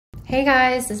Hey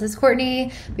guys, this is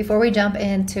Courtney. Before we jump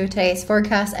into today's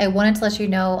forecast, I wanted to let you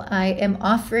know I am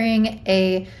offering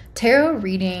a tarot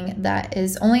reading that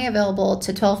is only available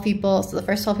to 12 people. So the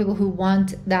first 12 people who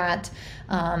want that,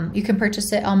 you can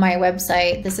purchase it on my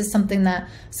website. This is something that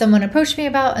someone approached me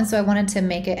about, and so I wanted to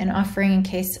make it an offering in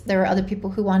case there were other people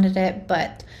who wanted it,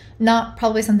 but not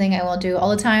probably something I will do all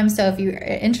the time. So if you're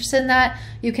interested in that,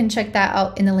 you can check that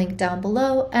out in the link down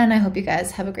below, and I hope you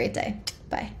guys have a great day.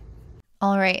 Bye.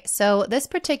 All right, so this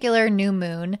particular new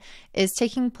moon is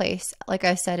taking place, like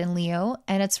I said, in Leo,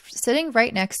 and it's sitting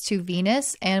right next to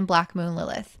Venus and Black Moon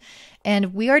Lilith.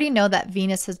 And we already know that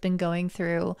Venus has been going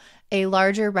through a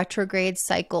larger retrograde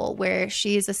cycle where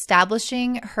she is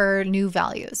establishing her new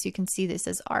values. You can see this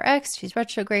as RX, she's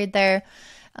retrograde there.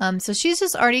 So she's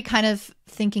just already kind of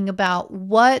thinking about,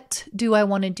 what do I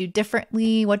want to do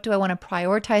differently? What do I want to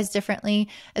prioritize differently?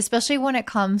 Especially when it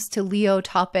comes to Leo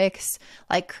topics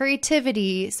like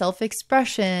creativity,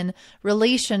 self-expression,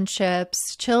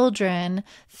 relationships, children,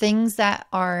 things that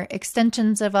are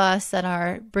extensions of us, that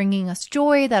are bringing us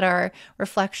joy, that are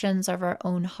reflections of our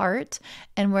own heart.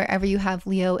 And wherever you have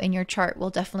Leo in your chart will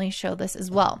definitely show this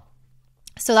as well.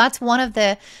 So that's one of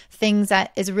the things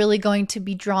that is really going to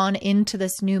be drawn into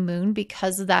this new moon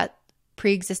because of that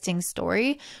pre-existing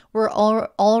story. We're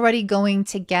already going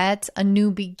to get a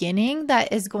new beginning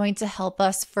that is going to help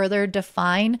us further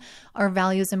define our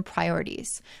values and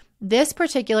priorities. This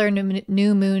particular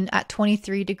new moon at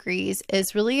 23 degrees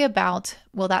is really about,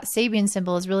 well, that Sabian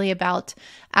symbol is really about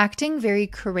acting very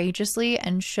courageously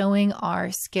and showing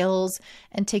our skills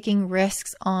and taking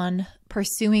risks on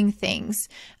pursuing things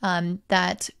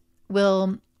that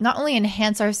will not only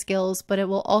enhance our skills, but it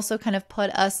will also kind of put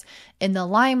us in the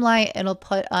limelight. It'll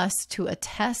put us to a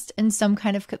test in some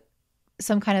kind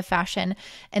of fashion.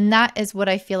 And that is what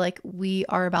I feel like we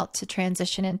are about to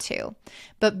transition into.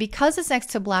 But because it's next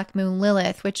to Black Moon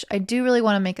Lilith, which I do really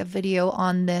want to make a video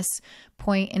on this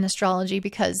point in astrology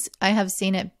because I have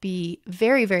seen it be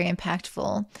very, very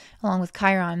impactful along with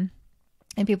Chiron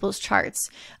in people's charts.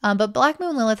 But Black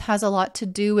Moon Lilith has a lot to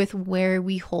do with where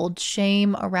we hold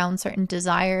shame around certain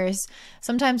desires.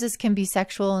 Sometimes this can be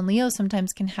sexual, and Leo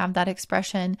sometimes can have that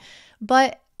expression.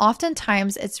 But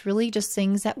oftentimes it's really just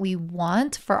things that we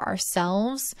want for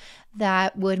ourselves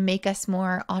that would make us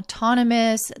more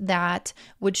autonomous, that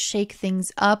would shake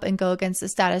things up and go against the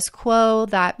status quo,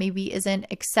 that maybe isn't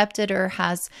accepted or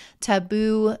has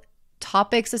taboo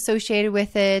topics associated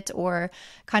with it, or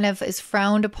kind of is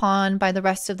frowned upon by the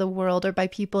rest of the world or by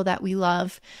people that we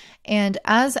love. And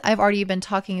as I've already been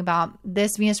talking about,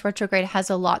 this Venus retrograde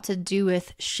has a lot to do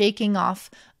with shaking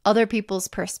off other people's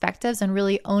perspectives and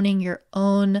really owning your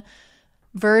own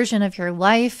version of your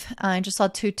life. I just saw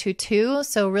 222.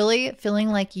 So really feeling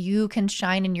like you can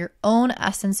shine in your own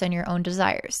essence and your own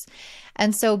desires.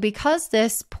 And so because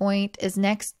this point is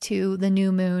next to the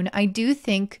new moon, I do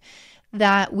think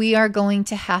that we are going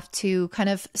to have to kind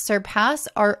of surpass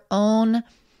our own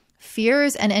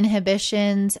fears and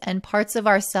inhibitions and parts of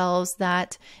ourselves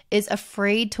that is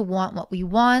afraid to want what we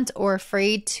want, or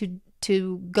afraid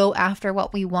to go after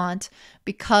what we want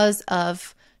because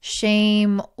of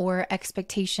shame or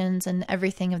expectations and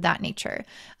everything of that nature.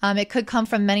 It could come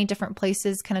from many different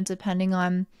places, kind of depending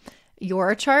on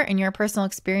your chart and your personal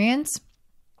experience.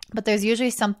 But there's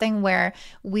usually something where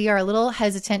we are a little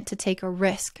hesitant to take a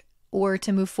risk, or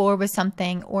to move forward with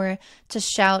something, or to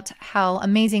shout how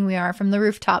amazing we are from the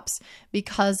rooftops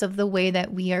because of the way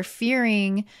that we are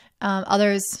fearing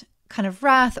others' kind of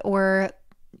wrath, or,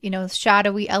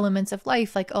 shadowy elements of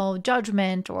life, like,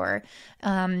 judgment, or,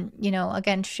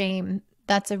 again, shame.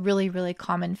 That's a really, really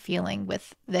common feeling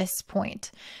with this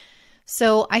point.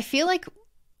 So I feel like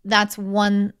that's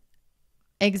one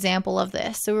example of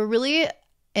this. So we're really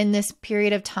in this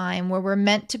period of time where we're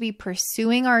meant to be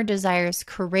pursuing our desires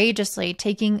courageously,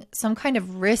 taking some kind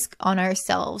of risk on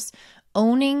ourselves,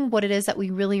 owning what it is that we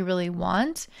really, really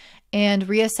want, and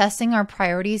reassessing our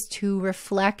priorities to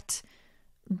reflect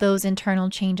those internal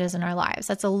changes in our lives.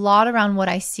 That's a lot around what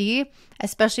I see,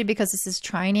 especially because this is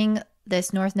trining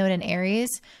this North Node in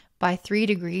Aries by 3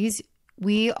 degrees.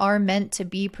 We are meant to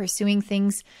be pursuing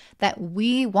things that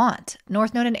we want.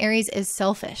 North Node in Aries is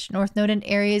selfish. North Node in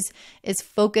Aries is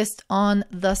focused on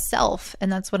the self.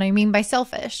 And that's what I mean by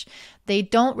selfish. They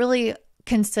don't really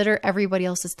consider everybody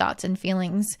else's thoughts and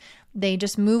feelings. They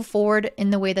just move forward in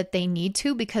the way that they need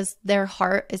to because their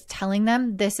heart is telling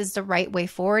them this is the right way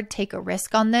forward. Take a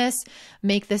risk on this,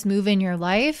 make this move in your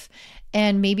life.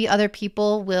 And maybe other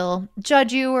people will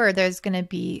judge you, or there's going to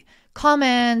be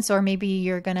comments, or maybe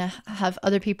you're going to have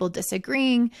other people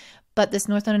disagreeing, But this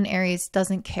North Node in Aries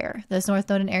doesn't care. This North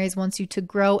Node in Aries wants you to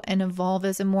grow and evolve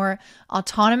as a more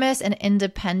autonomous and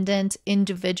independent,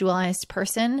 individualized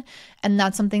person. And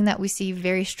that's something that we see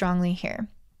very strongly here.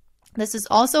 This is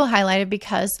also highlighted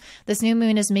because this new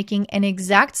moon is making an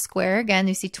exact square. Again,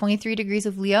 you see 23 degrees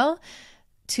of Leo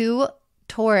to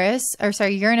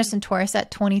Uranus and Taurus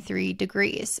at 23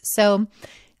 degrees. So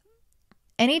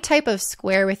any type of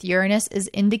square with Uranus is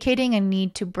indicating a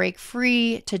need to break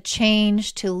free, to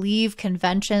change, to leave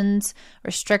conventions,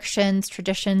 restrictions,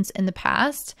 traditions in the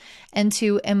past, and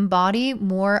to embody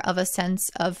more of a sense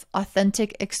of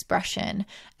authentic expression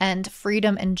and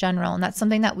freedom in general. And that's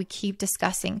something that we keep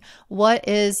discussing. What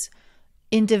is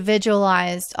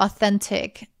individualized,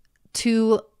 authentic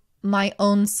to my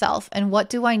own self, and what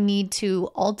do I need to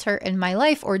alter in my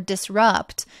life or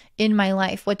disrupt in my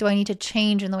life? What do I need to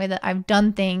change in the way that I've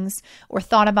done things or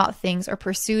thought about things or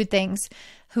pursued things?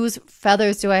 Whose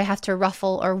feathers do I have to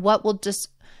ruffle, or what will just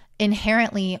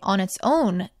inherently on its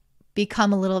own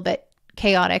become a little bit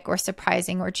chaotic or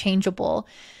surprising or changeable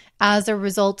as a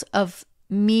result of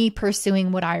me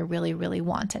pursuing what I really, really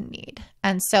want and need?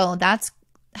 And so that's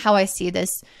how I see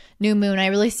this new moon. I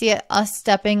really see it us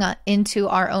stepping into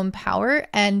our own power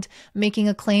and making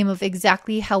a claim of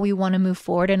exactly how we want to move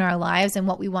forward in our lives and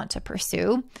what we want to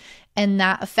pursue, and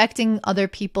that affecting other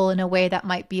people in a way that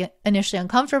might be initially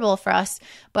uncomfortable for us.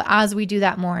 But as we do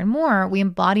that more and more, we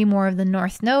embody more of the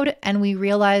North Node, and we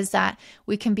realize that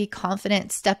we can be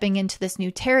confident stepping into this new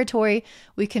territory.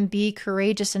 We can be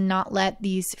courageous and not let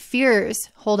these fears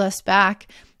hold us back,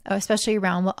 especially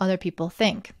around what other people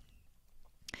think.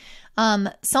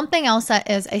 Something else that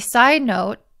is a side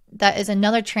note that is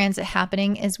another transit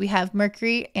happening is we have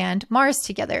Mercury and Mars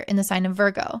together in the sign of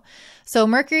Virgo. So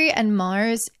Mercury and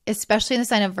Mars, especially in the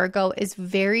sign of Virgo, is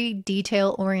very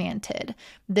detail oriented.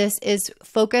 This is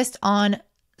focused on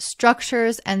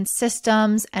structures and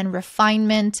systems and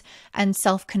refinement and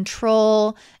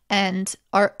self-control and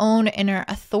our own inner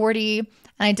authority.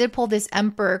 And I did pull this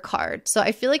Emperor card. So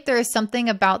I feel like there is something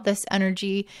about this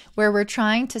energy where we're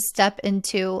trying to step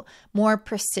into more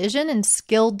precision and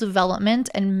skill development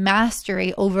and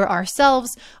mastery over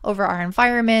ourselves, over our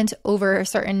environment, over a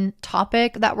certain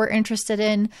topic that we're interested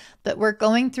in. But we're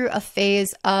going through a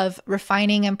phase of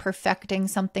refining and perfecting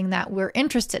something that we're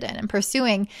interested in and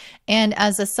pursuing. And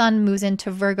as the sun moves into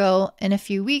Virgo in a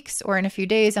few weeks or in a few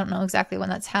days, I don't know exactly when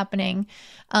that's happening,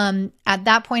 at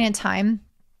that point in time,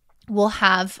 we'll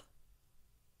have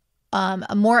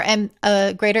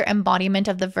a greater embodiment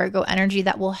of the Virgo energy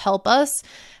that will help us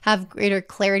have greater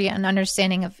clarity and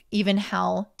understanding of even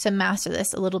how to master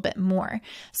this a little bit more.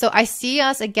 So I see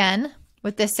us again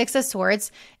with the Six of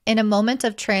Swords in a moment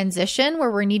of transition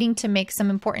where we're needing to make some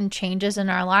important changes in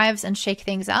our lives and shake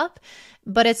things up.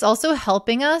 But it's also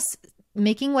helping us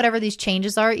making whatever these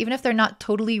changes are, even if they're not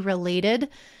totally related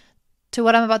to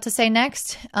what I'm about to say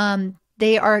next.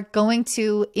 They are going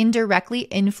to indirectly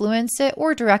influence it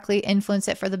or directly influence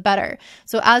it for the better.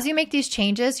 So as you make these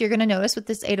changes, you're going to notice with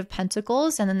this Eight of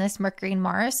Pentacles and then this Mercury and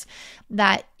Mars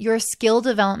that your skill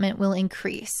development will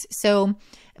increase. So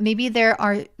maybe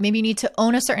you need to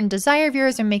own a certain desire of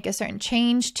yours or make a certain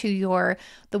change to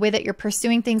the way that you're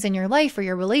pursuing things in your life or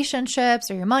your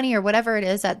relationships or your money or whatever it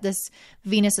is that this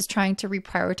Venus is trying to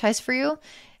reprioritize for you.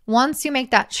 Once you make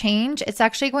that change, it's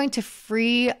actually going to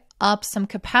free up some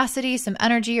capacity, some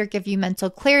energy, or give you mental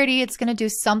clarity. It's going to do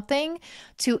something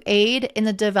to aid in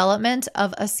the development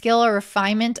of a skill or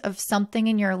refinement of something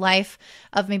in your life,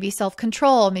 of maybe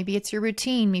self-control. Maybe it's your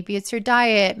routine. Maybe it's your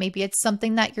diet. Maybe it's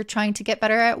something that you're trying to get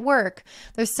better at work.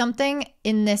 There's something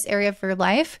in this area of your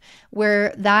life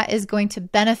where that is going to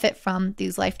benefit from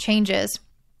these life changes.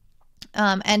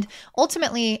 And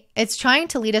ultimately, it's trying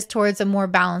to lead us towards a more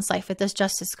balanced life with this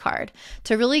Justice card,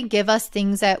 to really give us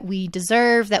things that we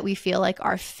deserve, that we feel like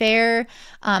are fair,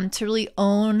 to really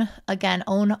own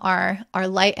our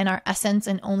light and our essence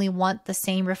and only want the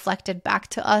same reflected back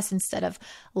to us instead of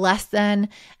less than,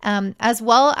 as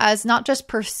well as not just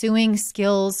pursuing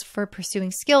skills for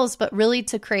pursuing skills, but really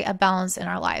to create a balance in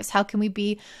our lives. How can we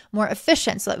be more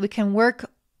efficient so that we can work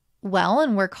well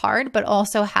and work hard, but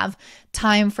also have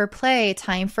time for play,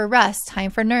 time for rest, time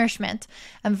for nourishment?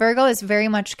 And Virgo is very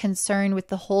much concerned with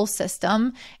the whole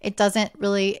system.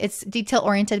 It's detail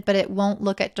oriented, but it won't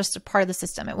look at just a part of the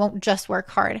system. It won't just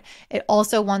work hard. It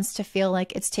also wants to feel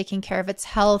like it's taking care of its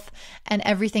health and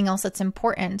everything else that's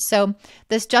important. So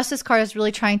this Justice card is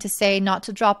really trying to say not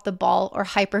to drop the ball or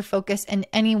hyper focus in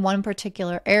any one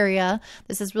particular area.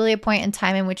 This is really a point in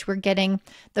time in which we're getting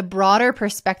the broader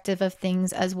perspective of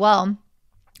things as well.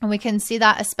 And we can see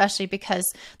that especially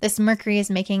because this Mercury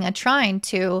is making a trine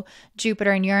to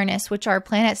Jupiter and Uranus, which are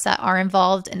planets that are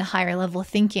involved in higher level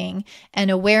thinking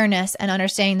and awareness and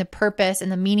understanding the purpose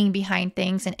and the meaning behind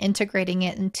things and integrating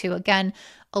it into, again,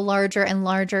 a larger and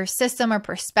larger system or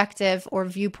perspective or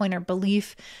viewpoint or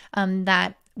belief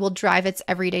that will drive its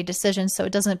everyday decisions so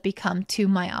it doesn't become too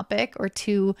myopic or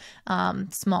too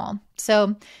small.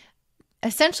 So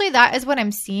essentially, that is what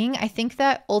I'm seeing. I think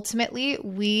that ultimately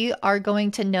we are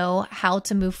going to know how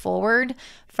to move forward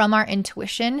from our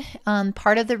intuition.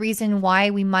 Part of the reason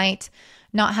why we might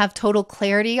not have total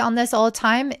clarity on this all the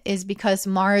time is because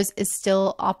Mars is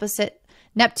still opposite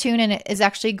Neptune, and it is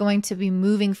actually going to be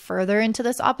moving further into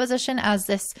this opposition as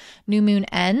this new moon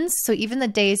ends. So even the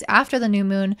days after the new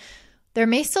moon, there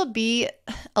may still be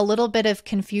a little bit of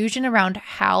confusion around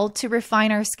how to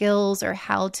refine our skills or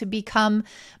how to become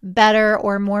better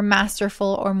or more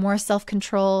masterful or more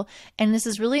self-control. And this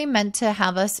is really meant to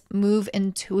have us move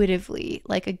intuitively.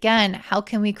 Like, again, how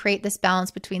can we create this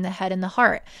balance between the head and the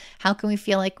heart? How can we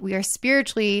feel like we are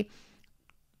spiritually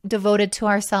devoted to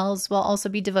ourselves while also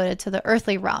be devoted to the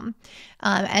earthly realm?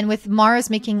 And with Mars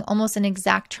making almost an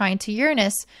exact trine to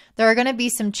Uranus, there are going to be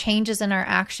some changes in our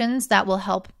actions that will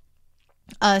help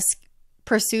us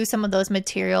pursue some of those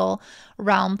material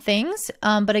realm things.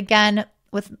 But again,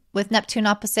 with Neptune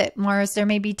opposite Mars, there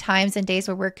may be times and days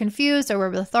where we're confused or we're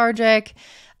lethargic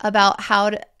about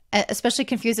how to, especially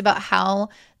confused about how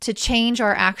to change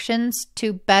our actions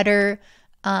to better,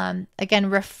 again,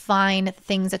 refine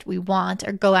things that we want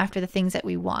or go after the things that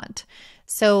we want.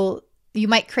 So you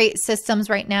might create systems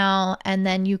right now and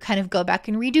then you kind of go back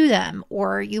and redo them,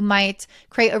 or you might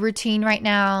create a routine right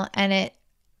now and it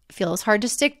feels hard to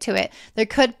stick to it. There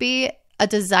could be a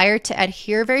desire to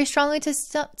adhere very strongly to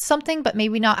something, but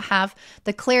maybe not have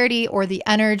the clarity or the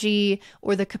energy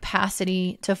or the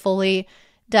capacity to fully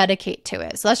dedicate to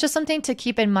it. So that's just something to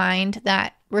keep in mind,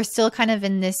 that we're still kind of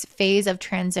in this phase of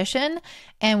transition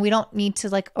and we don't need to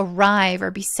like arrive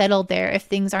or be settled there if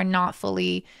things are not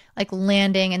fully like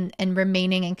landing and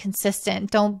remaining and consistent.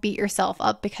 Don't beat yourself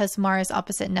up because Mars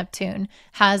opposite Neptune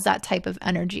has that type of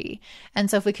energy.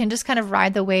 And so if we can just kind of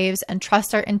ride the waves and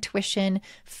trust our intuition,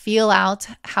 feel out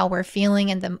how we're feeling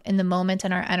in the moment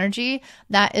and our energy,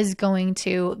 that is going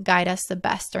to guide us the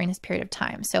best during this period of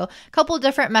time. So a couple of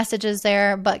different messages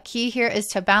there, but key here is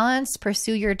to balance,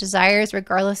 pursue your desires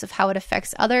regardless of how it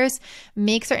affects others,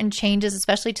 make certain changes,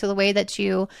 especially to the way that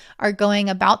you are going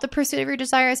about the pursuit of your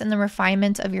desires and the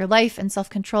refinement of your life and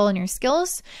self-control and your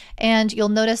skills. And you'll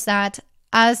notice that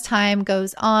as time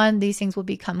goes on, these things will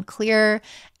become clearer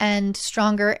and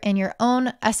stronger in your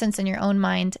own essence and your own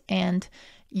mind, and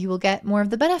you will get more of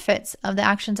the benefits of the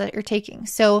actions that you're taking.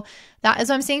 So that is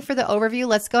what I'm saying for the overview.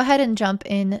 Let's go ahead and jump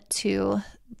into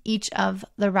each of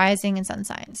the rising and sun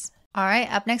signs. All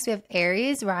right, up next we have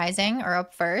Aries rising, or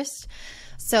up first.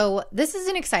 So this is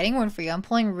an exciting one for you. I'm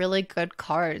pulling really good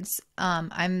cards.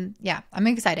 I'm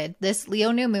excited. This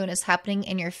Leo new moon is happening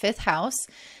in your 5th house.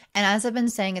 And as I've been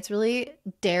saying, it's really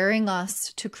daring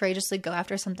us to courageously go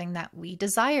after something that we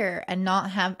desire and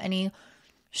not have any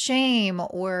shame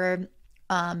or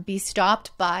be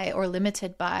stopped by or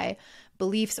limited by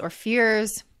beliefs or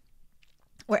fears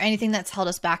or anything that's held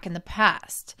us back in the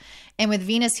past. And with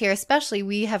Venus here especially,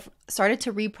 we have started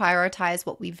to reprioritize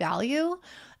what we value,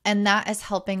 and that is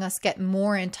helping us get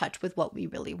more in touch with what we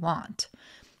really want.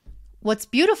 What's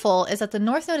beautiful is that the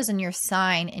North Node is in your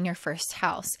sign in your 1st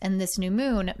house, and this new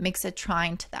moon makes a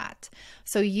trine to that.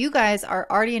 So you guys are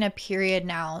already in a period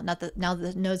now the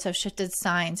nodes have shifted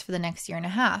signs for the next year and a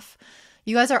half.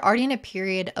 You guys are already in a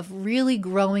period of really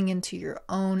growing into your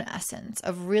own essence,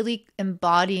 of really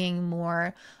embodying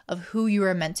more of who you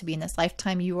are meant to be in this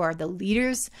lifetime. You are the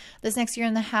leaders this next year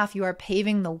and a half. You are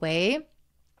paving the way,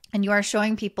 and you are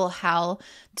showing people how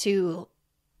to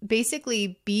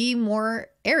basically be more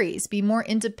Aries, be more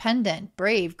independent,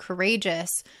 brave,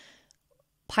 courageous,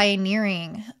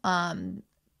 pioneering.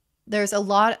 There's a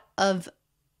lot of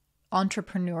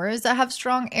entrepreneurs that have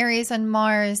strong Aries and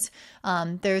Mars.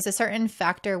 There's a certain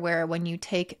factor where when you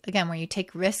take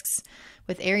risks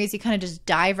with Aries, you kind of just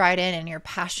dive right in and you're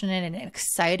passionate and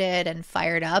excited and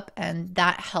fired up, and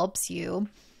that helps you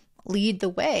lead the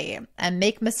way and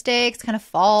make mistakes, kind of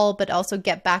fall, but also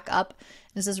get back up.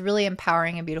 This is really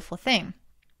empowering and beautiful thing.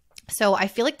 So I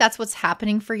feel like that's what's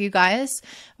happening for you guys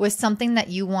with something that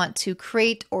you want to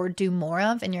create or do more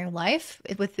of in your life,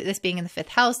 with this being in the 5th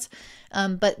house.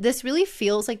 But this really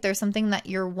feels like there's something that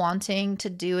you're wanting to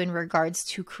do in regards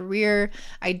to career.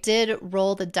 I did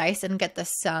roll the dice and get the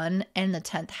Sun in the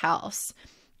 10th house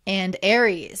and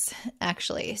Aries,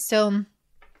 actually. So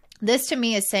This to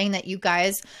me is saying that you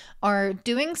guys are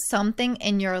doing something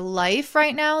in your life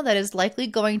right now that is likely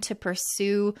going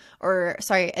to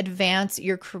advance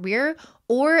your career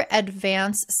or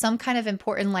advance some kind of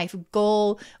important life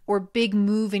goal or big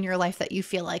move in your life that you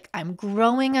feel like, I'm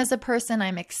growing as a person,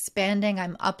 I'm expanding,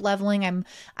 I'm up-leveling,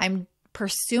 I'm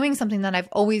pursuing something that I've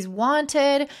always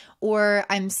wanted, or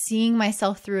I'm seeing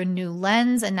myself through a new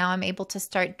lens and now I'm able to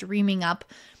start dreaming up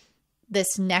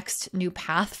this next new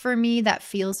path for me that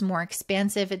feels more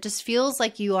expansive. It just feels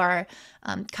like you are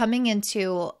coming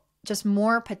into just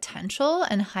more potential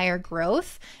and higher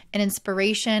growth and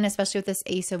inspiration, especially with this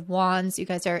Ace of Wands. You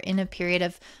guys are in a period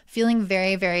of feeling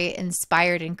very, very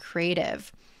inspired and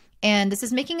creative. And this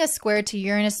is making a square to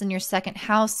Uranus in your second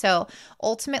house. So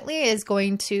ultimately is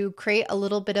going to create a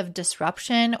little bit of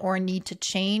disruption or need to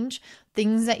change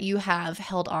things that you have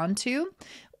held on to,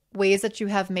 ways that you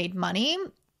have made money,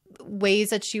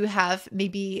 ways that you have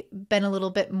maybe been a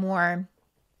little bit more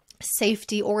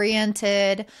safety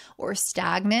oriented or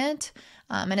stagnant.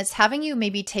 And it's having you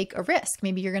maybe take a risk.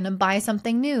 Maybe you're going to buy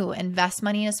something new, invest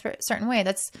money in a certain way.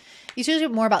 That's usually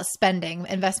more about spending.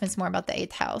 Investments more about the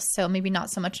 8th house. So maybe not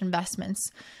so much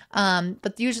investments.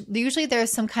 But usually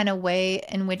there's some kind of way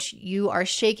in which you are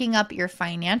shaking up your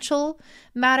financial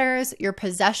matters, your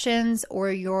possessions,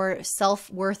 or your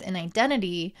self-worth and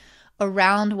identity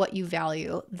around what you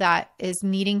value that is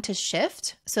needing to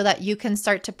shift so that you can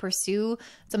start to pursue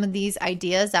some of these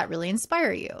ideas that really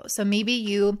inspire you. So maybe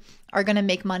you are going to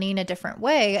make money in a different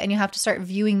way and you have to start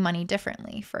viewing money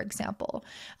differently, for example.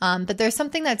 But there's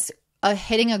something that's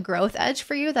hitting a growth edge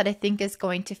for you that I think is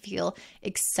going to feel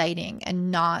exciting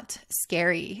and not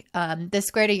scary. This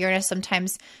square to Uranus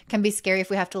sometimes can be scary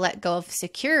if we have to let go of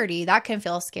security. That can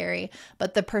feel scary.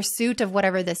 But the pursuit of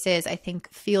whatever this is, I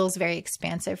think, feels very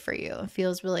expansive for you. It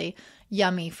feels really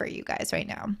yummy for you guys right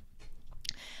now.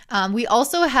 We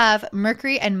also have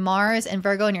Mercury and Mars and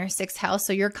Virgo in your 6th house.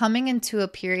 So you're coming into a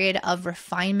period of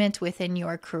refinement within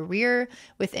your career,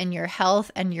 within your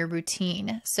health and your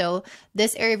routine. So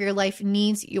this area of your life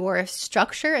needs your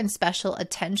structure and special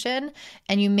attention.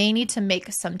 And you may need to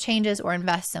make some changes or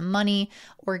invest some money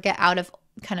or get out of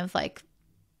kind of like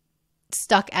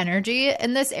stuck energy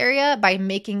in this area by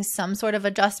making some sort of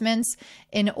adjustments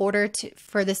in order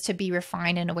for this to be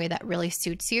refined in a way that really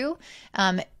suits you.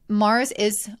 Mars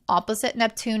is opposite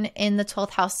Neptune in the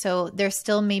 12th house, so there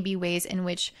still may be ways in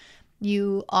which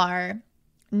you are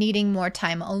needing more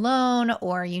time alone,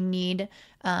 or you need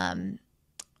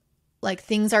like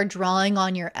things are drawing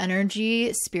on your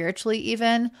energy spiritually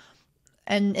even.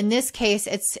 And in this case,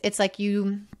 it's like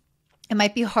it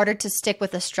might be harder to stick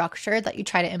with a structure that you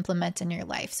try to implement in your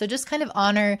life. So just kind of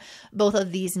honor both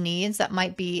of these needs that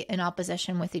might be in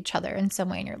opposition with each other in some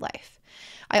way in your life.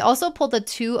 I also pulled the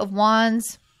 2 of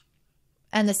Wands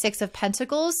and the 6 of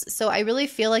Pentacles. So I really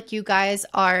feel like you guys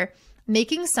are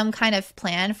making some kind of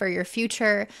plan for your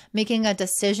future, making a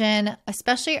decision,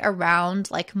 especially around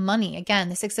like money. Again,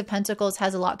 the 6 of Pentacles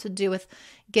has a lot to do with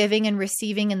giving and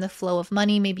receiving and the flow of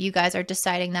money. Maybe you guys are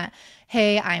deciding that,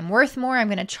 hey, I'm worth more, I'm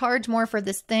going to charge more for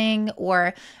this thing,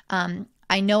 or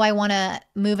I know I want to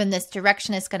move in this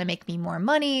direction, it's going to make me more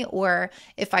money, or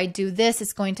if I do this,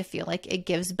 it's going to feel like it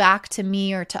gives back to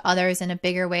me or to others in a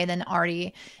bigger way than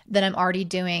I'm already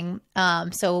doing.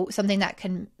 So something that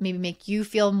can maybe make you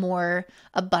feel more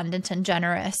abundant and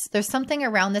generous. There's something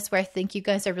around this where I think you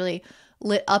guys are really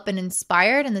lit up and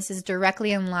inspired, and this is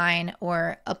directly in line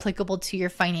or applicable to your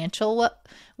financial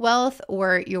wealth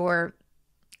or your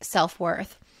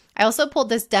self-worth. I also pulled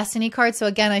this Destiny card. So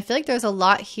again, I feel like there's a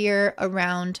lot here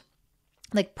around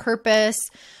like purpose,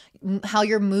 how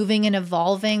you're moving and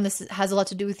evolving. This has a lot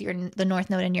to do with the North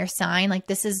Node in your sign. Like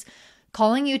this is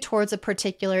calling you towards a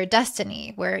particular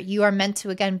destiny where you are meant to,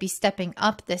 again, be stepping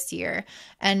up this year.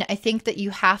 And I think that you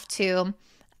have to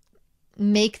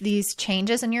make these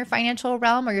changes in your financial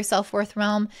realm or your self-worth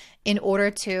realm in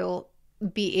order to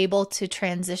be able to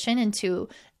transition into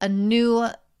a new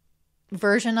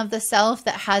version of the self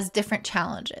that has different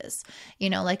challenges, you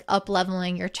know, like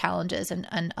up-leveling your challenges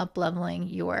and up-leveling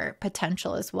your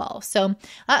potential as well. So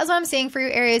that is what I'm saying for you,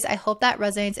 Aries. I hope that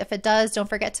resonates. If it does, don't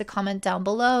forget to comment down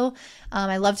below.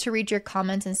 I love to read your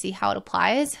comments and see how it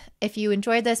applies. If you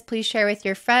enjoyed this, please share with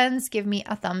your friends, give me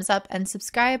a thumbs up and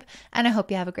subscribe, and I hope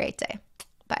you have a great day.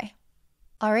 Bye.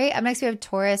 All right, up next we have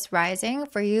Taurus rising.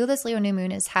 For you, this Leo new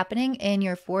moon is happening in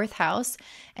your 4th house.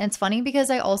 And it's funny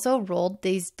because I also rolled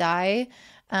these die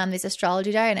this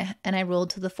astrology die, and I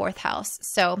ruled to the 4th house.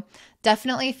 So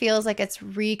definitely feels like it's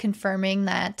reconfirming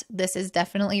that this is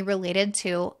definitely related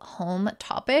to home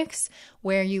topics,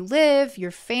 where you live,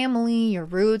 your family, your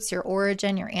roots, your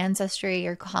origin, your ancestry,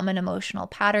 your common emotional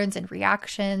patterns and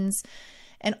reactions.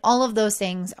 And all of those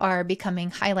things are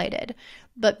becoming highlighted.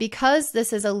 But because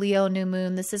this is a Leo new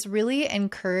moon, this is really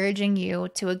encouraging you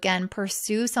to, again,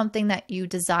 pursue something that you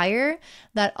desire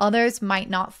that others might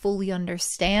not fully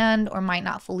understand or might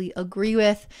not fully agree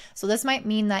with. So this might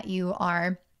mean that you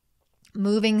are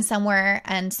moving somewhere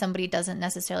and somebody doesn't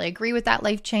necessarily agree with that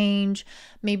life change.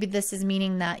 Maybe this is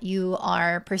meaning that you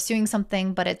are pursuing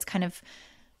something, but it's kind of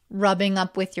rubbing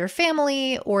up with your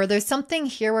family, or there's something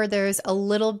here where there's a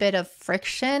little bit of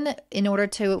friction in order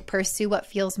to pursue what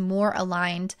feels more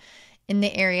aligned in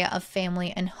the area of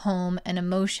family and home and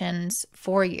emotions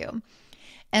for you.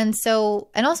 And so,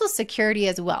 and also security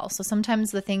as well. So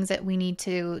sometimes the things that we need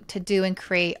to do and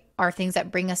create are things that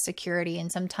bring us security,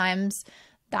 and sometimes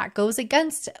that goes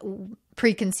against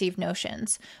preconceived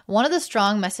notions. One of the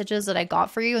strong messages that I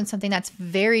got for you, and something that's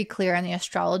very clear in the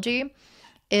astrology,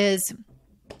 is,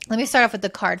 let me start off with the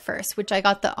card first, which I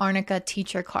got the Arnica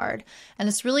teacher card. And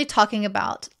it's really talking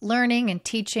about learning and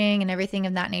teaching and everything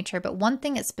of that nature. But one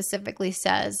thing it specifically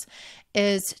says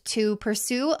is to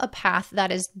pursue a path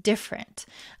that is different,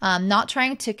 not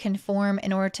trying to conform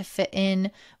in order to fit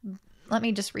in. Let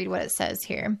me just read what it says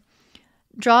here.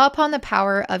 Draw upon the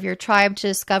power of your tribe to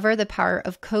discover the power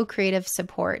of co-creative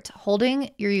support.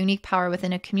 Holding your unique power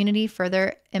within a community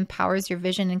further empowers your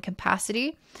vision and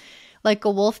capacity. Like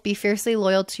a wolf, be fiercely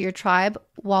loyal to your tribe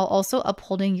while also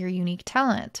upholding your unique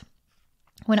talent.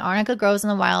 When arnica grows in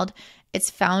the wild, it's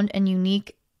found in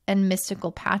unique and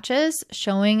mystical patches,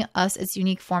 showing us its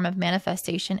unique form of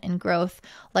manifestation and growth.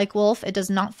 Like wolf, it does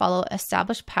not follow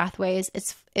established pathways.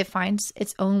 It finds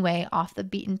its own way off the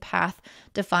beaten path,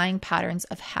 defying patterns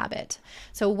of habit.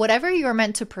 So whatever you're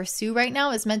meant to pursue right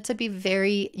now is meant to be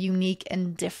very unique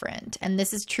and different. And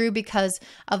this is true because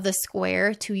of the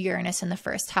square to Uranus in the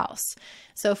 1st house.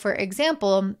 So for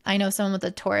example, I know someone with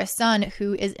a Taurus sun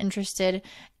who is interested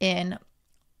in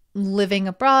living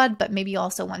abroad, but maybe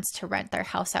also wants to rent their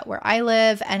house out where I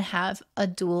live and have a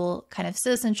dual kind of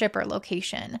citizenship or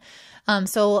location.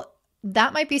 So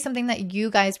that might be something that you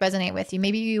guys resonate with.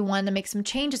 Maybe you want to make some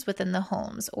changes within the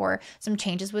homes or some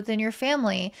changes within your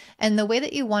family. And the way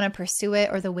that you want to pursue it,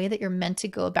 or the way that you're meant to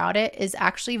go about it, is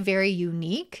actually very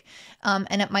unique.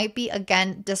 And it might be,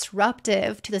 again,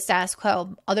 disruptive to the status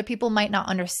quo. Other people might not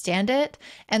understand it,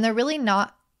 and they're really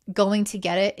not going to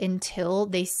get it until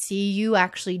they see you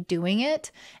actually doing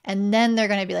it. And then they're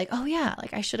going to be like, oh yeah,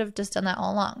 like I should have just done that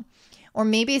all along. Or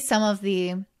maybe some of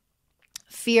the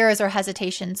fears or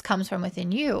hesitations comes from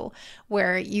within you,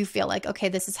 where you feel like, okay,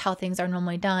 this is how things are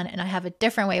normally done, and I have a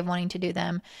different way of wanting to do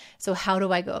them. So how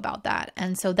do I go about that?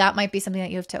 And so that might be something that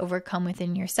you have to overcome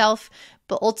within yourself.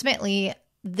 But ultimately,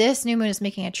 this new moon is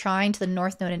making a trine to the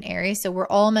North Node in Aries. So we're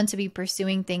all meant to be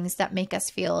pursuing things that make us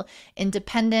feel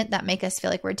independent, that make us feel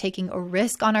like we're taking a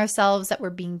risk on ourselves, that we're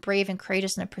being brave and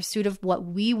courageous in the pursuit of what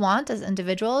we want as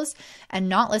individuals, and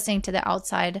not listening to the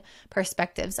outside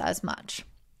perspectives as much.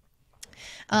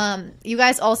 You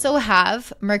guys also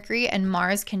have Mercury and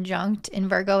Mars conjunct in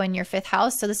Virgo in your 5th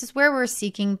house. So this is where we're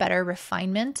seeking better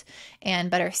refinement and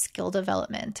better skill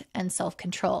development and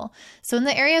self-control. So in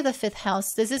the area of the 5th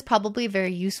house, this is probably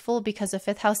very useful because the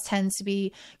 5th house tends to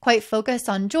be quite focused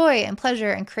on joy and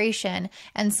pleasure and creation.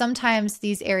 And sometimes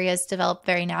these areas develop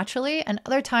very naturally, and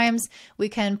other times we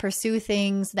can pursue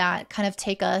things that kind of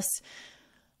take us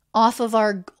off of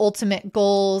our ultimate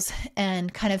goals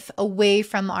and kind of away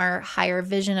from our higher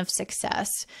vision of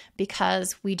success,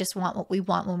 because we just want what we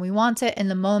want when we want it in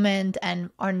the moment, and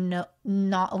are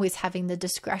not always having the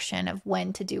discretion of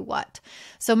when to do what.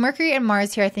 So Mercury and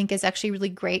Mars here, I think, is actually really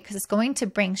great because it's going to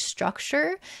bring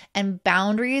structure and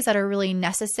boundaries that are really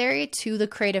necessary to the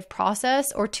creative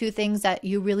process, or to things that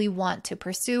you really want to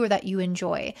pursue or that you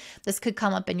enjoy. This could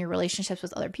come up in your relationships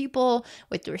with other people,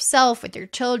 with yourself, with your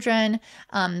children,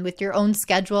 with your own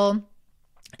schedule.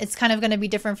 It's kind of going to be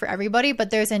different for everybody, but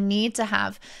there's a need to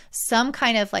have some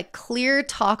kind of like clear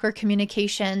talk or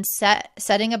communication,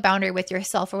 setting a boundary with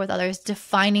yourself or with others,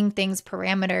 defining things,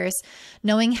 parameters,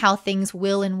 knowing how things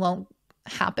will and won't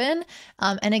happen.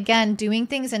 And again, doing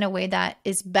things in a way that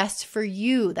is best for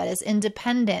you, that is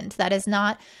independent, that is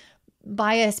not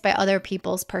biased by other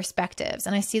people's perspectives.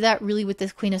 And I see that really with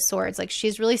this Queen of Swords. Like,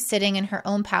 she's really sitting in her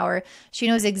own power. She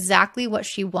knows exactly what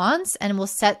she wants and will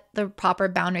set the proper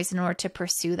boundaries in order to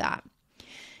pursue that.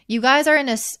 You guys are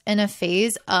in a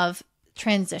phase of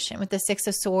transition with the 6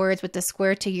 of Swords, with the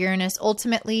square to Uranus.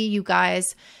 Ultimately, you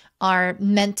guys are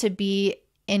meant to be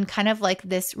in kind of like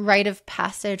this rite of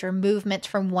passage or movement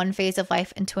from one phase of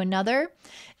life into another.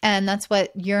 And that's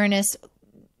what Uranus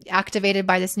activated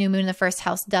by this new moon in the first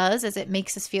house does, is it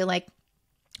makes us feel like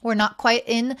we're not quite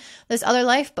in this other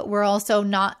life, but we're also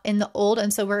not in the old.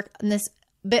 And so we're in this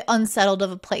bit unsettled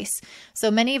of a place.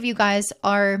 So many of you guys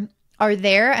are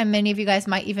there, and many of you guys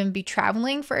might even be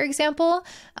traveling, for example,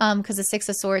 because the Six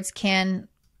of Swords can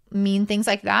mean things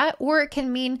like that, or it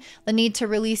can mean the need to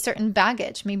release certain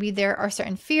baggage. Maybe there are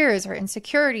certain fears or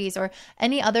insecurities or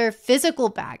any other physical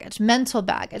baggage, mental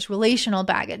baggage, relational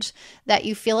baggage that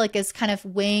you feel like is kind of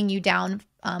weighing you down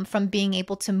from being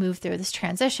able to move through this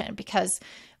transition. Because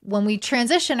when we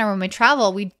transition or when we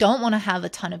travel, we don't want to have a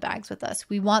ton of bags with us.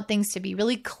 We want things to be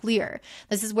really clear.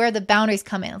 This is where the boundaries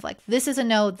come in of like, this is a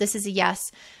no, this is a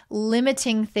yes,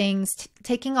 limiting things,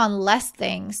 taking on less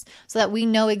things so that we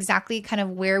know exactly kind of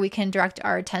where we can direct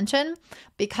our attention,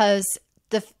 because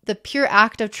the pure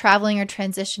act of traveling or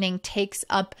transitioning takes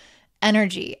up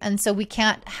energy. And so we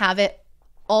can't have it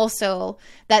also,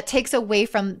 that takes away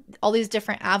from all these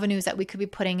different avenues that we could be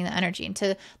putting in the energy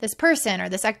into this person or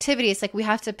this activity. It's like we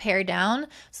have to pare down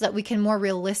so that we can more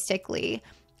realistically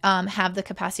have the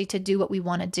capacity to do what we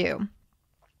want to do.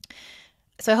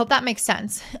 So I hope that makes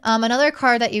sense. Another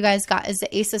card that you guys got is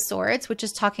the Ace of Swords, which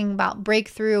is talking about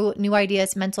breakthrough, new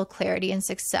ideas, mental clarity, and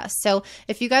success. So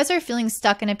if you guys are feeling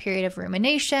stuck in a period of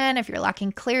rumination, if you're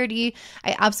lacking clarity,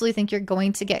 I absolutely think you're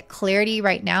going to get clarity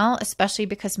right now, especially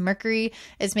because Mercury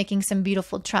is making some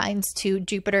beautiful trines to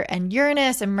Jupiter and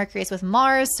Uranus, and Mercury is with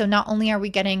Mars. So not only are we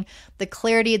getting the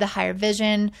clarity, the higher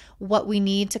vision, what we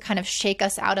need to kind of shake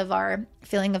us out of our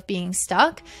feeling of being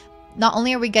stuck, not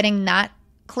only are we getting that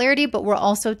clarity, but we're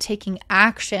also taking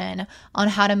action on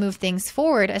how to move things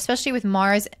forward, especially with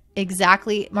Mars in the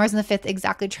 5th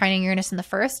exactly trining Uranus in the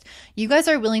 1st. You guys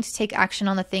are willing to take action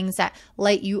on the things that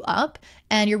light you up,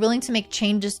 and you're willing to make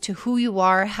changes to who you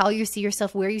are, how you see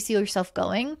yourself, where you see yourself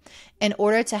going, in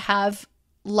order to have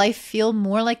life feel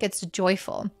more like it's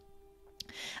joyful.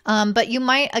 But you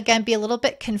might, again, be a little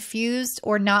bit confused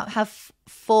or not have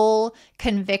full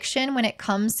conviction when it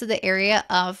comes to the area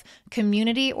of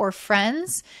community or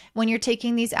friends when you're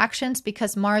taking these actions,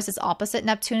 because Mars is opposite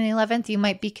Neptune in the 11th. You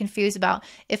might be confused about,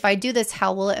 if I do this,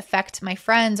 how will it affect my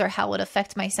friends, or how will it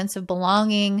affect my sense of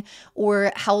belonging,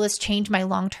 or how will this change my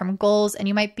long-term goals? And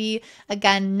you might be,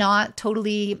 again, not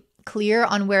totally clear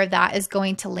on where that is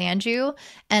going to land you.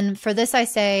 And for this, I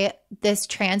say this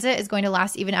transit is going to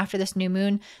last even after this new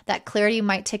moon. That clarity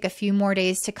might take a few more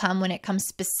days to come when it's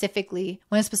specifically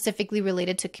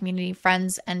related to community,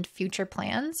 friends, and future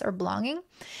plans or belonging.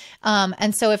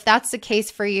 And so if that's the case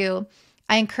for you,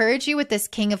 I encourage you with this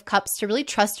King of Cups to really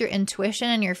trust your intuition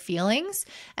and your feelings,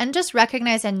 and just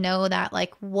recognize and know that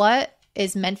like what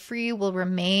is meant for you will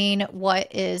remain.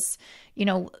 What is,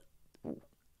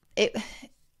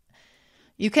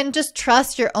 you can just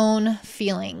trust your own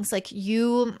feelings. Like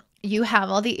you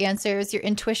have all the answers. Your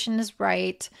intuition is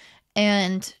right.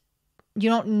 And you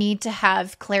don't need to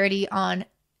have clarity on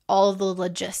all of the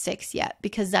logistics yet,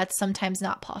 because that's sometimes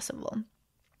not possible.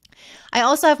 I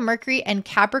also have Mercury and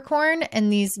Capricorn in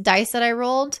these dice that I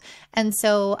rolled. And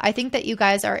so I think that you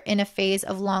guys are in a phase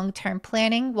of long-term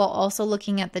planning while also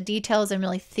looking at the details and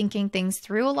really thinking things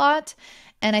through a lot.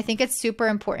 And I think it's super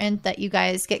important that you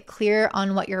guys get clear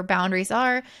on what your boundaries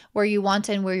are, where you want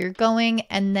and where you're going.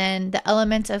 And then the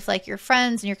element of like your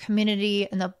friends and your community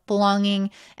and the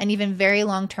belonging and even very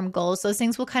long-term goals. Those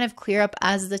things will kind of clear up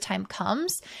as the time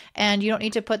comes. And you don't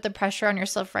need to put the pressure on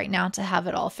yourself right now to have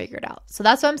it all figured out. So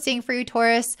that's what I'm seeing for you,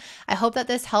 Taurus. I hope that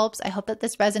this helps. I hope that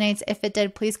this resonates. If it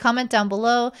did, please comment down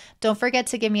below. Don't forget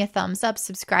to give me a thumbs up,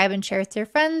 subscribe, and share with your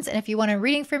friends. And if you want a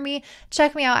reading from me,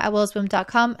 check me out at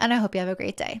willowsbloom.com. And I hope you have a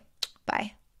great day.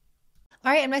 Bye.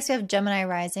 All right, and next we have Gemini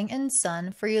rising and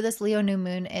sun. For you, this Leo new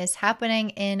moon is happening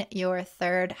in your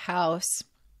 3rd house.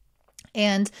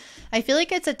 And I feel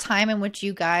like it's a time in which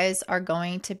you guys are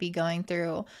going to be going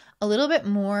through a little bit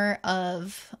more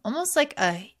of almost like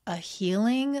a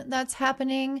healing that's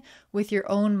happening with your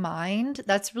own mind.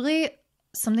 That's really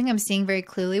something I'm seeing very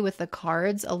clearly with the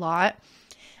cards a lot.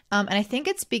 And I think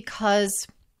it's because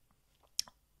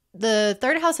the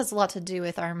 3rd house has a lot to do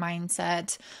with our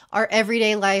mindset, our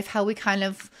everyday life, how we kind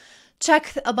of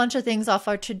check a bunch of things off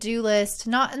our to-do list,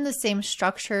 not in the same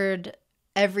structured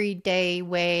everyday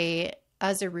way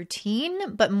as a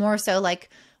routine, but more so like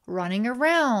running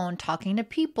around, talking to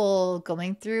people,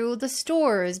 going through the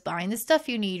stores, buying the stuff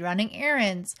you need, running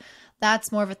errands.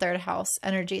 That's more of a 3rd house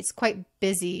energy. It's quite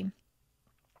busy.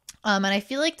 And I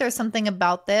feel like there's something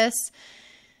about this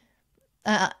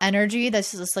energy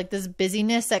that's just like this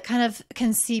busyness that kind of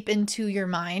can seep into your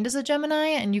mind as a Gemini,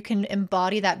 and you can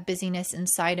embody that busyness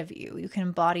inside of you. You can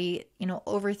embody, you know,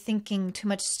 overthinking, too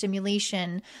much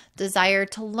stimulation, desire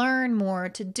to learn more,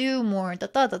 to do more,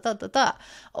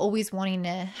 always wanting to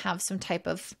have some type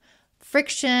of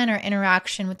friction or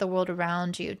interaction with the world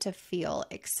around you to feel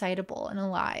excitable and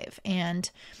alive. And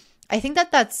I think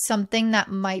that that's something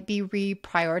that might be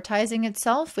reprioritizing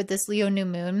itself with this Leo new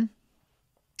moon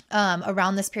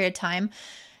around this period of time.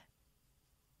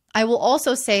 I will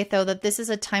also say, though, that this is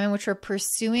a time in which we're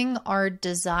pursuing our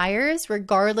desires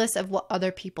regardless of what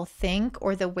other people think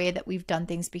or the way that we've done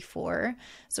things before.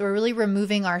 So we're really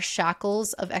removing our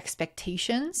shackles of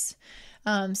expectations.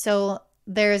 So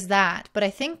there's that. But I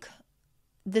think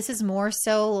this is more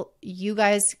so you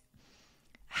guys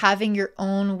having your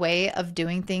own way of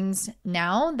doing things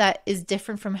now that is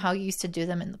different from how you used to do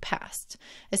them in the past,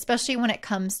 especially when it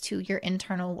comes to your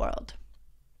internal world.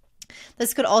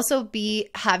 This could also be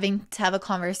having to have a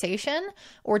conversation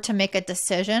or to make a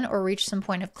decision or reach some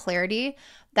point of clarity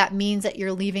that means that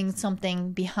you're leaving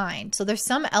something behind. So there's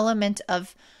some element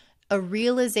of a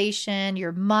realization,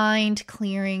 your mind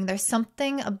clearing. There's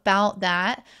something about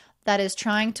that is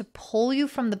trying to pull you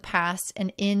from the past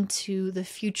and into the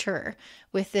future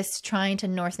with this trying to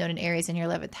North Node in Aries in your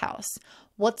 11th house.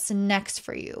 What's next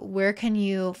for you? Where can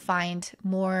you find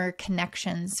more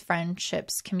connections,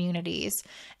 friendships, communities?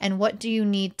 And what do you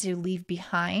need to leave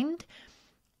behind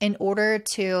in order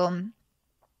to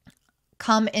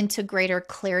come into greater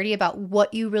clarity about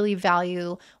what you really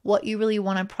value, what you really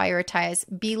want to prioritize,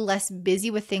 be less busy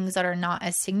with things that are not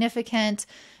as significant,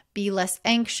 be less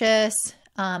anxious,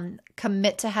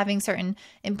 commit to having certain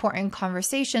important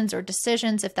conversations or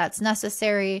decisions if that's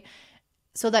necessary,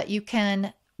 so that you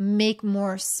can make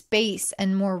more space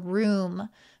and more room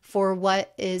for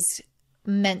what is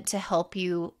meant to help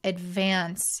you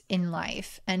advance in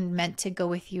life and meant to go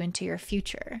with you into your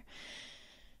future.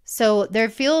 So there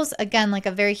feels, again, like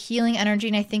a very healing energy.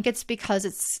 And I think it's because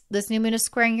this new moon is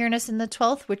squaring Uranus in the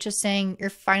 12th, which is saying you're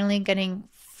finally getting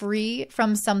free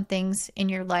from some things in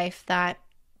your life that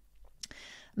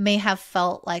may have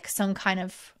felt like some kind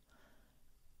of,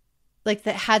 like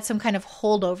that had some kind of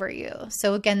hold over you.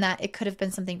 So again, that it could have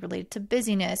been something related to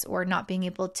busyness or not being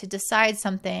able to decide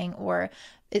something, or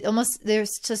it almost,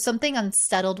 there's just something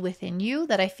unsettled within you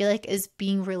that I feel like is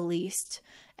being released.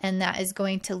 And that is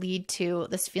going to lead to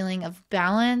this feeling of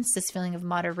balance, this feeling of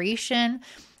moderation,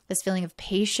 this feeling of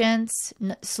patience,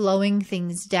 slowing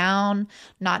things down,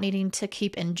 not needing to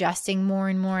keep ingesting more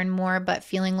and more and more, but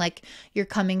feeling like you're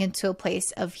coming into a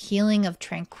place of healing, of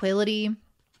tranquility,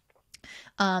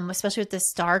 especially with the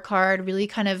star card, really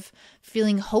kind of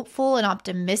feeling hopeful and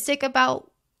optimistic about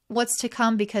what's to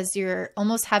come because you're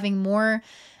almost having more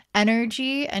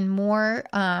energy and more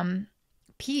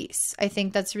peace. I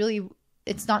think that's really,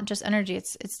 it's not just energy,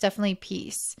 it's definitely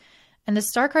peace. And the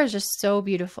star card is just so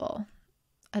beautiful.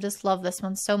 I just love this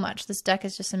one so much. This deck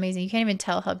is just amazing. You can't even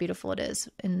tell how beautiful it is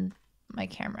in my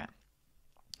camera.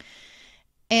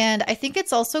 And I think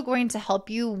it's also going to help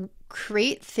you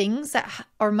create things that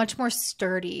are much more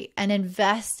sturdy and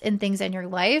invest in things in your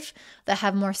life that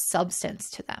have more substance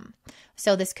to them.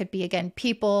 So this could be, again,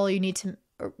 people you need to,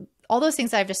 all those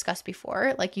things that I've discussed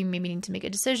before, like you maybe need to make a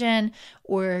decision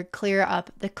or clear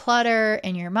up the clutter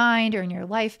in your mind or in your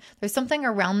life. There's something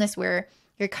around this where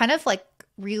you're kind of like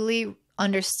really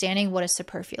understanding what is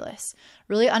superfluous,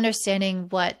 really understanding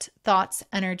what thoughts,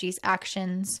 energies,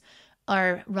 actions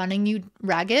are running you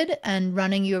ragged and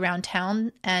running you around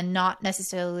town and not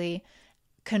necessarily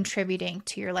contributing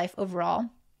to your life overall.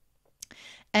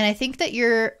 And I think that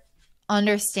you're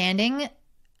understanding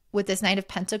with this Knight of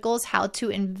Pentacles how to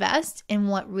invest in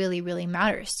what really, really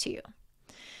matters to you.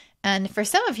 And for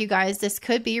some of you guys, this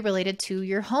could be related to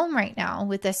your home right now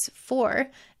with this 4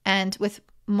 and with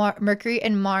Mercury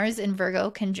and Mars in Virgo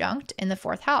conjunct in the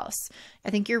 4th house.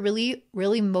 I think you're really,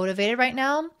 really motivated right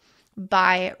now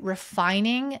by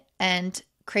refining and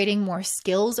creating more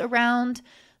skills around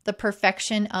the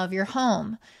perfection of your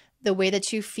home, the way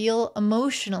that you feel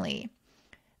emotionally,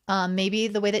 maybe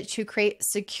the way that you create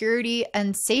security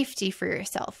and safety for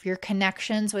yourself, your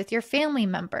connections with your family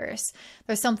members.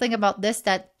 There's something about this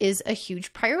that is a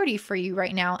huge priority for you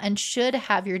right now and should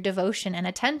have your devotion and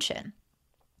attention.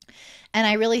 And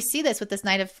I really see this with this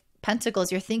Knight of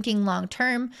Pentacles. You're thinking long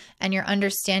term and you're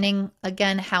understanding,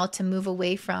 again, how to move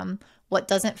away from what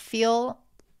doesn't feel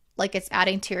like it's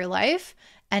adding to your life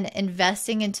and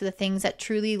investing into the things that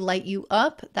truly light you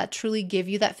up, that truly give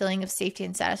you that feeling of safety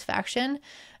and satisfaction,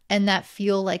 and that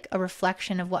feel like a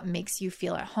reflection of what makes you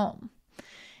feel at home.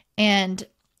 And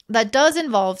that does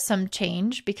involve some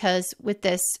change because with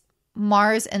this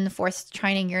Mars in the 4th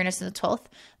trining Uranus in the 12th,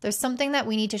 there's something that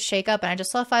we need to shake up. And I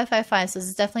just saw 555, so this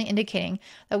is definitely indicating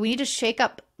that we need to shake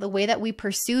up the way that we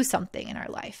pursue something in our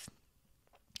life.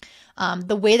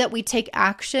 The way that we take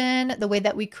action, the way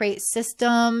that we create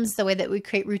systems, the way that we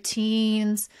create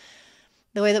routines,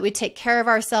 the way that we take care of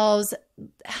ourselves,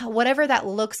 whatever that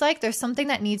looks like, there's something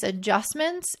that needs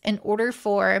adjustments in order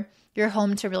for your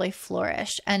home to really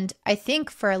flourish. And I think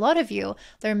for a lot of you,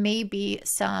 there may be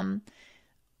some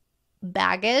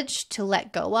baggage to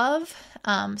let go of,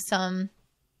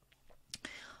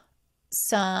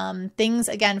 some things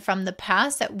again from the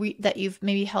past that you've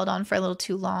maybe held on for a little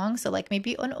too long. So like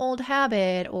maybe an old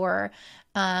habit or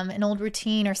an old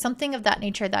routine or something of that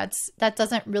nature that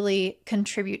doesn't really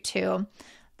contribute to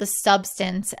the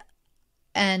substance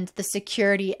and the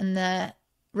security and the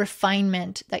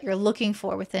refinement that you're looking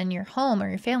for within your home or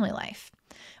your family life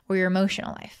or your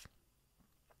emotional life.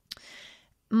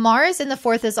 Mars in the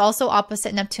 4th is also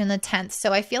opposite Neptune in the 10th.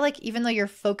 So I feel like even though you're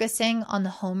focusing on the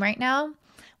home right now,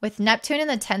 with Neptune in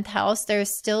the 10th house,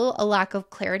 there's still a lack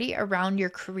of clarity around your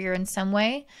career in some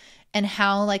way and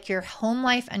how like your home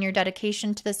life and your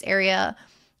dedication to this area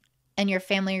and your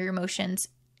family, your emotions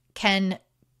can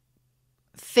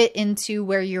fit into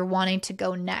where you're wanting to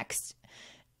go next,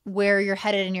 where you're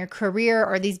headed in your career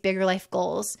or these bigger life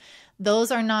goals. Those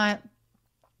are not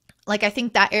like, I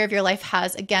think that area of your life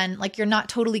has, again, like you're not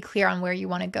totally clear on where you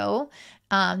want to go.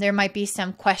 There might be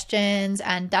some questions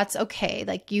and that's okay.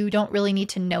 Like you don't really need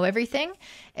to know everything.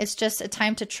 It's just a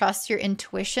time to trust your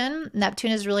intuition.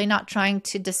 Neptune is really not trying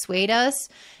to dissuade us.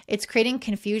 It's creating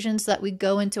confusion so that we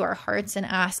go into our hearts and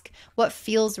ask what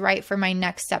feels right for my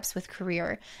next steps with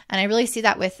career. And I really see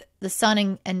that with the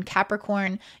sun and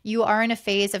Capricorn. You are in a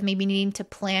phase of maybe needing to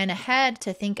plan ahead,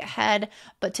 to think ahead,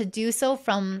 but to do so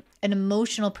from an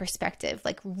emotional perspective,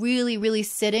 like really, really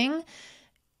sitting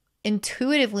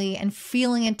intuitively and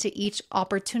feeling into each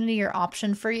opportunity or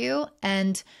option for you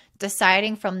and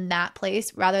deciding from that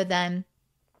place rather than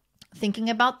thinking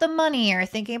about the money or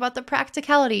thinking about the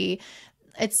practicality.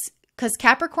 It's because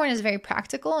Capricorn is very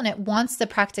practical and it wants the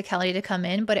practicality to come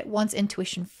in, but it wants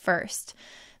intuition first.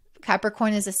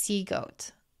 Capricorn is a sea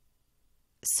goat.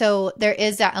 So there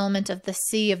is that element of the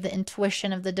sea, of the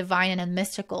intuition, of the divine and the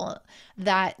mystical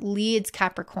that leads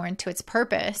Capricorn to its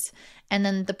purpose. And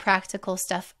then the practical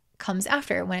stuff comes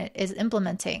after when it is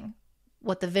implementing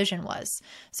what the vision was.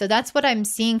 So that's what I'm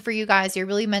seeing for you guys. You're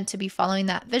really meant to be following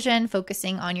that vision,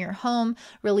 focusing on your home,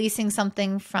 releasing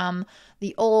something from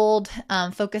the old,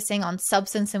 focusing on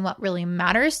substance and what really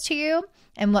matters to you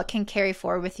and what can carry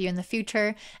forward with you in the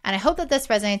future. And I hope that this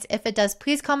resonates. If it does,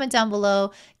 please comment down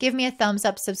below, give me a thumbs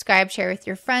up, subscribe, share with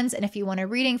your friends. And if you want a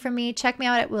reading from me, check me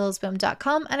out at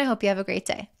willsboom.com. And I hope you have a great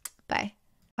day. Bye.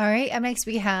 All right, up next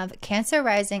we have Cancer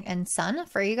rising and sun.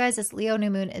 For you guys, this Leo new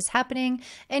moon is happening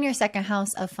in your 2nd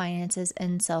house of finances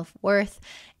and self-worth,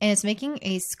 and it's making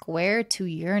a square to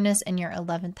Uranus in your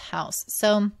 11th house.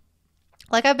 So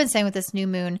like I've been saying with this new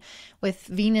moon, with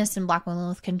Venus and Black Moon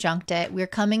Lilith conjunct it, we're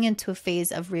coming into a phase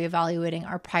of reevaluating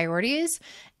our priorities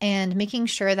and making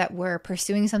sure that we're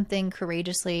pursuing something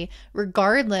courageously,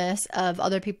 regardless of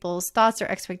other people's thoughts or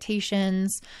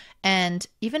expectations, and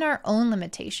even our own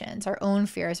limitations, our own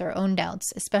fears, our own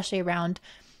doubts, especially around,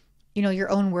 you know,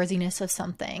 your own worthiness of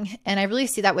something. And I really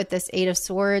see that with this 8 of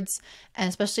Swords, and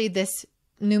especially this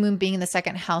new moon being in the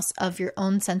 2nd house of your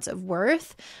own sense of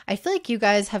worth. I feel like you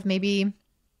guys have maybe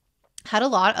had a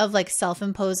lot of like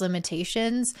self-imposed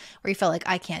limitations where you felt like,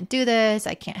 I can't do this,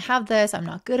 I can't have this, I'm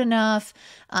not good enough.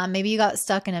 Maybe you got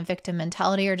stuck in a victim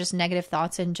mentality or just negative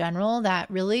thoughts in general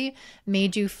that really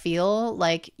made you feel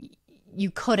like you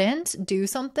couldn't do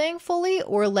something fully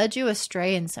or led you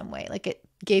astray in some way. Like it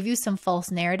gave you some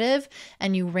false narrative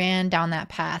and you ran down that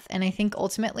path. And I think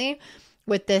ultimately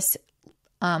with this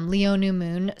Leo new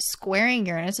moon squaring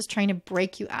Uranus is trying to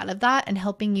break you out of that and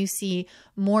helping you see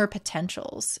more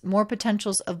potentials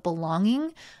of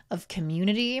belonging, of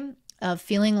community, of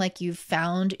feeling like you've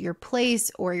found your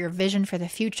place or your vision for the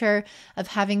future, of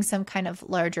having some kind of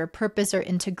larger purpose or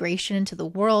integration into the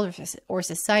world or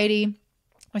society.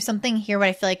 There's something here where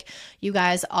I feel like you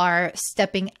guys are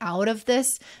stepping out of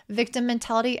this victim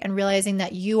mentality and realizing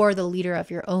that you are the leader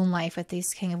of your own life with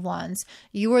these King of Wands.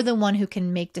 You are the one who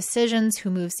can make decisions, who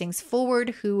moves things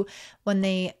forward, who, when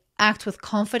they act with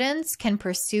confidence, can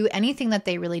pursue anything that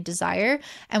they really desire.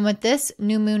 And with this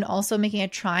new moon also making a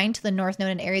trine to the North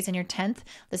Node in Aries in your 10th,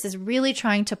 this is really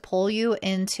trying to pull you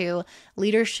into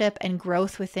leadership and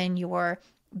growth within your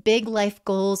big life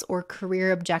goals or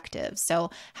career objectives.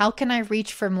 So how can I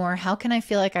reach for more? How can I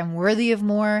feel like I'm worthy of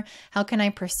more? How can I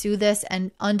pursue this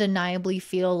and undeniably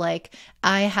feel like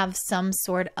I have some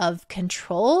sort of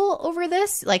control over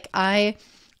this? Like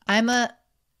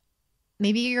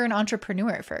maybe you're an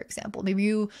entrepreneur, for example. Maybe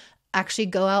you actually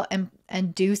go out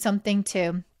and do something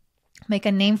to make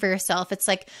a name for yourself. It's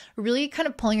like really kind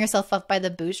of pulling yourself up by the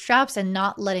bootstraps and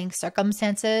not letting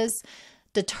circumstances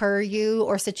deter you,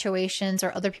 or situations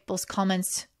or other people's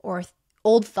comments or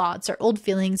old thoughts or old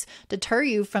feelings deter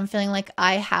you from feeling like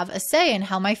I have a say in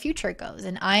how my future goes,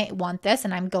 and I want this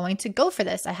and I'm going to go for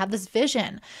this. I have this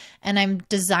vision and I'm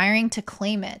desiring to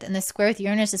claim it. And the square with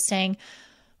Uranus is saying,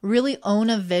 really own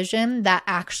a vision that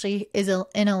actually is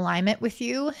in alignment with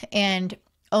you, and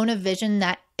own a vision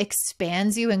that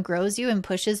expands you and grows you and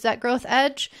pushes that growth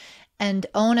edge, and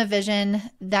own a vision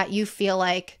that you feel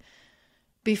like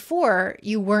before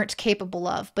you weren't capable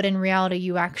of, but in reality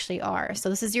you actually are. So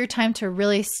this is your time to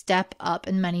really step up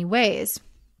in many ways.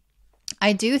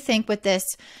 I do think with this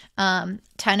 10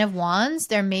 of Wands,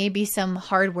 there may be some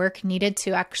hard work needed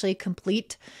to actually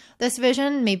complete this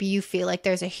vision. Maybe you feel like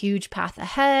there's a huge path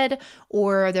ahead,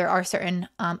 or there are certain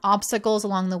obstacles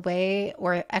along the way,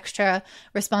 or extra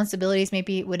responsibilities.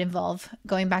 Maybe it would involve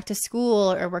going back to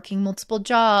school, or working multiple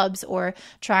jobs, or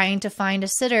trying to find a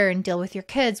sitter and deal with your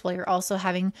kids while you're also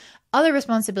having other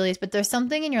responsibilities. But there's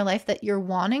something in your life that you're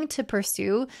wanting to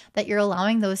pursue, that you're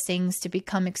allowing those things to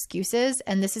become excuses.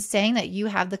 And this is saying that you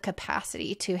have the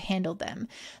capacity to handle them,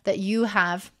 that you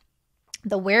have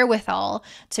the wherewithal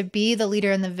to be the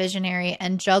leader and the visionary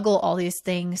and juggle all these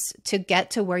things to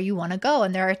get to where you want to go.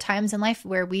 And there are times in life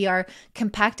where we are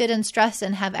compacted and stressed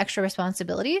and have extra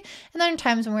responsibility. And then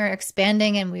times when we're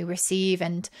expanding and we receive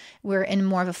and we're in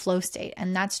more of a flow state.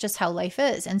 And that's just how life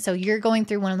is. And so you're going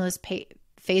through one of those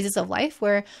phases of life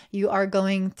where you are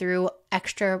going through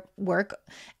extra work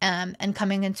and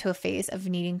coming into a phase of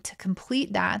needing to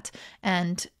complete that.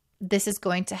 And this is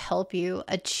going to help you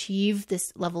achieve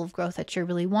this level of growth that you're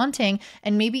really wanting,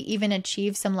 and maybe even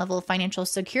achieve some level of financial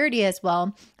security as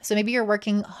well. So maybe you're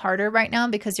working harder right now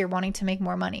because you're wanting to make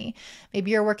more money.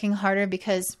 Maybe you're working harder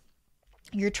because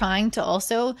you're trying to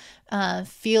also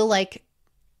feel like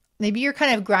maybe you're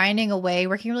kind of grinding away,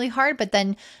 working really hard, but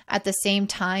then at the same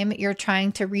time, you're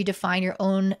trying to redefine your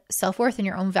own self-worth and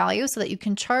your own value so that you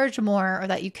can charge more, or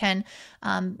that you can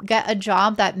get a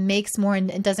job that makes more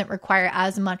and doesn't require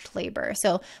as much labor.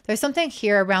 So there's something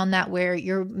here around that where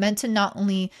you're meant to not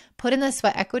only put in the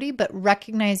sweat equity, but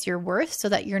recognize your worth so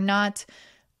that you're not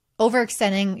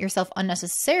overextending yourself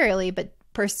unnecessarily, but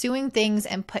pursuing things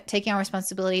and taking on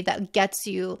responsibility that gets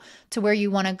you to where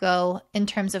you want to go in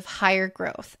terms of higher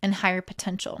growth and higher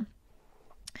potential.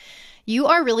 You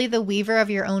are really the weaver of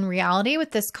your own reality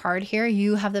with this card here.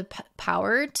 You have the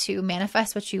power to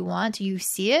manifest what you want. You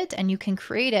see it and you can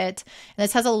create it. And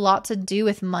this has a lot to do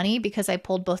with money because I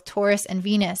pulled both Taurus and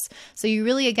Venus. So you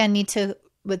really, again, need to,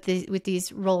 with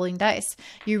these rolling dice,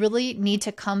 you really need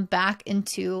to come back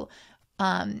into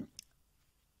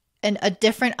a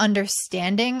different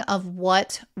understanding of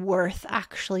what worth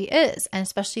actually is, and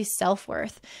especially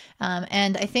self-worth.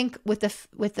 And I think with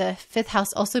the fifth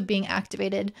house also being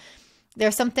activated,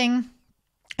 there's something,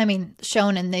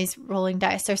 shown in these rolling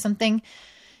dice, there's something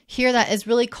here that is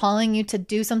really calling you to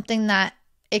do something that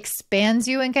expands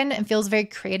you again and feels very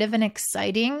creative and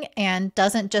exciting, and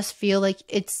doesn't just feel like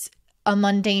it's a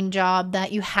mundane job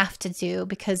that you have to do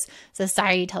because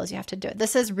society tells you have to do it.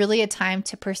 This is really a time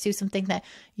to pursue something that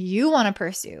you want to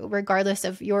pursue, regardless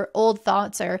of your old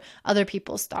thoughts or other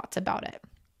people's thoughts about it.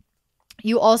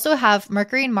 You also have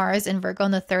Mercury and Mars in Virgo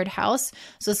in the third house.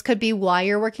 So this could be why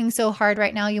you're working so hard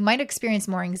right now. You might experience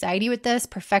more anxiety with this,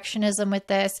 perfectionism with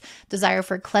this, desire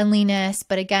for cleanliness.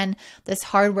 But again, this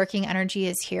hardworking energy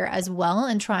is here as well.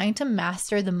 And trying to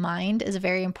master the mind is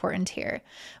very important here.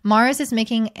 Mars is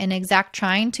making an exact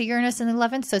trine to Uranus in the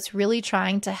 11th. So it's really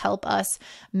trying to help us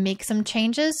make some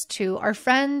changes to our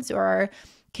friends or our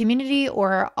community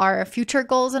or our future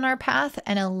goals in our path,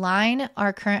 and align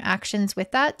our current actions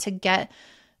with that to get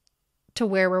to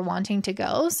where we're wanting to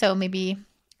go. So maybe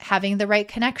having the right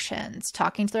connections,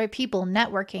 talking to the right people,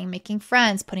 networking, making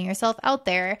friends, putting yourself out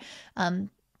there,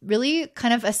 really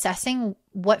kind of assessing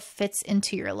what fits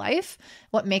into your life,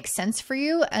 what makes sense for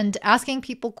you, and asking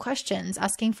people questions,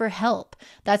 asking for help.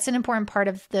 That's an important part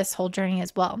of this whole journey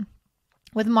as well.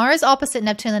 With Mars opposite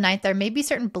Neptune in the ninth, there may be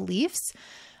certain beliefs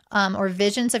or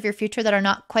visions of your future that are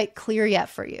not quite clear yet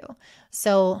for you.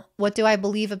 So what do I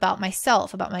believe about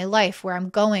myself, about my life, where I'm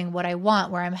going, what I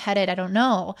want, where I'm headed? I don't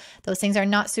know. Those things are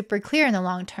not super clear in the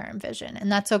long-term vision. And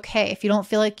that's okay. If you don't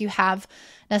feel like you have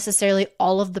necessarily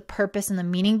all of the purpose and the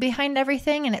meaning behind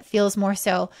everything, and it feels more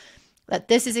so that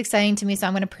this is exciting to me, so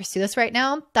I'm going to pursue this right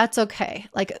now, that's okay.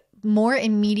 Like, more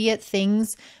immediate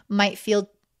things might feel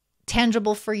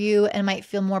tangible for you and might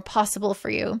feel more possible for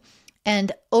you.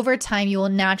 And over time, you will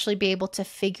naturally be able to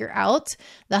figure out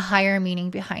the higher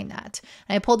meaning behind that.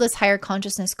 And I pulled this higher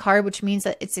consciousness card, which means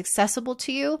that it's accessible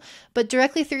to you, but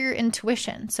directly through your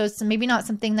intuition. So it's maybe not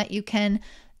something that you can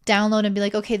download and be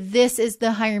like, okay, this is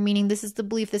the higher meaning. This is the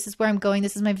belief. This is where I'm going.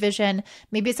 This is my vision.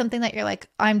 Maybe it's something that you're like,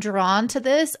 I'm drawn to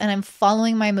this and I'm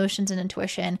following my emotions and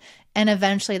intuition. And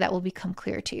eventually that will become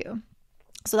clear to you.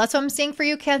 So that's what I'm seeing for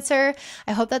you, Cancer.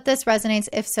 I hope that this resonates.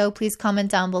 If so, please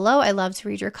comment down below. I love to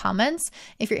read your comments.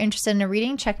 If you're interested in a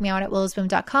reading, check me out at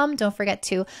willowsboom.com. Don't forget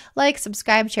to like,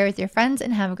 subscribe, share with your friends,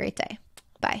 and have a great day.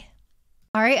 Bye.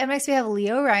 All right, up next we have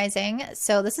Leo rising.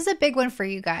 So this is a big one for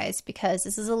you guys because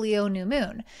this is a Leo new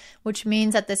moon, which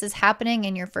means that this is happening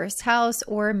in your first house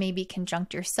or maybe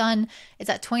conjunct your sun. It's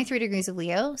at 23 degrees of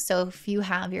Leo. So if you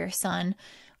have your sun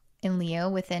in Leo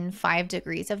within 5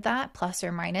 degrees of that, plus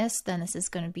or minus, then this is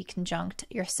going to be conjunct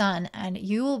your sun, and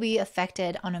you will be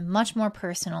affected on a much more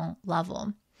personal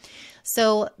level.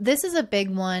 So this is a big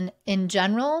one in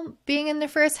general, being in the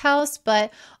first house,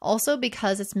 but also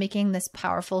because it's making this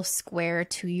powerful square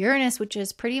to Uranus, which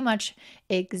is pretty much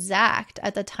exact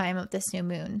at the time of this new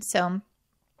moon. So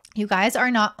you guys are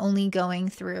not only going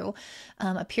through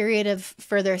a period of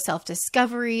further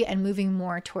self-discovery and moving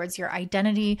more towards your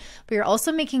identity, but you're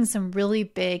also making some really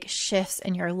big shifts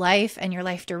in your life and your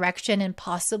life direction and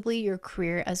possibly your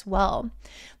career as well.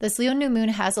 This Leo new moon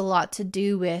has a lot to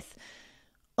do with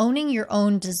owning your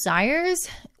own desires,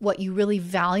 what you really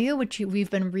value, which we've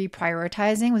been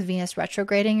reprioritizing with Venus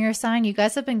retrograding your sign. You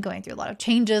guys have been going through a lot of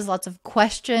changes, lots of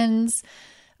questions,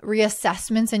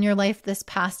 reassessments in your life this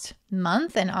past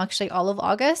month and actually all of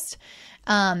August.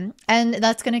 And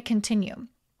that's going to continue.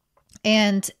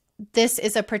 And this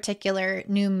is a particular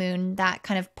new moon that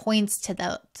kind of points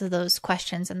to those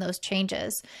questions and those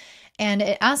changes. And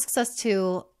it asks us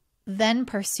to then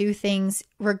pursue things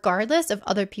regardless of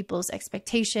other people's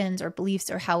expectations or beliefs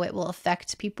or how it will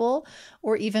affect people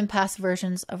or even past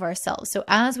versions of ourselves. So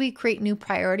as we create new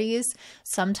priorities,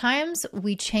 sometimes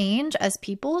we change as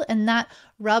people, and that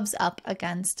rubs up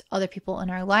against other people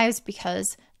in our lives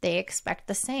because they expect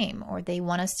the same or they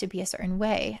want us to be a certain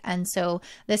way. And so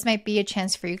this might be a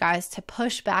chance for you guys to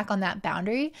push back on that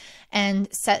boundary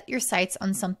and set your sights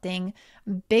on something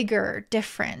bigger,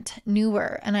 different,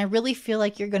 newer. And I really feel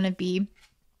like you're going to be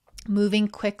moving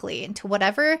quickly into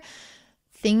whatever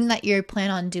thing that you plan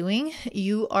on doing.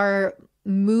 You are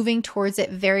moving towards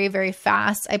it very, very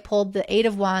fast. I pulled the 8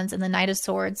 of Wands and the Knight of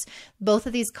Swords. Both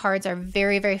of these cards are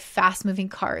very, very fast moving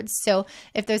cards. So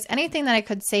if there's anything that I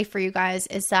could say for you guys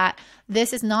is that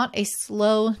this is not a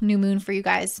slow new moon for you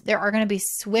guys. There are going to be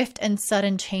swift and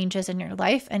sudden changes in your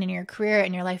life and in your career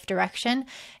and your life direction.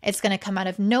 It's going to come out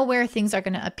of nowhere. Things are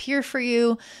going to appear for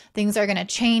you. Things are going to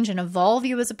change and evolve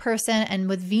you as a person. And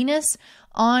with Venus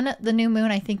on the new moon,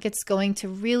 I think it's going to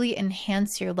really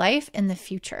enhance your life in the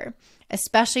future,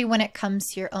 especially when it comes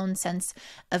to your own sense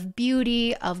of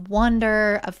beauty, of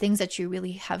wonder, of things that you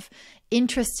really have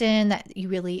interest in, that you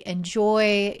really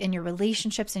enjoy in your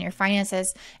relationships and your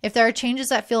finances. If there are changes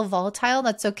that feel volatile,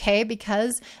 that's okay,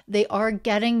 because they are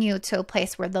getting you to a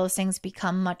place where those things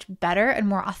become much better and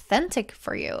more authentic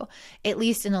for you, at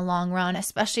least in the long run,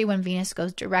 especially when Venus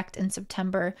goes direct in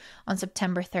September, on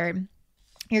September 3rd.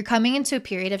 You're coming into a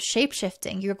period of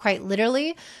shape-shifting. You're quite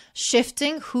literally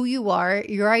shifting who you are,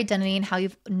 your identity, and how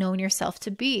you've known yourself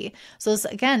to be. So this,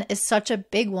 again, is such a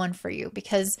big one for you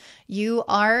because you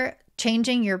are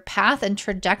changing your path and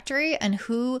trajectory and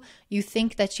who you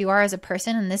think that you are as a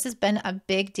person. And this has been a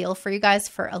big deal for you guys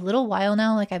for a little while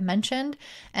now, like I mentioned.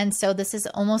 And so this is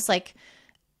almost like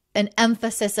an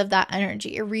emphasis of that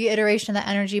energy, a reiteration of that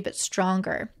energy, but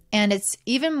stronger. And it's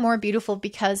even more beautiful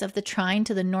because of the trine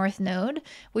to the North Node,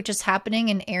 which is happening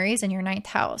in Aries in your 9th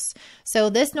house. So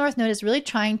this North Node is really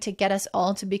trying to get us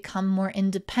all to become more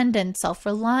independent,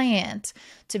 self-reliant,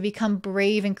 to become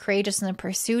brave and courageous in the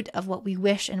pursuit of what we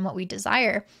wish and what we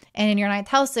desire. And in your 9th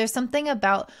house, there's something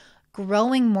about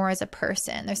growing more as a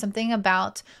person. There's something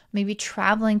about maybe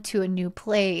traveling to a new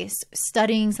place,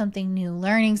 studying something new,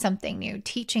 learning something new,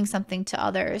 teaching something to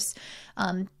others,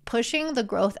 pushing the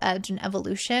growth edge and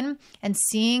evolution and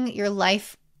seeing your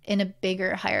life in a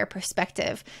bigger, higher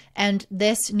perspective. And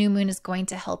this new moon is going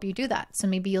to help you do that. So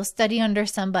maybe you'll study under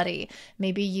somebody.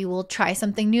 Maybe you will try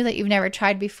something new that you've never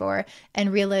tried before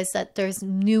and realize that there's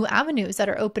new avenues that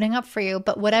are opening up for you.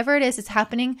 But whatever it is, it's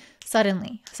happening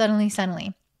suddenly.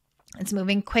 It's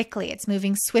moving quickly. It's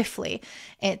moving swiftly.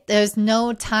 There's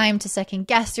no time to second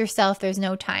guess yourself. There's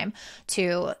no time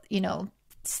to,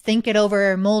 think it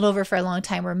over or mold over for a long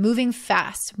time. We're moving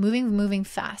fast, moving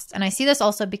fast. And I see this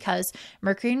also because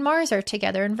Mercury and Mars are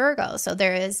together in Virgo. So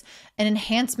there is an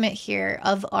enhancement here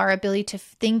of our ability to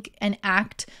think and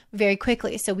act very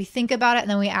quickly. So we think about it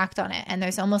and then we act on it. And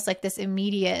there's almost like this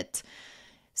immediate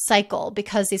cycle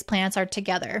because these planets are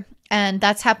together. And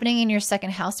that's happening in your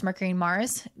second house, Mercury and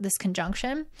Mars, this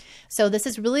conjunction. So this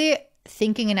is really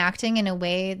thinking and acting in a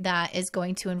way that is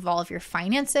going to involve your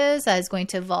finances, that is going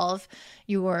to involve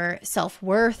your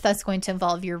self-worth, that's going to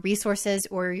involve your resources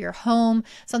or your home,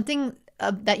 something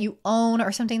that you own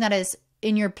or something that is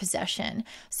in your possession.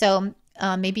 So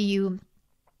maybe you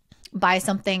buy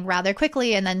something rather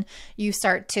quickly and then you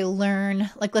start to learn,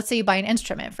 like let's say you buy an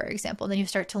instrument, for example, then you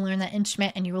start to learn that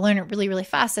instrument and you learn it really, really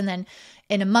fast. And then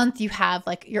in a month you have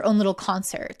like your own little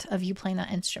concert of you playing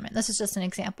that instrument. This is just an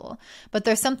example, but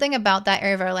there's something about that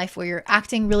area of our life where you're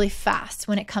acting really fast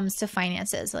when it comes to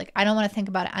finances. Like, I don't want to think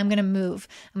about it. I'm going to move.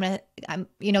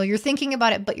 You're thinking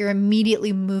about it, but you're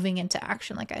immediately moving into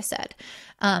action. Like I said.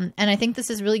 And I think this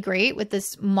is really great with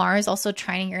this Mars also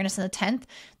trining Uranus in the 10th.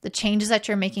 The changes that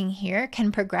you're making here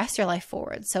can progress your life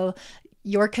forward. So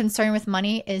your concern with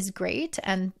money is great.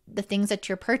 And the things that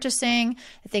you're purchasing,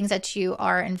 the things that you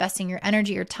are investing your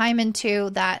energy or time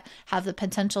into that have the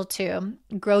potential to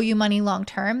grow you money long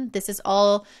term, this is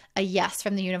all a yes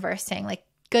from the universe saying like,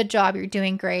 good job, you're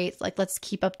doing great. Like, let's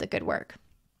keep up the good work.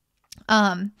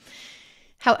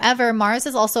 However, Mars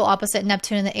is also opposite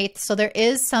Neptune in the 8th. So there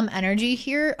is some energy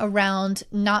here around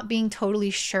not being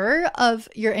totally sure of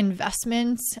your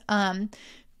investments.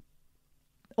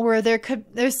 Or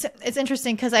it's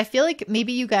interesting because I feel like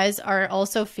maybe you guys are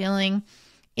also feeling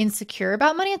insecure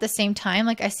about money at the same time.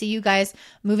 Like I see you guys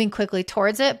moving quickly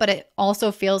towards it, but it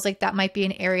also feels like that might be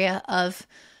an area of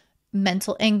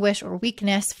mental anguish or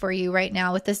weakness for you right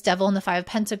now with this Devil and the 5 of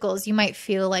Pentacles. You might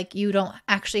feel like you don't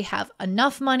actually have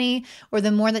enough money, or the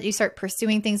more that you start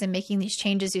pursuing things and making these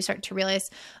changes, you start to realize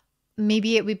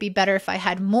maybe it would be better if I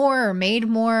had more or made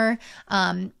more.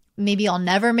 Maybe I'll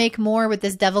never make more. With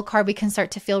this Devil card, we can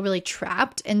start to feel really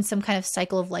trapped in some kind of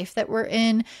cycle of life that we're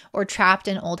in, or trapped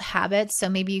in old habits. So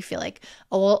maybe you feel like,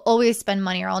 oh, I'll always spend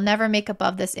money, or I'll never make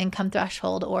above this income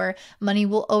threshold, or money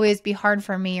will always be hard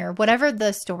for me, or whatever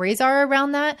the stories are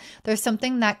around that. There's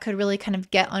something that could really kind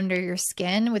of get under your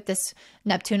skin with this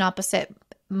Neptune opposite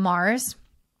Mars.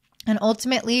 And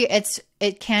ultimately,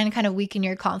 it can kind of weaken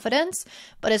your confidence,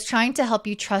 but it's trying to help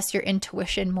you trust your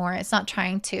intuition more. It's not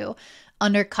trying to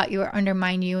undercut you or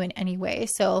undermine you in any way.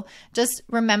 So just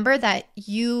remember that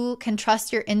you can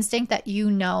trust your instinct that you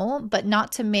know, but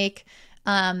not to make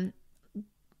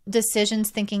decisions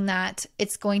thinking that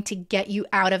it's going to get you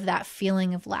out of that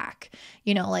feeling of lack.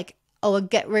 Like, oh, a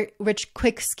get rich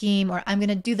quick scheme, or I'm going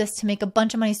to do this to make a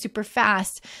bunch of money super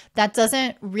fast. That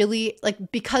doesn't really,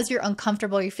 like, because you're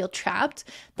uncomfortable, you feel trapped.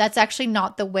 That's actually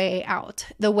not the way out.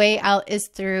 The way out is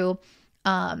through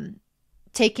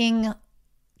taking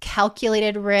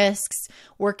calculated risks,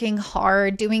 working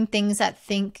hard, doing things that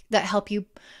help you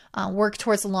work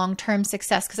towards long-term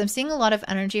success. Because I'm seeing a lot of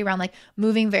energy around like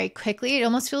moving very quickly. It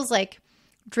almost feels like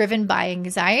driven by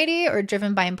anxiety or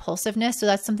driven by impulsiveness. So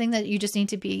that's something that you just need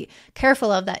to be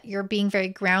careful of, that you're being very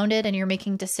grounded and you're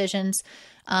making decisions,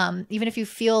 even if you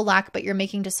feel lack, but you're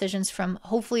making decisions from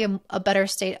hopefully a better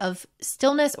state of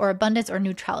stillness or abundance or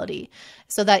neutrality,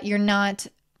 so that you're not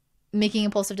making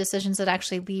impulsive decisions that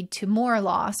actually lead to more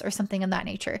loss or something of that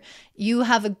nature. You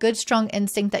have a good, strong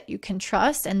instinct that you can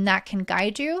trust, and that can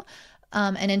guide you,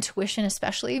 and intuition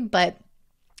especially, but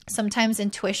sometimes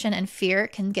intuition and fear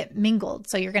can get mingled.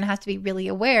 So you're going to have to be really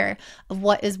aware of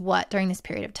what is what during this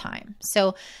period of time.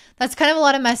 So that's kind of a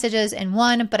lot of messages in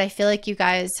one, but I feel like you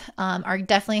guys are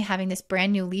definitely having this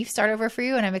brand new leaf start over for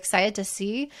you. And I'm excited to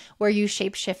see where you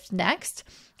shapeshift next.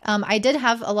 I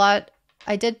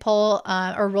did pull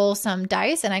or roll some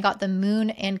dice, and I got the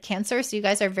Moon and Cancer. So you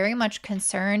guys are very much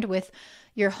concerned with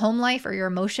your home life or your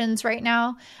emotions right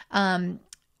now.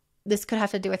 This could have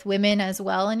to do with women as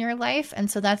well in your life. And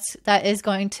so that is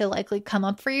going to likely come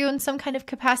up for you in some kind of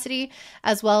capacity,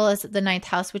 as well as the 9th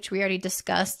house, which we already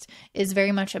discussed, is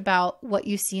very much about what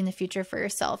you see in the future for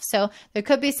yourself. So there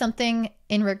could be something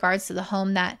in regards to the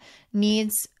home that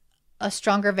needs a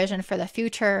stronger vision for the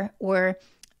future, or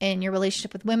in your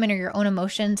relationship with women or your own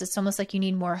emotions. It's almost like you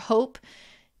need more hope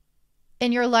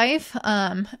in your life.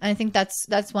 And I think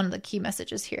that's one of the key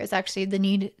messages here, is actually the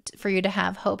need for you to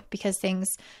have hope, because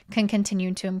things can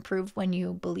continue to improve when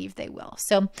you believe they will.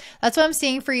 So that's what I'm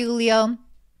seeing for you, Leo.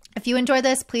 If you enjoyed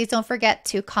this, please don't forget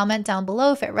to comment down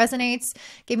below if it resonates.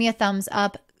 Give me a thumbs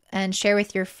up and share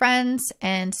with your friends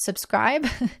and subscribe.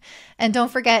 And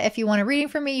don't forget, if you want a reading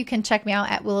from me, you can check me out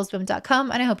at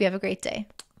willowswim.com. And I hope you have a great day.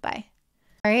 Bye.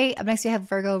 All right, up next we have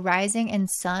Virgo rising and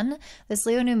sun. This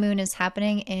Leo new moon is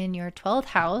happening in your 12th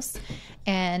house.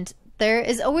 And there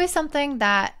is always something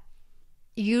that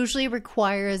usually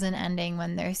requires an ending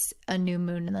when there's a new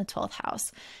moon in the 12th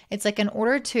house. It's like, in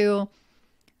order to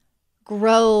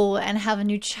grow and have a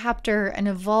new chapter and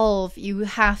evolve, you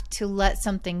have to let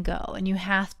something go, and you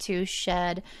have to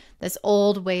shed this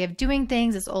old way of doing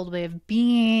things, this old way of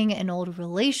being, an old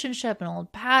relationship, an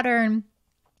old pattern.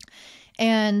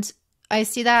 And I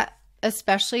see that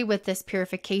especially with this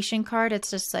purification card.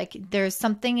 It's just like there's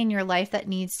something in your life that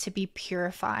needs to be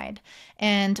purified.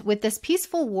 And with this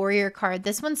peaceful warrior card,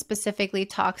 this one specifically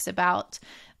talks about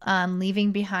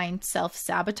leaving behind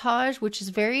self-sabotage, which is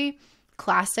very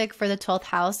classic for the 12th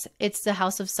house. It's the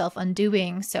house of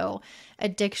self-undoing. So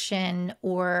addiction,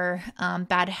 or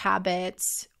bad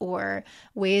habits, or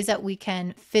ways that we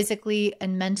can physically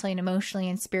and mentally and emotionally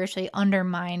and spiritually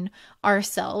undermine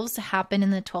ourselves happen in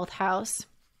the 12th house.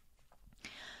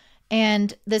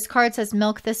 And this card says,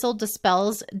 milk thistle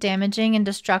dispels damaging and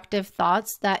destructive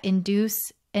thoughts that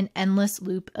induce an endless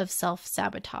loop of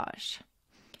self-sabotage.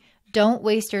 Don't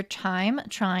waste your time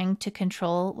trying to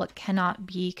control what cannot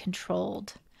be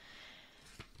controlled.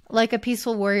 Like a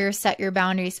peaceful warrior, set your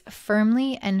boundaries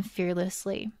firmly and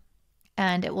fearlessly,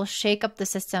 and it will shake up the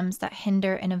systems that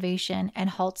hinder innovation and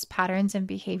halts patterns and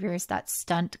behaviors that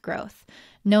stunt growth.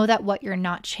 Know that what you're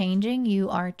not changing, you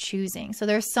are choosing. So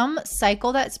there's some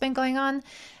cycle that's been going on.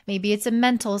 Maybe it's a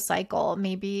mental cycle.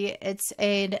 Maybe it's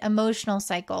an emotional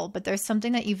cycle, but there's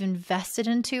something that you've invested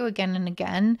into again and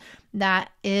again that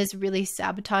is really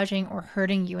sabotaging or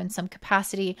hurting you in some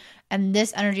capacity. And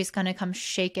this energy is going to come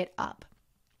shake it up.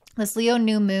 This Leo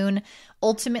new moon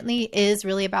ultimately is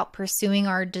really about pursuing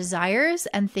our desires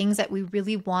and things that we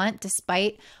really want,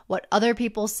 despite what other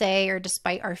people say, or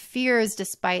despite our fears,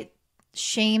 despite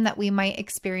shame that we might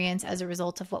experience as a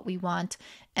result of what we want.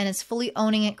 And it's fully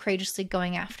owning it, courageously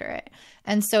going after it.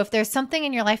 And so if there's something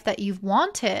in your life that you've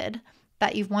wanted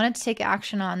to take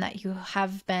action on, that you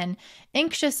have been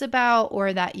anxious about,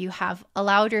 or that you have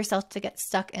allowed yourself to get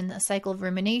stuck in the cycle of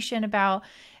rumination about,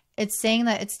 it's saying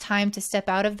that it's time to step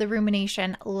out of the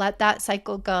rumination, let that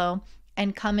cycle go,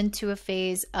 and come into a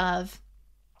phase of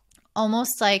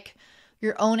almost like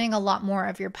you're owning a lot more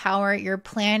of your power. You're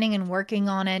planning and working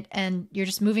on it, and you're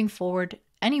just moving forward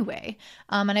anyway.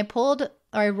 And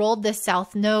I rolled this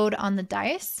south node on the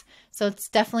dice. So it's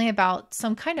definitely about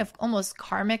some kind of almost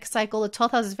karmic cycle. The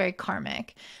 12th house is very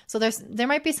karmic. So there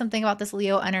might be something about this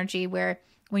Leo energy where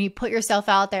when you put yourself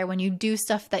out there, when you do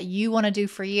stuff that you want to do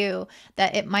for you,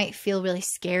 that it might feel really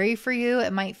scary for you.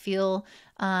 It might feel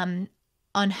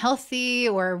unhealthy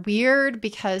or weird,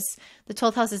 because the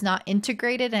 12th house is not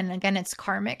integrated. And again, it's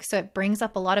karmic. So it brings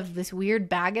up a lot of this weird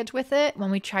baggage with it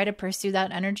when we try to pursue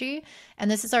that energy. And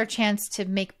this is our chance to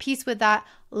make peace with that,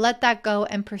 let that go,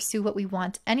 and pursue what we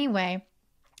want anyway.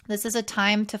 This is a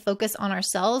time to focus on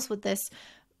ourselves with this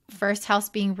first house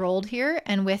being rolled here,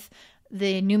 and with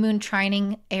the new moon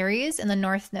trining Aries in the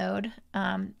North Node,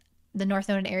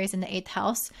 in Aries in the 8th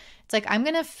house. It's like, I'm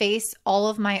going to face all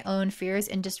of my own fears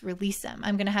and just release them.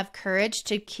 I'm going to have courage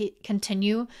to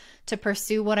continue to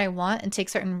pursue what I want and take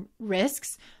certain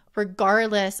risks,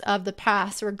 regardless of the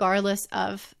past, regardless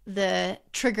of the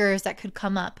triggers that could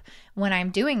come up when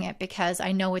I'm doing it, because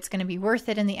I know it's going to be worth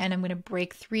it in the end. I'm going to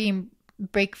break free and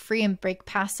break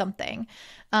past something.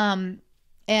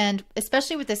 And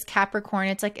especially with this Capricorn,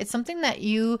 it's like, it's something that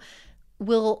you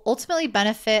will ultimately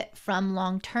benefit from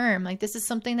long term. Like, this is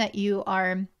something that you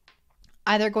are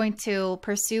either going to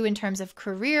pursue in terms of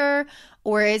career,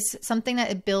 or it's something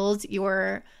that it builds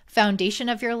your foundation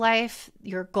of your life,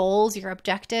 your goals, your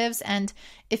objectives. And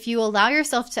if you allow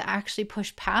yourself to actually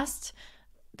push past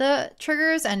the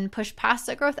triggers and push past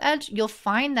the growth edge, you'll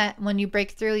find that when you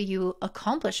break through, you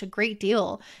accomplish a great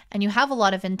deal, and you have a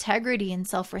lot of integrity and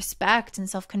self-respect and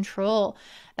self-control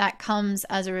that comes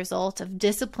as a result of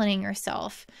disciplining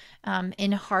yourself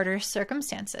in harder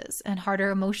circumstances and harder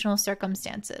emotional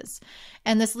circumstances.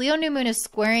 And this Leo new moon is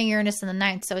squaring Uranus in the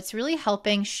 9th. So it's really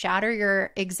helping shatter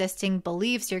your existing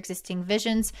beliefs, your existing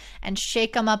visions, and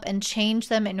shake them up and change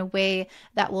them in a way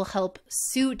that will help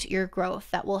suit your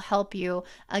growth, that will help you,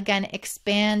 again,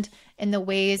 expand in the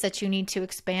ways that you need to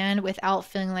expand without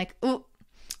feeling like, oh,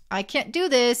 I can't do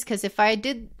this because if I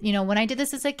did, when I did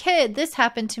this as a kid, this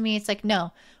happened to me. It's like,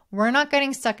 no, we're not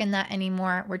getting stuck in that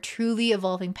anymore. We're truly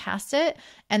evolving past it.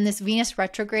 And this Venus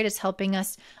retrograde is helping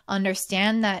us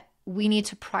understand that we need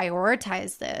to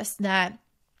prioritize this, that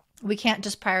we can't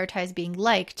just prioritize being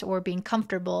liked or being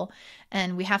comfortable,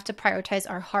 and we have to prioritize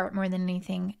our heart more than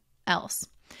anything else.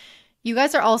 You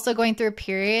guys are also going through a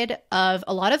period of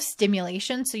a lot of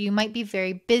stimulation. So you might be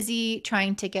very busy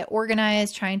trying to get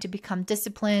organized, trying to become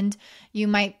disciplined. You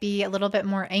might be a little bit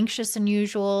more anxious than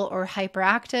usual or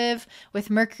hyperactive.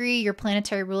 With Mercury, your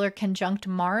planetary ruler, conjunct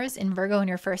Mars in Virgo in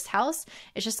your first house,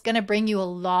 it's just going to bring you a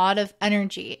lot of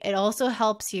energy. It also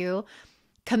helps you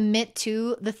commit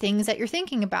to the things that you're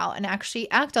thinking about and actually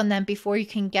act on them before you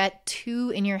can get too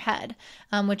in your head,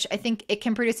 which I think it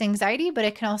can produce anxiety, but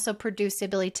it can also produce the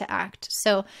ability to act.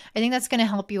 So I think that's going to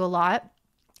help you a lot,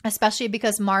 especially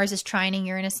because Mars is trining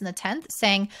Uranus in the 10th,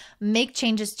 saying make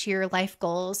changes to your life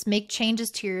goals, make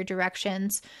changes to your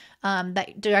directions,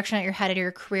 that direction that you're headed,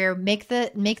 your career, make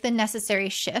the necessary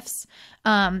shifts.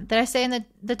 Did I say in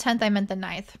the 10th? I meant the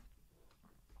 9th.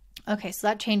 Okay, so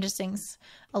that changes things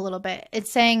a little bit.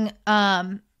 It's saying,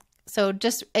 so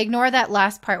just ignore that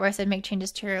last part where I said make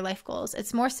changes to your life goals.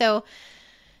 It's more so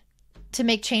to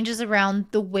make changes around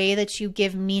the way that you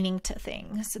give meaning to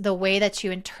things, the way that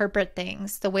you interpret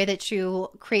things, the way that you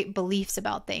create beliefs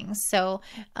about things. So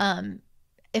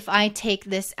if I take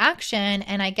this action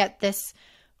and I get this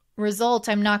result,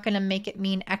 I'm not going to make it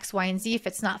mean X, Y, and Z if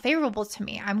it's not favorable to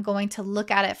me. I'm going to look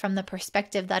at it from the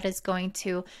perspective that is going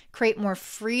to create more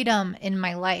freedom in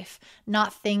my life,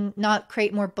 not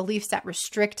create more beliefs that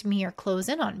restrict me or close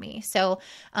in on me. So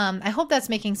I hope that's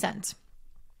making sense.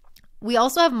 We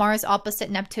also have Mars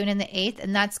opposite Neptune in the 8th,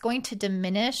 and that's going to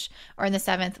diminish, or in the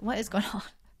 7th. What is going on?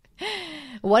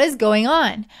 What is going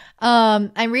on?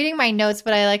 I'm reading my notes,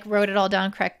 but I wrote it all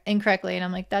down incorrectly. And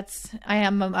I'm like,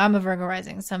 I'm a Virgo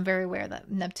rising. So I'm very aware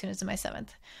that Neptune is in my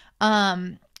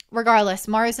 7th. Regardless,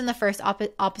 Mars in the first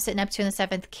opposite Neptune in the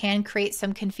 7th can create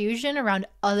some confusion around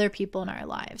other people in our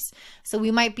lives. So we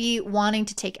might be wanting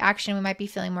to take action. We might be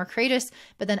feeling more courageous,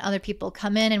 but then other people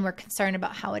come in and we're concerned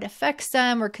about how it affects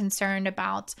them. We're concerned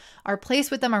about our place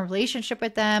with them, our relationship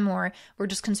with them, or we're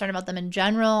just concerned about them in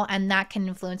general. And that can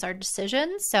influence our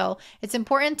decisions. So it's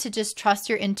important to just trust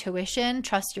your intuition,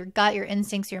 trust your gut, your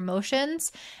instincts, your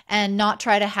emotions, and not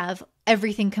try to have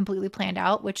everything completely planned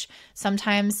out, which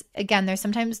sometimes, again, there's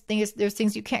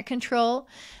things you can't control.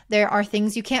 There are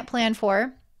things you can't plan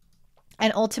for.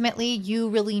 And ultimately, you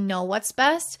really know what's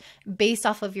best based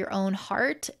off of your own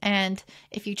heart. And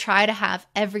if you try to have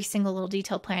every single little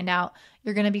detail planned out,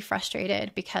 you're going to be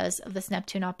frustrated because of this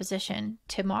Neptune opposition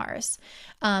to Mars.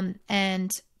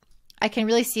 And I can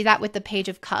really see that with the Page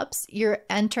of Cups. You're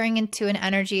entering into an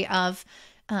energy of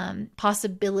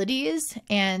possibilities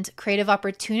and creative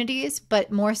opportunities,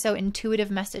 but more so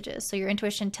intuitive messages. So your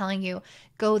intuition telling you,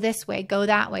 go this way, go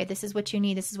that way. This is what you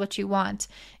need. This is what you want.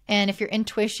 And if your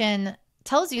intuition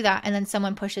tells you that and then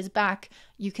someone pushes back,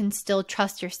 you can still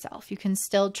trust yourself. You can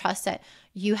still trust that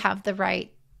you have the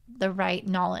right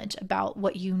knowledge about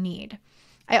what you need.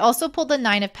 I also pulled the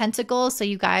 9 of Pentacles. So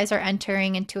you guys are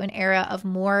entering into an era of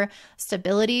more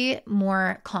stability,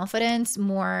 more confidence,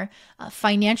 more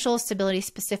financial stability,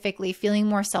 specifically feeling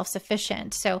more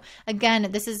self-sufficient. So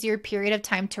again, this is your period of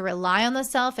time to rely on the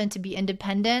self and to be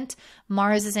independent.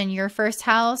 Mars is in your first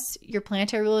house. Your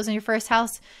planetary ruler is in your first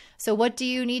house. So what do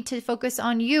you need to focus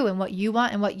on you and what you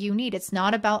want and what you need? It's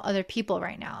not about other people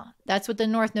right now. That's what the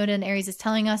North Node in Aries is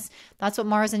telling us. That's what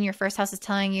Mars in your first house is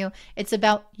telling you. It's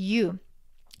about you.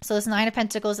 So this 9 of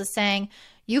Pentacles is saying,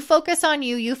 you focus on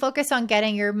you focus on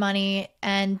getting your money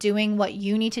and doing what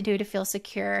you need to do to feel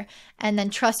secure, and then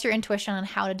trust your intuition on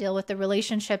how to deal with the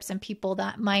relationships and people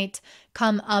that might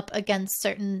come up against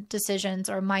certain decisions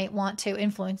or might want to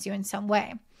influence you in some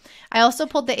way. I also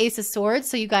pulled the Ace of Swords.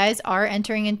 So you guys are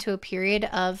entering into a period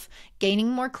of gaining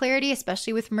more clarity,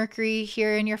 especially with Mercury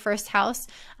here in your first house.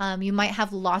 You might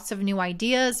have lots of new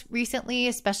ideas recently,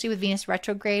 especially with Venus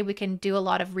retrograde. We can do a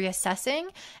lot of reassessing.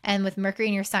 And with Mercury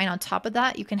in your sign on top of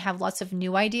that, you can have lots of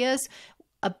new ideas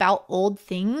about old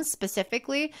things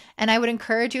specifically. And I would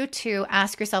encourage you to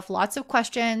ask yourself lots of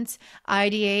questions,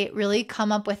 ideate, really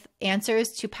come up with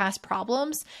answers to past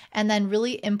problems, and then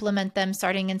really implement them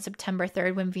starting in September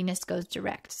 3rd when Venus goes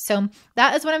direct. So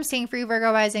that is what I'm seeing for you,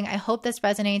 Virgo rising. I hope this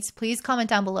resonates. Please comment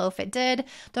down below if it did.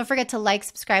 Don't forget to like,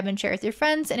 subscribe, and share with your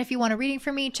friends. And if you want a reading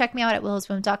from me, check me out at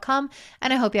willowswim.com.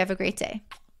 And I hope you have a great day.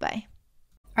 Bye.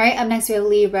 All right, up next we have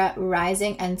Libra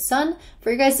rising and sun.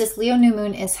 For you guys, this Leo new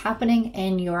moon is happening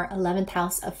in your 11th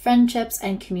house of friendships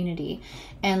and community.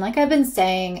 And like I've been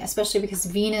saying, especially because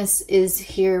Venus is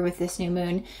here with this new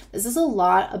moon, this is a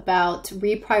lot about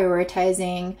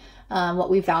reprioritizing what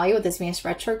we value with this Venus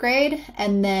retrograde,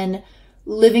 and then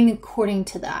living according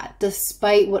to that,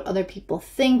 despite what other people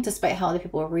think, despite how other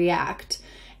people react.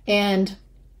 And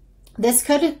this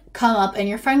could come up in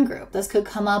your friend group. This could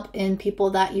come up in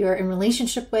people that you're in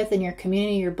relationship with, in your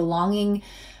community, your belonging,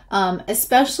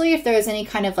 especially if there's any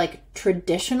kind of like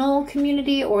traditional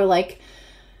community, or like,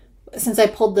 since I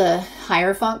pulled the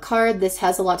Hierophant card, this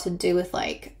has a lot to do with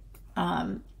like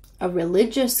a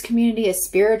religious community, a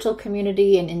spiritual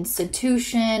community, an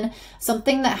institution,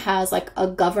 something that has like a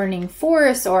governing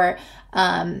force, or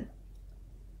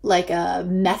like a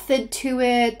method to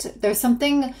it. There's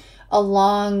something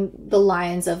along the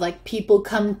lines of like people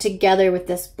come together with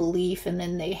this belief and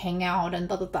then they hang out and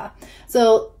blah, blah, blah.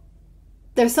 So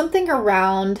there's something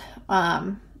around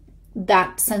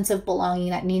that sense of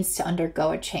belonging that needs to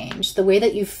undergo a change. The way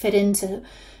that you fit into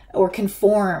or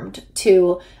conformed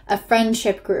to a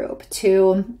friendship group,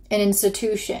 to an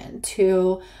institution,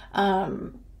 to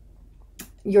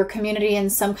your community in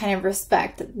some kind of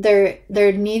respect,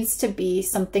 there needs to be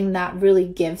something that really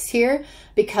gives here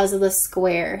because of the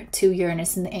square to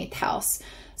Uranus in the 8th house.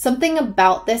 Something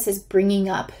about this is bringing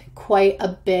up quite a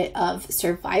bit of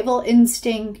survival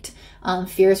instinct,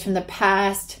 fears from the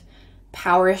past,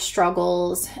 power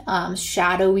struggles,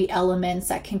 shadowy elements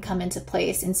that can come into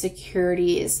place,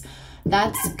 insecurities.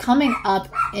 That's coming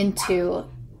up into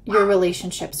your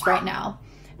relationships right now.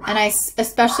 And I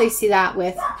especially see that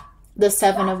with the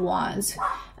 7 of Wands.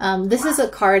 This is a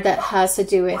card that has to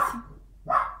do with...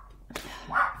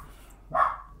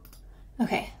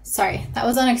 Okay, sorry, that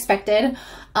was unexpected.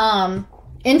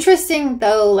 Interesting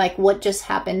though, like what just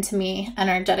happened to me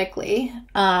energetically.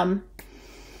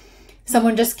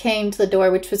 Someone just came to the door,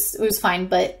 which was fine,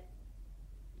 but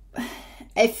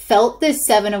I felt this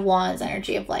 7 of Wands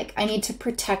energy of like, I need to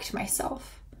protect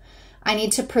myself. I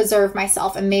need to preserve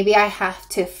myself, and maybe I have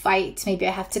to fight. Maybe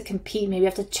I have to compete. Maybe I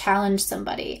have to challenge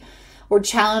somebody, or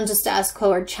challenge the status quo,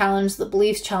 or challenge the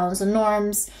beliefs, challenge the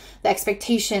norms, the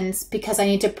expectations, because I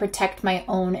need to protect my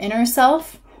own inner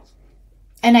self.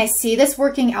 And I see this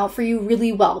working out for you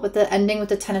really well with the ending with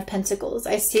the 10 of Pentacles.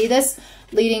 I see this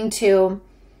leading to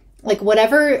like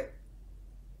whatever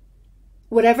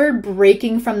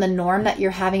breaking from the norm that you're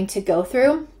having to go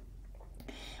through.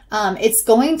 It's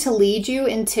going to lead you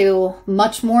into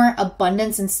much more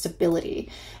abundance and stability.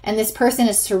 And this person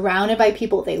is surrounded by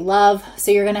people they love.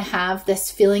 So you're going to have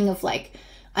this feeling of like,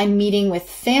 I'm meeting with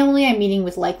family, I'm meeting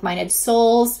with like-minded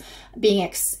souls,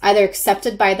 being either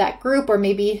accepted by that group, or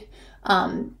maybe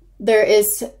there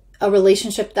is a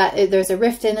relationship that there's a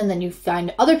rift in, and then you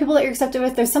find other people that you're accepted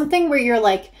with. There's something where you're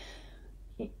like,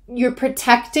 you're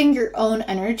protecting your own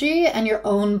energy and your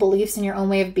own beliefs and your own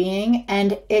way of being,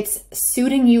 and it's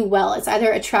suiting you well. It's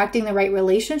either attracting the right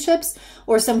relationships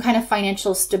or some kind of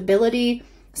financial stability,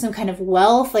 some kind of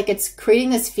wealth. Like it's creating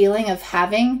this feeling of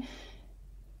having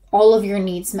all of your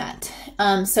needs met.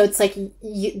 So it's like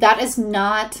that is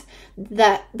not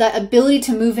that ability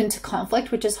to move into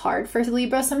conflict, which is hard for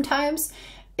Libra sometimes.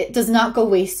 It does not go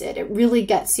wasted. It really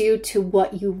gets you to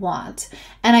what you want.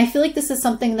 And I feel like this is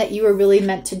something that you were really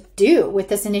meant to do with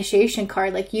this initiation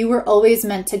card. Like you were always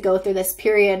meant to go through this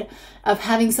period of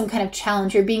having some kind of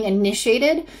challenge. You're being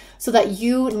initiated so that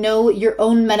you know your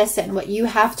own medicine, what you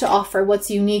have to offer,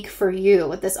 what's unique for you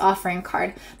with this offering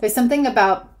card. There's something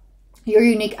about your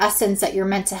unique essence that you're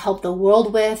meant to help the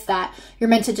world with, that you're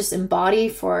meant to just embody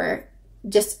for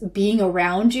just being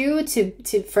around you,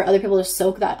 for other people to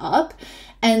soak that up.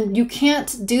 And you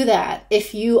can't do that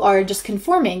if you are just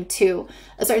conforming to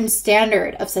a certain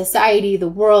standard of society, the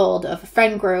world, of a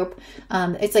friend group.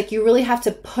 It's like you really have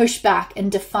to push back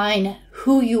and define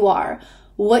who you are,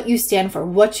 what you stand for,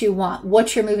 what you want,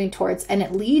 what you're moving towards, and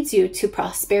it leads you to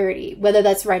prosperity. Whether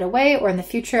that's right away or in the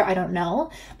future, I don't know,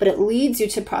 but it leads you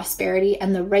to prosperity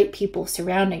and the right people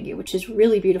surrounding you, which is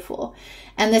really beautiful.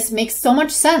 And this makes so much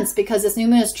sense because this new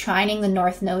moon is trining the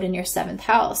North Node in your 7th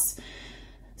house.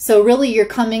 So really you're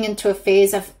coming into a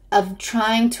phase of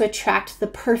trying to attract the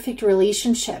perfect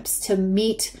relationships to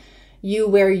meet you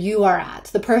where you are at,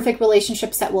 the perfect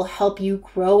relationships that will help you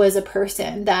grow as a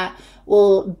person, that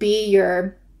will be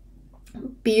your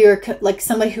like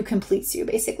somebody who completes you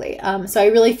basically. So I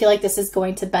really feel like this is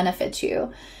going to benefit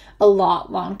you a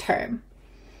lot long term.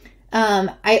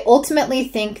 I ultimately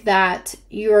think that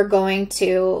you are going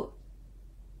to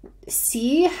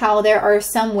see how there are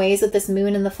some ways with this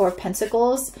moon in the 4 of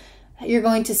Pentacles. You're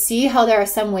going to see how there are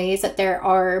some ways that there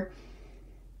are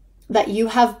that you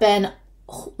have been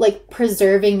like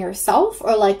preserving yourself,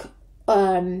 or like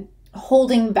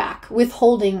holding back,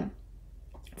 withholding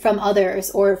from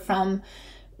others, or from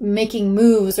making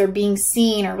moves or being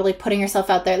seen or really putting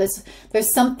yourself out there.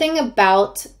 There's something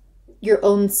about your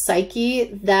own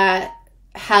psyche that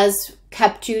has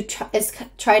kept you,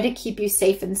 tried to keep you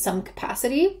safe in some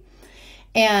capacity.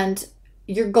 And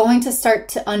you're going to start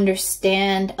to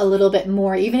understand a little bit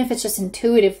more, even if it's just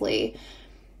intuitively,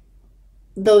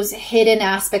 those hidden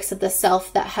aspects of the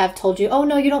self that have told you, oh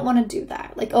no, you don't want to do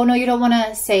that. Like, oh no, you don't want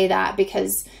to say that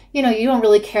because, you know, you don't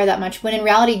really care that much. When in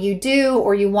reality you do,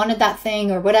 or you wanted that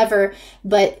thing or whatever,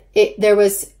 but there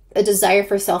was a desire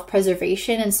for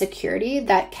self-preservation and security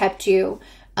that kept you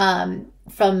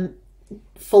from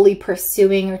fully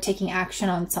pursuing or taking action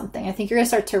on something. I think you're going to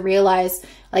start to realize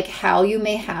like how you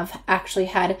may have actually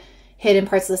had hidden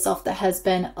parts of the self that has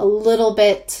been a little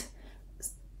bit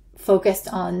focused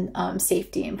on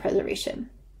safety and preservation.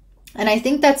 And I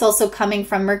think that's also coming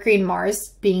from Mercury and Mars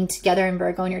being together in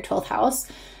Virgo in your 12th house.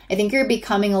 I think you're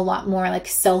becoming a lot more like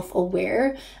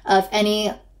self-aware of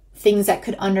any things that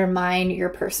could undermine your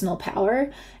personal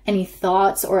power, any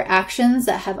thoughts or actions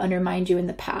that have undermined you in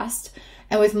the past.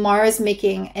 And with Mars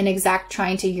making an exact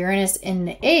trine to Uranus in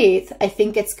the 8th, I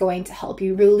think it's going to help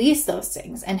you release those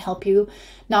things and help you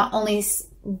not only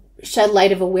shed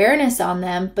light of awareness on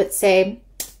them, but say,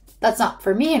 that's not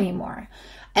for me anymore.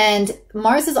 And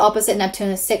Mars is opposite Neptune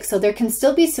in the 6th, so there can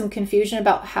still be some confusion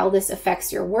about how this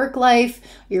affects your work life,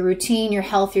 your routine, your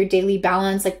health, your daily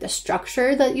balance, like the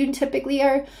structure that you typically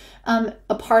are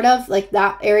a part of. Like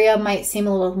that area might seem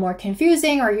a little more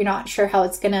confusing, or you're not sure how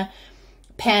it's going to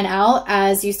pan out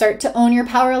as you start to own your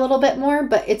power a little bit more,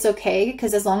 but it's okay,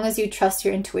 because as long as you trust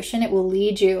your intuition, it will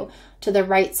lead you to the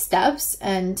right steps,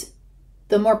 and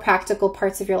the more practical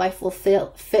parts of your life will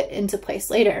fit into place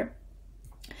later.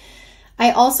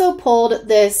 I also pulled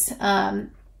this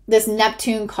this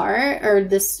Neptune card, or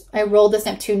I rolled this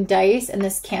Neptune dice and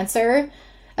this Cancer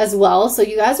as well. So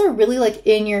you guys are really like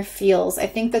in your feels. I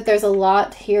think that there's a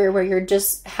lot here where you're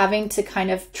just having to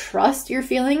kind of trust your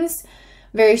feelings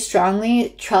very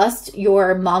strongly, trust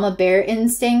your mama bear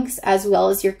instincts, as well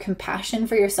as your compassion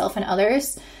for yourself and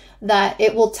others, that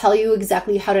it will tell you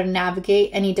exactly how to navigate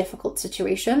any difficult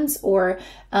situations, or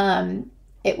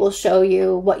it will show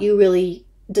you what you really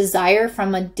desire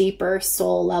from a deeper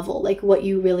soul level, like what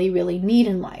you really, really need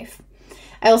in life.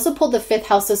 I also pulled the 5th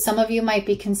house, so some of you might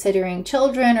be considering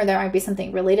children, or there might be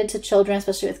something related to children,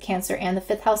 especially with Cancer and the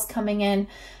 5th house coming in.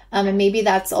 And maybe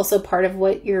that's also part of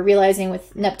what you're realizing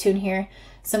with Neptune here,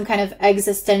 some kind of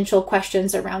existential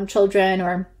questions around children,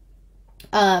 or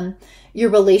your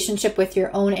relationship with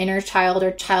your own inner child,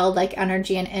 or childlike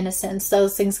energy and innocence.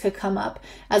 Those things could come up,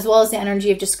 as well as the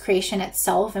energy of just creation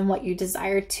itself and what you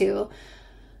desire to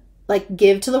like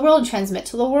give to the world, transmit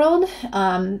to the world.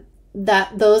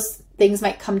 That those things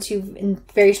might come to you in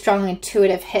very strong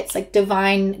intuitive hits, like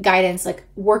divine guidance, like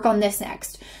work on this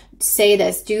next, say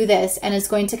this, do this, and it's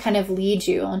going to kind of lead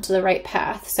you onto the right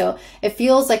path. So it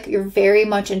feels like you're very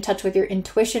much in touch with your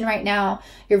intuition right now.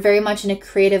 You're very much in a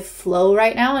creative flow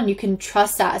right now, and you can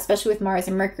trust that, especially with Mars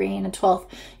and Mercury in the 12th.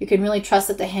 You can really trust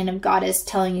that the hand of God is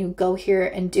telling you, go here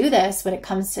and do this when it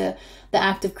comes to the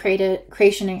act of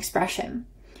creation and expression.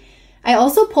 I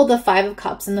also pulled the 5 of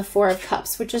Cups and the 4 of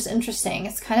Cups, which is interesting.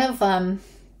 It's kind of, I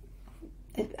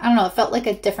don't know, it felt like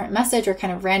a different message, or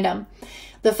kind of random.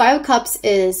 The 5 of Cups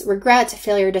is regret,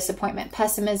 failure, disappointment,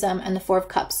 pessimism, and the 4 of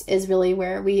Cups is really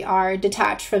where we are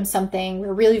detached from something.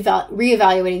 We're really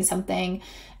reevaluating something,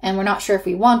 and we're not sure if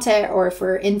we want it or if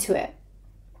we're into it.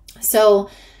 So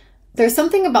there's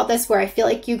something about this where I feel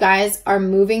like you guys are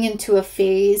moving into a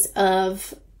phase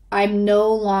of, I'm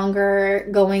no longer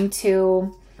going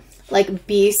to like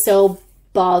be so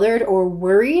bothered or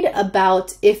worried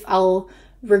about if I'll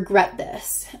regret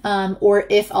this, or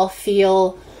if I'll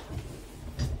feel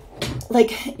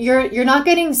like you're not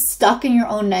getting stuck in your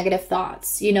own negative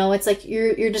thoughts. You know, it's like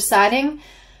you're deciding,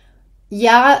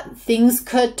 yeah, things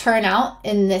could turn out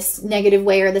in this negative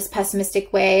way or this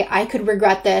pessimistic way. I could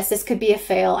regret this. This could be a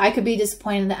fail. I could be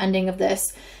disappointed in the ending of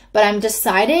this, but I'm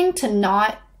deciding to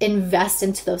not invest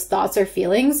into those thoughts or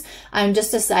feelings. I'm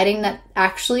just deciding that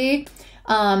actually,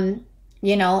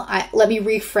 you know, let me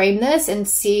reframe this and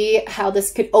see how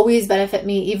this could always benefit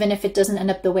me, even if it doesn't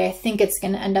end up the way I think it's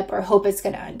going to end up or hope it's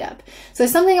going to end up. So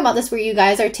there's something about this where you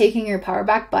guys are taking your power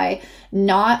back by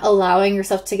not allowing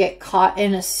yourself to get caught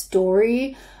in a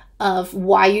story of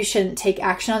why you shouldn't take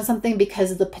action on something because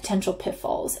of the potential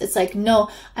pitfalls. It's like, no,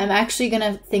 I'm actually going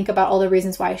to think about all the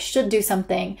reasons why I should do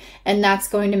something, and that's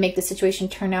going to make the situation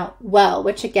turn out well,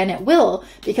 which again, it will,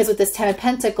 because with this 10 of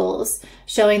Pentacles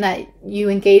showing that you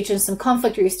engaged in some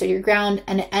conflict or you stood your ground,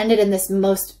 and it ended in this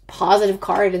most positive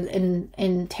card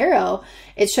in tarot,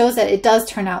 it shows that it does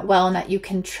turn out well and that you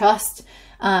can trust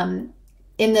in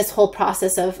this whole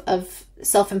process of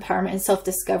self-empowerment and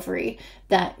self-discovery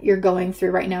that you're going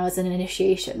through right now as an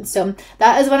initiation. So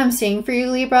that is what I'm seeing for you,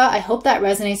 Libra. I hope that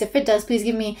resonates. If it does, please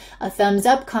give me a thumbs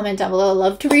up, comment down below. I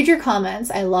love to read your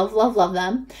comments. I love, love, love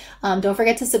them. Don't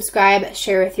forget to subscribe,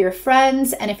 share with your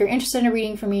friends. And if you're interested in a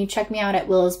reading from me, check me out at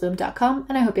willowsboom.com.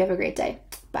 And I hope you have a great day.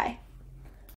 Bye.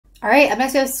 All right, up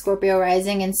next we have Scorpio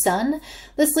rising and sun.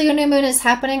 This Leo new moon is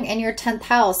happening in your 10th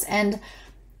house. And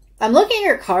I'm looking at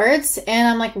your cards and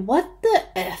I'm like, what the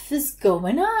F is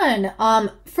going on?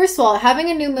 First of all,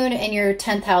 having a new moon in your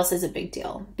 10th house is a big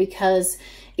deal because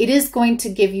it is going to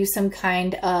give you some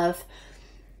kind of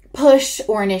push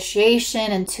or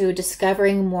initiation into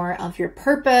discovering more of your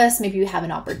purpose. Maybe you have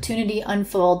an opportunity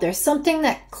unfold. There's something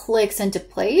that clicks into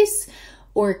place,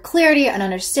 or clarity, an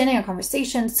understanding, a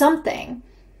conversation, something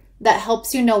that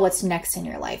helps you know what's next in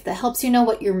your life, that helps you know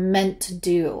what you're meant to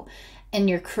do in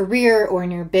your career or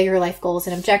in your bigger life goals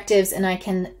and objectives. And I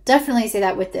can definitely say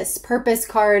that with this purpose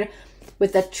card,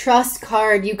 with the trust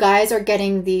card, you guys are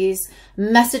getting these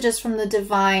messages from the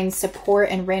divine, support,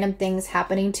 and random things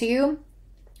happening to you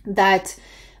that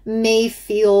may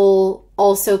feel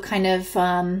also kind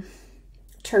of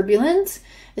turbulent,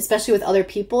 especially with other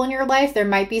people in your life. There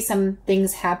might be some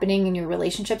things happening in your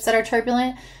relationships that are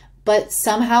turbulent, but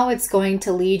somehow it's going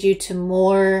to lead you to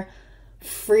more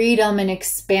freedom and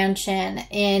expansion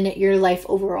in your life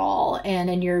overall and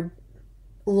in your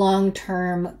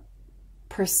long-term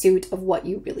pursuit of what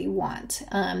you really want,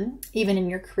 even in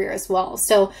your career as well.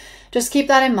 So just keep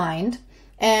that in mind.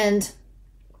 And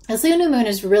this Leo new moon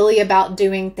is really about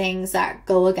doing things that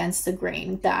go against the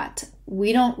grain, that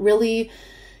we don't really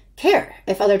care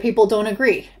if other people don't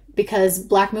agree, because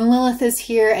Black Moon Lilith is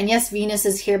here, and yes, Venus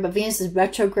is here, but Venus is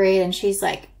retrograde, and she's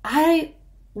like, I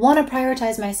want to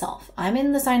prioritize myself. I'm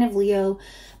in the sign of Leo.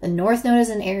 The North Node is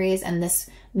in Aries, and this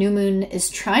new moon is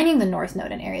trining the North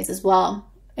Node in Aries as well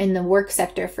in the work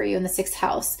sector for you in the 6th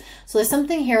house. So there's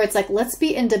something here. It's like, let's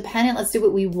be independent. Let's do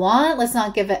what we want. Let's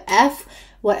not give a F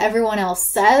what everyone else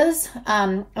says.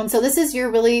 And so this is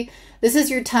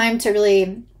your time to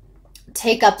really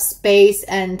take up space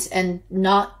and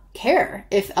not care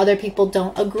if other people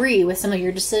don't agree with some of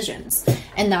your decisions.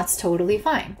 And that's totally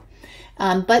fine.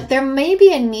 But there may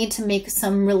be a need to make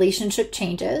some relationship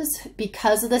changes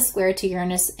because of the square to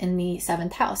Uranus in the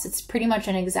 7th house. It's pretty much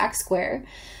an exact square.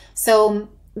 So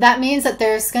that means that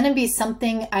there's going to be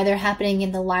something either happening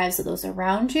in the lives of those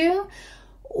around you,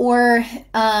 or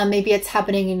maybe it's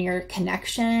happening in your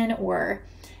connection or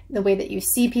the way that you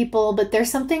see people. But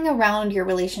there's something around your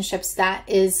relationships that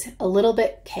is a little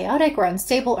bit chaotic or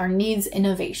unstable or needs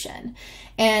innovation.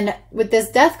 And with this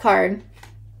Death card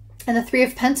and the 3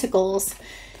 of Pentacles,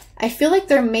 I feel like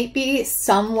there may be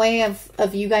some way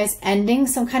of you guys ending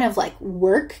some kind of like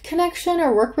work connection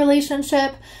or work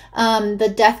relationship.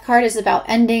 The Death card is about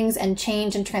endings and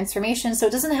change and transformation. So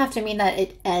it doesn't have to mean that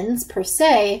it ends per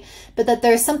se, but that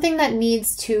there's something that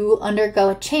needs to undergo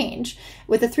a change.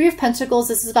 With the 3 of Pentacles,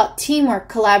 this is about teamwork,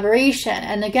 collaboration.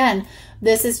 And again,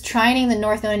 this is trining the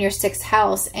North Node in your 6th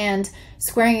house and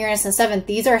squaring Uranus in 7th.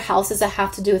 These are houses that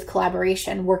have to do with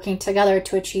collaboration, working together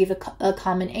to achieve a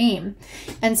common aim.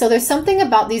 And so there's something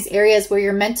about these areas where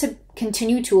you're meant to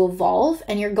continue to evolve,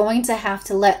 and you're going to have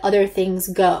to let other things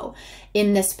go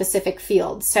in this specific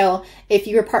field. So if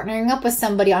you're partnering up with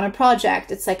somebody on a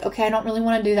project, it's like, okay, I don't really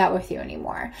want to do that with you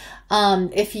anymore.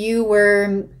 If you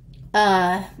were,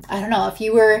 I don't know, if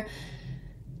you were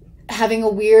having a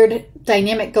weird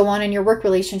dynamic go on in your work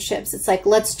relationships, it's like,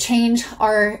 let's change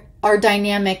our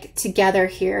dynamic together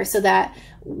here so that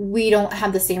we don't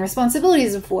have the same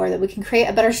responsibilities before, that we can create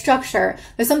a better structure.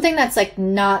 There's something that's like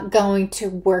not going to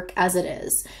work as it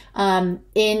is.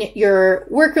 In your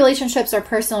work relationships or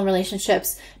personal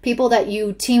relationships, people that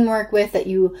you teamwork with, that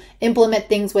you implement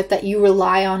things with, that you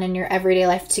rely on in your everyday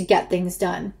life to get things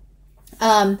done.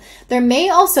 There may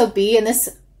also be, and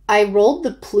this, I rolled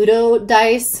the Pluto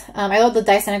dice. I rolled the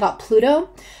dice and I got Pluto,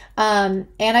 and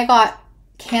I got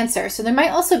Cancer. So there might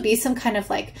also be some kind of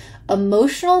like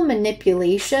emotional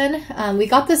manipulation. We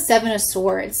got the 7 of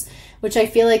Swords, which I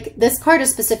feel like this card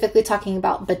is specifically talking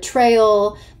about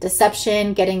betrayal,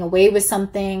 deception, getting away with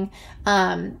something.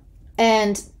 And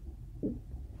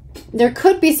there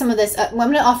could be some of this. I'm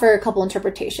going to offer a couple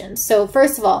interpretations. So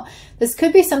first of all, this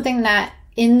could be something that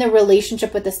in the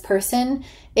relationship with this person,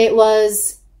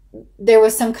 there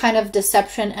was some kind of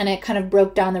deception and it kind of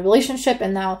broke down the relationship,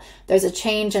 and now there's a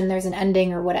change and there's an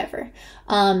ending or whatever.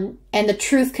 And the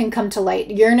truth can come to light.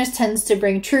 Uranus tends to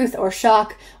bring truth or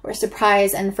shock or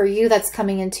surprise. And for you, that's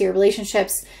coming into your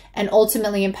relationships and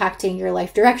ultimately impacting your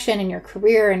life direction and your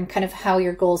career and kind of how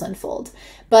your goals unfold.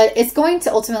 But it's going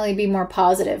to ultimately be more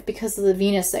positive because of the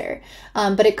Venus there.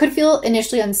 But it could feel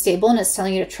initially unstable, and it's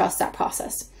telling you to trust that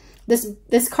process.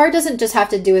 This card doesn't just have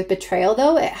to do with betrayal,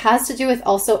 though. It has to do with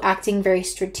also acting very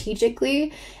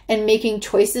strategically and making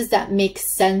choices that make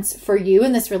sense for you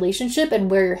in this relationship and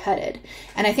where you're headed.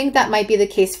 And I think that might be the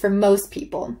case for most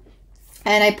people.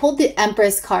 And I pulled the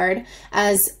Empress card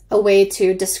as a way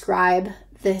to describe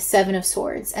the Seven of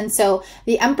Swords. And so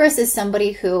the Empress is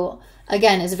somebody who,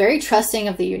 again, is very trusting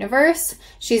of the universe.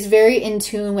 She's very in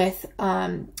tune with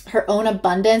her own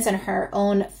abundance and her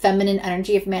own feminine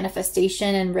energy of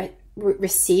manifestation and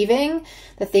receiving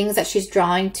the things that she's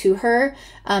drawing to her.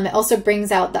 It also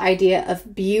brings out the idea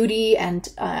of beauty and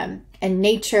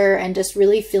nature, and just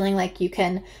really feeling like you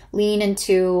can lean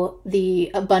into the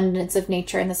abundance of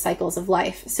nature and the cycles of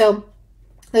life. So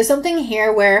there's something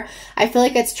here where I feel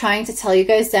like it's trying to tell you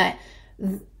guys that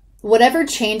whatever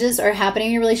changes are happening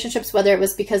in your relationships, whether it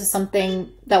was because of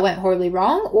something that went horribly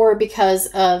wrong or because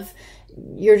of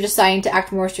you're deciding to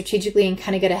act more strategically and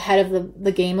kind of get ahead of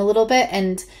the game a little bit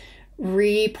and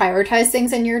reprioritize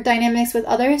things in your dynamics with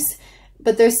others.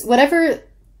 But there's whatever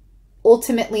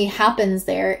ultimately happens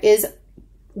there is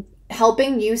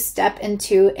helping you step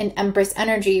into an Empress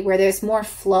energy where there's more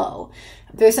flow.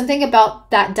 There's something about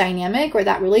that dynamic or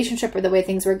that relationship or the way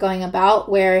things were going about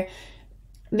where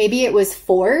maybe it was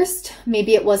forced,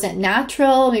 maybe it wasn't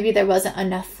natural, maybe there wasn't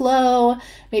enough flow,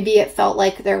 maybe it felt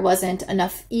like there wasn't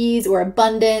enough ease or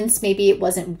abundance, maybe it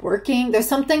wasn't working. There's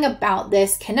something about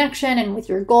this connection and with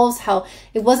your goals, how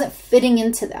it wasn't fitting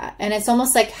into that. And it's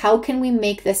almost like, how can we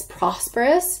make this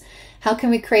prosperous? How can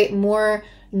we create more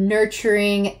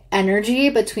nurturing energy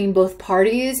between both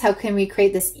parties? How can we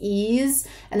create this ease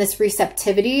and this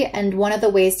receptivity? And one of the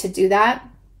ways to do that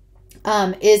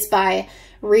is by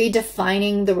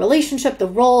redefining the relationship, the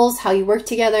roles, how you work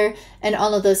together, and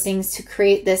all of those things to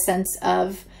create this sense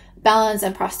of balance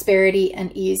and prosperity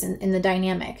and ease in the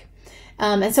dynamic.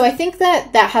 And so I think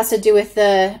that has to do with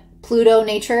the Pluto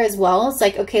nature as well. It's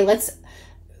like, okay,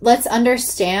 let's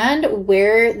understand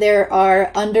where there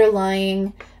are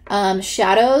underlying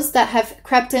shadows that have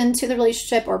crept into the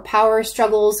relationship, or power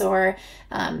struggles, or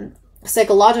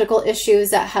psychological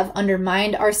issues that have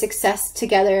undermined our success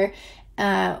together.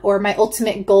 Or my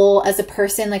ultimate goal as a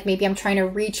person, like maybe I'm trying to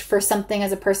reach for something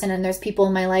as a person, and there's people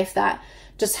in my life that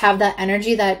just have that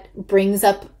energy that brings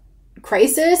up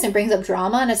crisis and brings up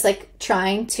drama. And it's like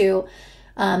trying to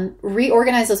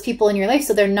reorganize those people in your life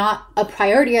so they're not a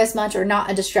priority as much or not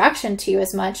a distraction to you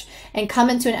as much, and come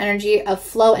into an energy of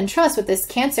flow and trust with this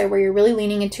Cancer where you're really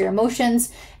leaning into your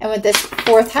emotions. And with this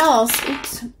fourth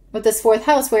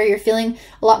house where you're feeling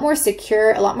a lot more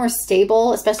secure, a lot more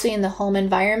stable, especially in the home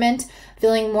environment,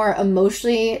 feeling more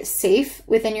emotionally safe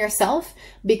within yourself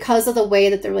because of the way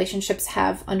that the relationships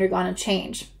have undergone a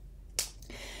change.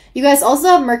 You guys also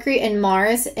have Mercury and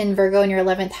Mars in Virgo in your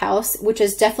 11th house, which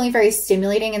is definitely very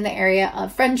stimulating in the area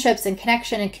of friendships and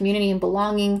connection and community and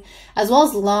belonging, as well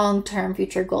as long-term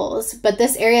future goals. But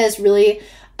this area is really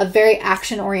a very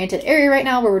action-oriented area right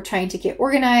now where we're trying to get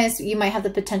organized. You might have the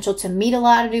potential to meet a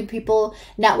lot of new people,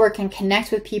 network and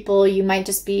connect with people. You might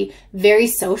just be very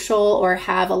social or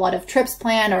have a lot of trips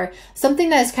planned, or something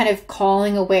that is kind of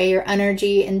calling away your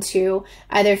energy into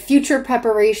either future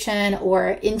preparation or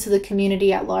into the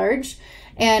community at large.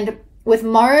 And with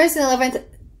Mars in the 11th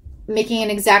making an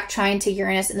exact trine to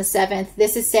Uranus in the 7th,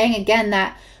 this is saying again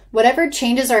that whatever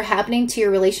changes are happening to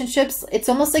your relationships, it's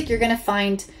almost like you're going to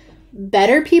find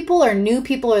better people or new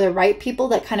people or the right people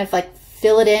that kind of like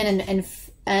fill it in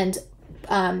and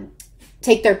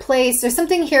take their place. There's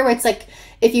something here where it's like,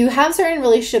 if you have certain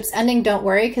relationships ending, don't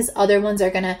worry, because other ones are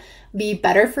going to be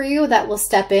better for you that will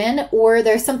step in. Or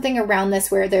there's something around this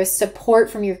where there's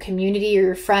support from your community or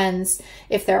your friends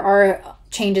if there are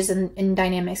changes in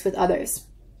dynamics with others.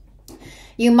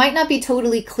 You might not be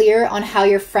totally clear on how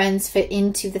your friends fit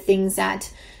into the things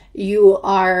that you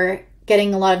are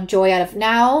getting a lot of joy out of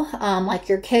now, like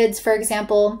your kids, for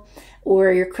example,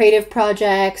 or your creative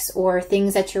projects, or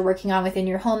things that you're working on within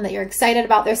your home that you're excited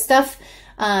about. There's stuff,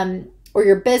 or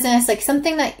your business, like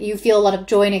something that you feel a lot of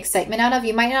joy and excitement out of.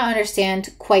 You might not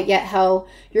understand quite yet how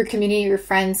your community, your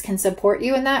friends can support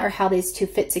you in that, or how these two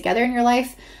fit together in your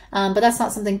life. But that's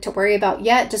not something to worry about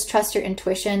yet. Just trust your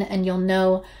intuition and you'll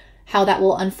know how that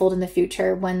will unfold in the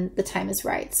future when the time is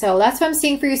right. So that's what I'm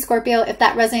seeing for you, Scorpio. If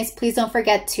that resonates, please don't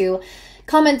forget to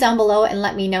comment down below and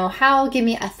let me know how. Give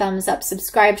me a thumbs up,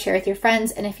 subscribe, share with your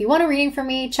friends. And if you want a reading from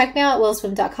me, check me out at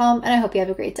willswim.com, and I hope you have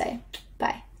a great day.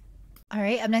 Bye. All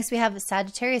right, up next we have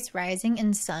Sagittarius rising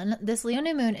and sun. This Leo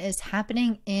new moon is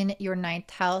happening in your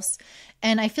 9th house.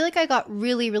 And I feel like I got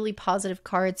really, really positive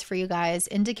cards for you guys,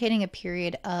 indicating a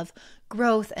period of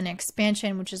growth and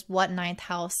expansion, which is what 9th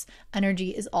house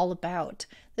energy is all about.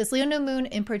 This Leo new moon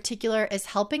in particular is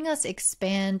helping us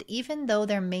expand, even though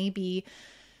there may be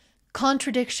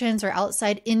contradictions or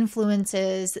outside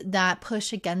influences that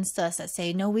push against us, that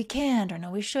say, no, we can't, or no,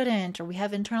 we shouldn't, or we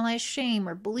have internalized shame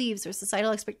or beliefs or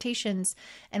societal expectations.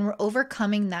 And we're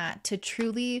overcoming that to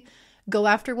truly go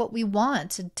after what we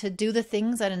want, to do the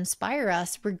things that inspire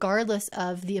us, regardless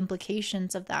of the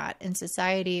implications of that in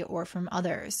society or from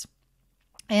others.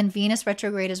 And Venus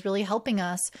retrograde is really helping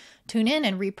us tune in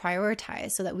and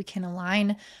reprioritize so that we can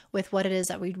align with what it is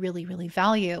that we really, really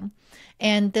value.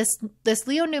 And this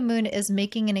Leo new moon is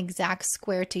making an exact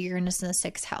square to Uranus in the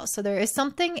 6th house. So there is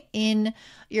something in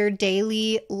your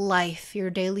daily life, your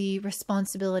daily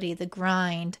responsibility, the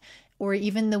grind, or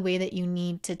even the way that you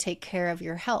need to take care of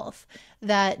your health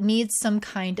that needs some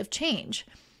kind of change.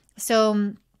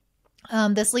 So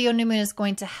this Leo new moon is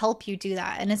going to help you do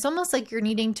that. And it's almost like you're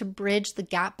needing to bridge the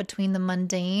gap between the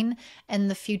mundane and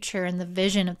the future and the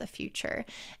vision of the future.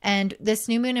 And this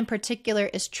new moon in particular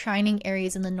is trining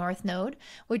Aries in the North Node,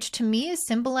 which to me is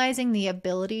symbolizing the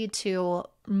ability to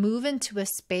move into a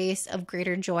space of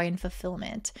greater joy and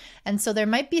fulfillment. And so there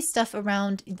might be stuff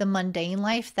around the mundane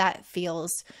life that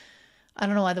feels, I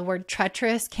don't know why the word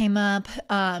treacherous came up,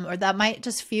 or that might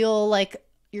just feel like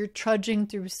you're trudging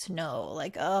through snow,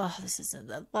 like, oh, this isn't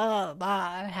the blah, blah,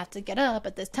 I have to get up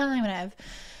at this time, and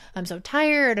I'm so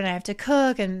tired, and I have to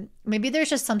cook. And maybe there's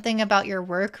just something about your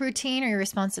work routine or your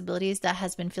responsibilities that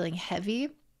has been feeling heavy.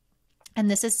 And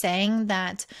this is saying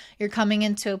that you're coming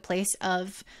into a place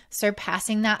of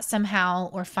surpassing that somehow,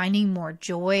 or finding more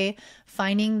joy,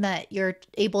 finding that you're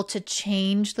able to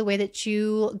change the way that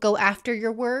you go after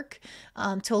your work,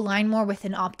 to align more with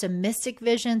an optimistic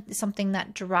vision, something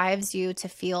that drives you to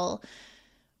feel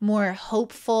more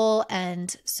hopeful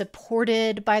and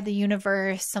supported by the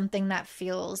universe, something that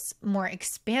feels more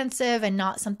expansive and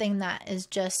not something that is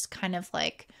just kind of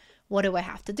like, what do I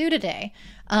have to do today?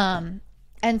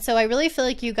 And so I really feel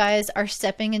like you guys are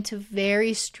stepping into a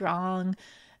very strong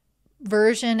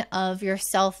version of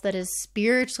yourself that is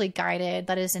spiritually guided,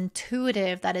 that is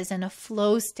intuitive, that is in a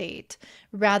flow state,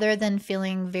 rather than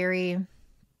feeling very,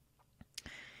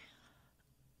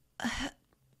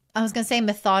 I was going to say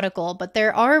methodical, but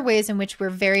there are ways in which we're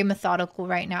very methodical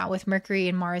right now with Mercury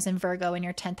and Mars and Virgo in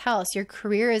your 10th house. Your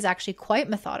career is actually quite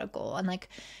methodical, and like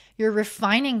you're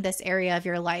refining this area of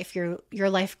your life, your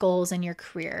life goals and your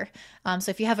career. So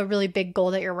if you have a really big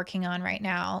goal that you're working on right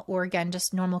now, or again,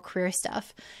 just normal career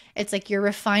stuff, it's like you're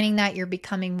refining that, you're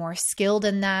becoming more skilled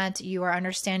in that, you are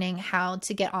understanding how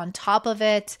to get on top of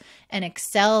it and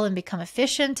excel and become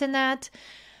efficient in that.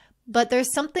 But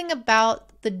there's something about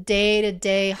the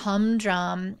day-to-day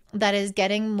humdrum that is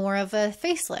getting more of a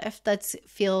facelift, that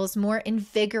feels more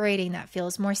invigorating, that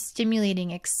feels more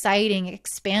stimulating, exciting,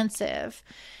 expansive.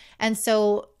 And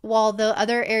so while the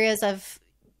other areas of,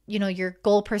 you know, your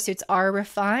goal pursuits are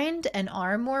refined and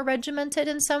are more regimented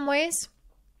in some ways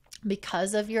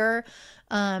because of your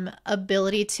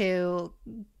ability to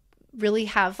really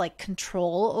have like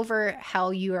control over how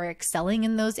you are excelling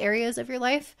in those areas of your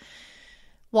life,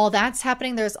 while that's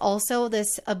happening, there's also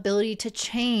this ability to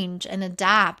change and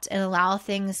adapt and allow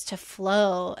things to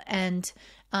flow and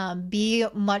be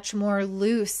much more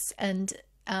loose and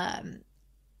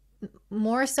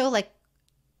more so like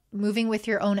moving with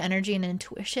your own energy and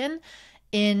intuition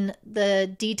in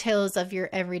the details of your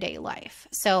everyday life.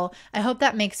 So I hope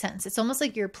that makes sense. It's almost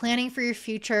like you're planning for your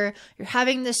future, you're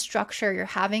having this structure, you're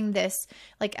having this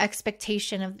like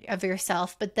expectation of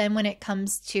yourself, but then when it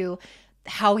comes to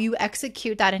how you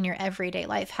execute that in your everyday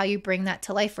life, how you bring that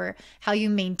to life, or how you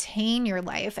maintain your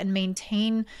life and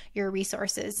maintain your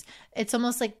resources, it's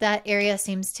almost like that area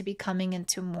seems to be coming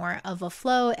into more of a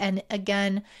flow. And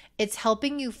again, it's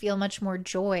helping you feel much more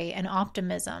joy and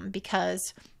optimism,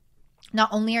 because not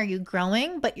only are you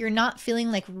growing, but you're not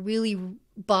feeling like really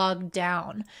bogged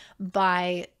down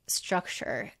by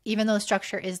structure, even though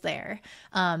structure is there.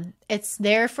 It's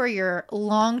there for your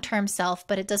long-term self,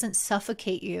 but it doesn't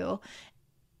suffocate you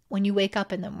when you wake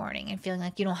up in the morning and feeling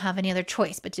like you don't have any other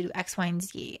choice but to do X, Y, and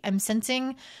Z. I'm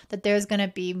sensing that there's going to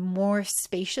be more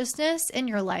spaciousness in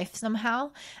your life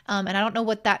somehow. And I don't know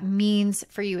what that means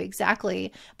for you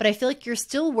exactly, but I feel like you're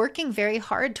still working very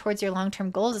hard towards your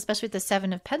long-term goals, especially with the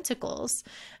Seven of Pentacles.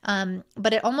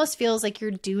 But it almost feels like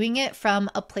you're doing it from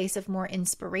a place of more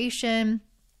inspiration.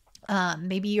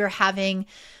 Maybe you're having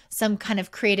some kind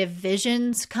of creative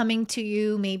visions coming to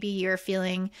you. Maybe you're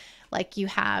feeling like you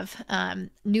have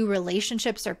new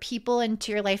relationships or people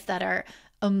into your life that are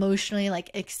emotionally like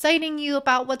exciting you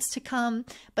about what's to come.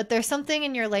 But there's something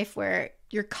in your life where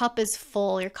your cup is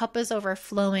full, your cup is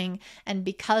overflowing. And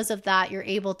because of that, you're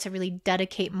able to really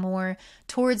dedicate more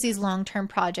towards these long-term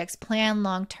projects, plan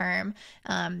long-term,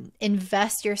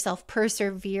 invest yourself,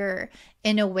 persevere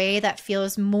in a way that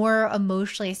feels more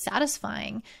emotionally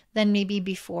satisfying than maybe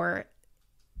before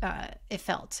it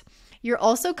felt. You're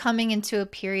also coming into a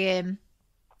period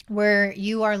where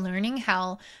you are learning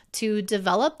how to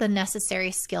develop the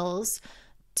necessary skills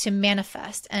to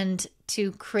manifest and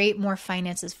to create more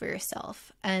finances for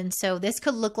yourself. And so this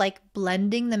could look like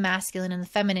blending the masculine and the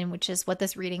feminine, which is what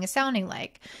this reading is sounding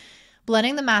like.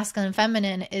 Blending the masculine and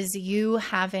feminine is you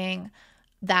having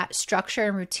that structure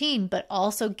and routine, but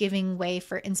also giving way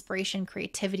for inspiration,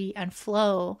 creativity, and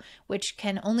flow, which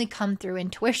can only come through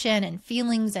intuition and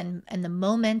feelings and the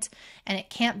moment, and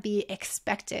it can't be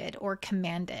expected or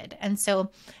commanded. And so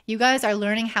you guys are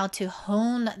learning how to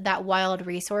hone that wild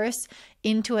resource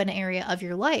into an area of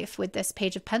your life with this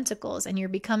Page of Pentacles, and you're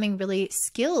becoming really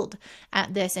skilled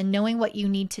at this and knowing what you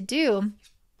need to do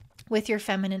with your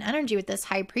feminine energy, with this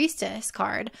High Priestess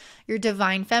card, your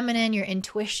divine feminine, your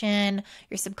intuition,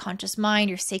 your subconscious mind,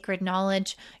 your sacred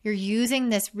knowledge. You're using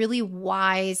this really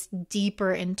wise,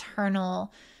 deeper,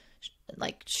 internal,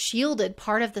 like shielded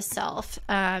part of the self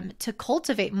to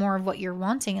cultivate more of what you're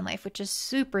wanting in life, which is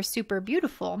super, super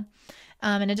beautiful.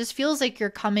 And it just feels like you're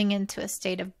coming into a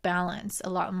state of balance a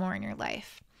lot more in your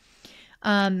life.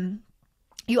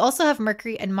 You also have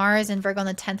Mercury and Mars and Virgo on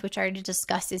the 10th, which I already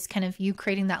discussed, is kind of you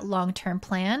creating that long-term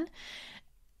plan.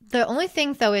 The only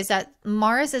thing, though, is that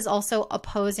Mars is also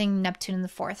opposing Neptune in the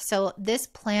 4th. So this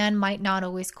plan might not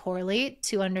always correlate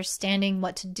to understanding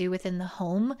what to do within the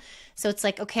home. So it's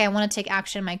like, okay, I want to take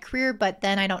action in my career, but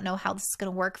then I don't know how this is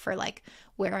going to work for like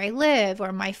where I live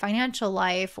or my financial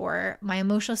life or my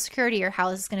emotional security or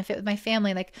how this is going to fit with my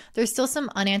family. Like there's still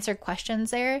some unanswered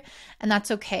questions there, and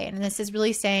that's okay. And this is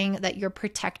really saying that you're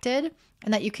protected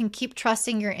and that you can keep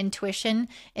trusting your intuition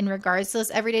in regards to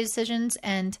those everyday decisions,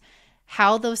 and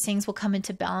how those things will come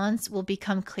into balance will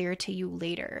become clear to you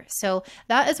later. So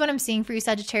that is what I'm seeing for you,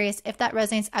 Sagittarius. If that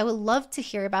resonates, I would love to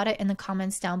hear about it in the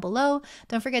comments down below.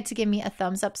 Don't forget to give me a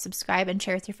thumbs up, subscribe, and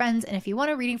share with your friends. And if you want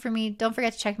a reading from me, don't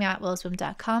forget to check me out at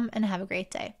willowswim.com, and have a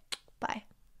great day. Bye.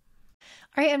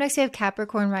 All right, up next we have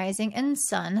Capricorn rising and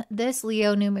sun. This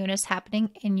Leo new moon is happening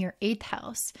in your 8th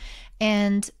house.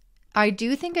 And I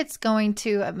do think it's going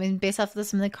to, I mean, based off of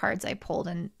some of the cards I pulled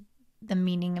and the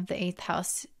meaning of the 8th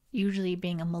house usually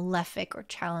being a malefic or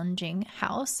challenging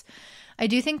house, I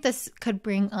do think this could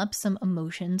bring up some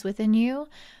emotions within you,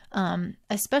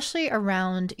 especially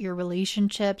around your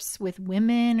relationships with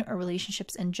women or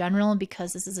relationships in general,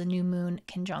 because this is a new moon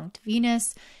conjunct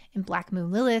Venus in Black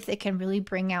Moon Lilith. It can really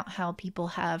bring out how people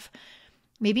have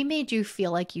maybe made you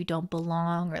feel like you don't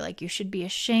belong, or like you should be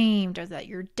ashamed, or that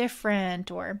you're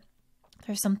different, or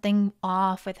there's something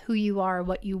off with who you are,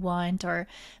 what you want, or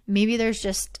maybe there's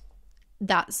just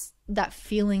that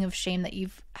feeling of shame that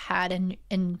you've had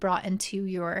and brought into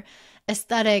your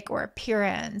aesthetic or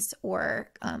appearance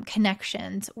or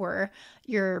connections or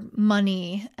your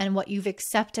money and what you've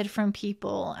accepted from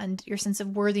people and your sense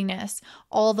of worthiness.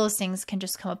 All those things can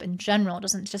just come up in general. It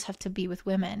doesn't just have to be with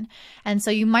women. And so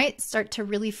you might start to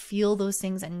really feel those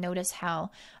things and notice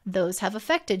how those have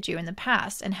affected you in the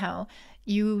past and how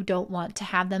you don't want to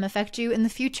have them affect you in the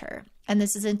future. And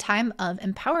this is a time of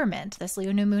empowerment. This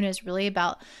Leo new moon is really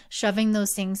about shoving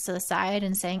those things to the side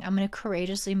and saying, I'm going to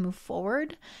courageously move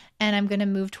forward, and I'm going to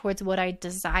move towards what I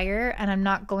desire. And I'm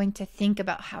not going to think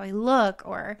about how I look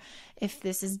or if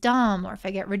this is dumb or if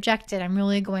I get rejected. I'm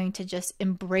really going to just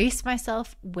embrace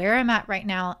myself where I'm at right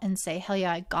now and say, hell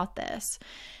yeah, I got this.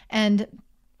 And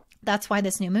that's why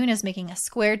this new moon is making a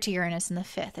square to Uranus in the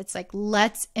 5th. It's like,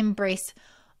 let's embrace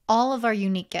all of our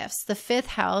unique gifts. The 5th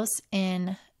house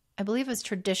in, I believe it's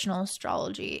traditional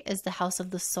astrology, is the house of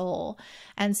the soul.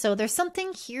 And so there's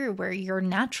something here where your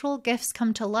natural gifts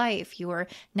come to life. Your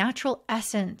natural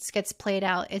essence gets played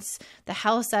out. It's the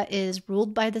house that is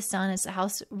ruled by the sun. It's the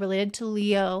house related to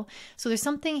Leo. So there's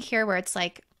something here where it's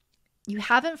like you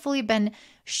haven't fully been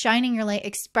shining your light,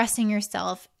 expressing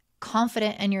yourself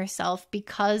confident in yourself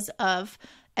because of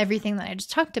everything that I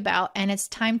just talked about. And it's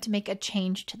time to make a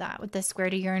change to that with this square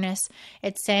to Uranus.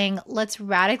 It's saying, let's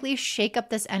radically shake up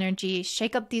this energy,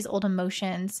 shake up these old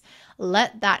emotions,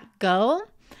 let that go,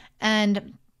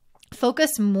 and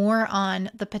focus more on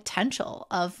the potential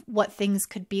of what things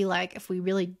could be like if we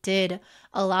really did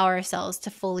allow ourselves to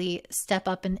fully step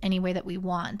up in any way that we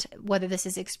want, whether this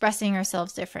is expressing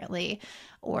ourselves differently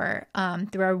or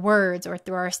through our words or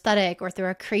through our aesthetic or through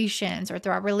our creations or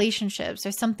through our relationships.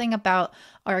 There's something about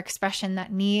our expression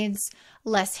that needs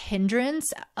less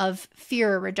hindrance of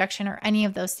fear or rejection or any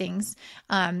of those things,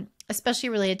 especially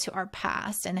related to our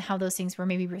past and how those things were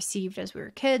maybe received as we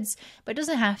were kids, but it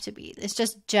doesn't have to be. It's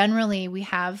just generally we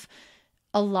have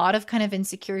a lot of kind of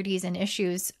insecurities and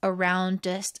issues around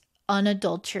just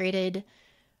unadulterated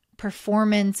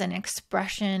performance and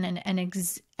expression and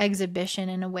exhibition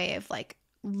in a way of like,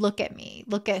 look at me,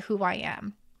 look at who I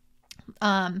am.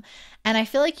 And I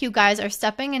feel like you guys are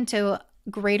stepping into a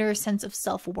greater sense of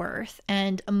self-worth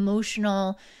and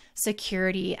emotional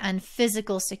security and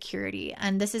physical security.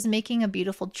 And this is making a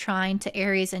beautiful trine to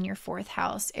Aries in your 4th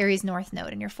house, Aries North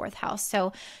Node in your 4th house.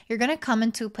 So you're going to come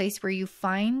into a place where you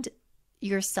find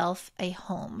yourself a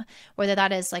home, whether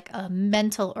that is like a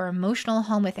mental or emotional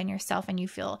home within yourself and you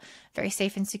feel very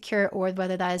safe and secure, or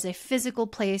whether that is a physical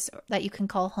place that you can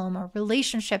call home, or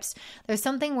relationships. There's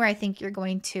something where I think you're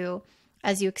going to,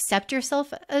 as you accept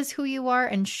yourself as who you are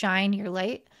and shine your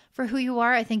light for who you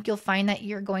are, I think you'll find that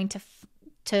you're going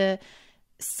to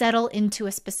settle into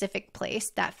a specific place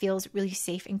that feels really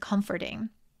safe and comforting.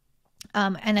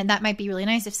 And then that might be really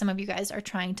nice if some of you guys are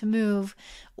trying to move,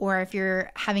 or if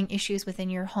you're having issues within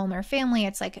your home or family.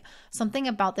 It's like something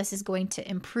about this is going to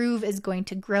improve, is going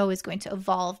to grow, is going to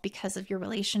evolve because of your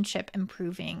relationship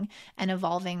improving and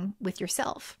evolving with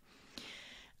yourself.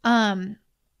 I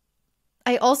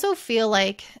also feel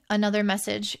like another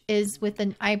message is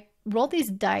I rolled these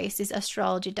dice, these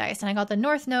astrology dice, and I got the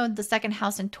North Node, the 2nd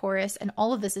house in Taurus, and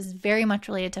all of this is very much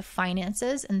related to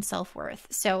finances and self-worth.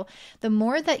 So the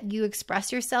more that you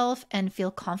express yourself and feel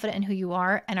confident in who you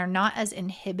are and are not as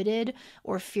inhibited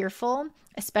or fearful,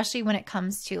 especially when it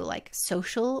comes to like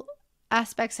social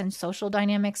aspects and social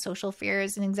dynamics, social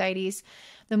fears and anxieties,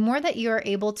 the more that you are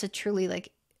able to truly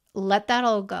like let that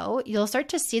all go, you'll start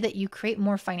to see that you create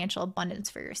more financial abundance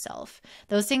for yourself.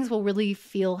 Those things will really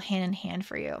feel hand in hand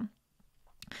for you.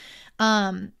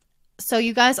 So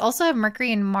you guys also have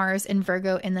Mercury and Mars in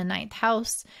Virgo in the 9th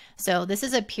house. So this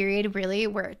is a period really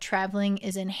where traveling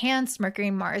is enhanced. Mercury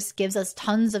and Mars gives us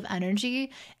tons of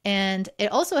energy, and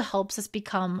it also helps us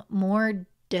become more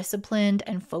disciplined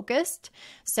and focused.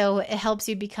 So it helps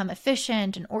you become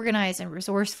efficient and organized and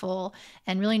resourceful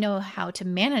and really know how to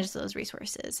manage those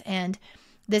resources. And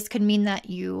this could mean that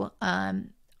you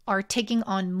are taking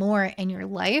on more in your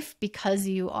life because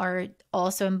you are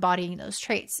also embodying those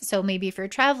traits. So maybe if you're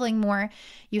traveling more,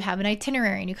 you have an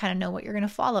itinerary and you kind of know what you're going to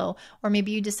follow. Or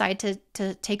maybe you decide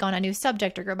to take on a new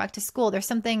subject or go back to school. There's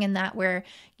something in that where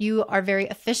you are very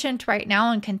efficient right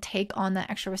now and can take on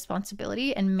that extra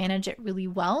responsibility and manage it really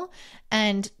well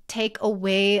and take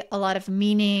away a lot of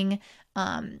meaning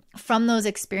from those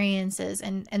experiences,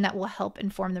 and that will help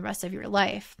inform the rest of your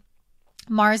life.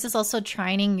 Mars is also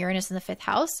trining Uranus in the 5th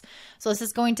house. So this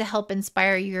is going to help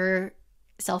inspire your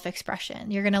self-expression.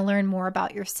 You're going to learn more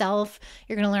about yourself.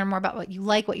 You're going to learn more about what you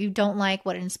like, what you don't like,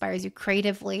 what inspires you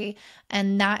creatively.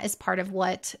 And that is part of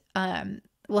what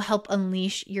will help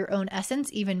unleash your own essence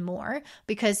even more,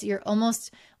 because you're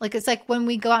almost like, it's like when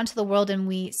we go out into the world and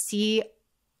we see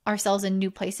ourselves in new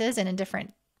places and in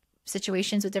different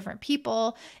situations with different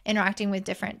people, interacting with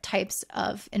different types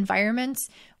of environments,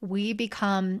 we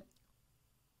become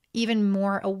even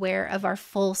more aware of our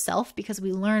full self because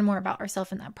we learn more about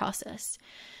ourselves in that process.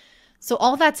 So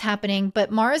all that's happening, but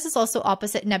Mars is also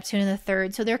opposite Neptune in the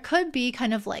 3rd. So there could be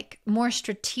kind of like more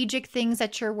strategic things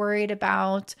that you're worried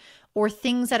about, or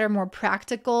things that are more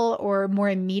practical or more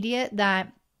immediate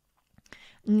that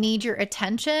need your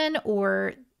attention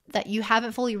or that you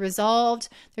haven't fully resolved.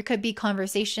 There could be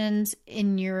conversations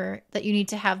that you need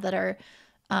to have that are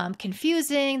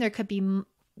confusing. There could be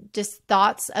just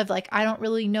thoughts of like, I don't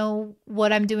really know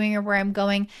what I'm doing or where I'm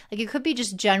going. Like it could be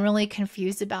just generally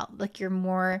confused about like your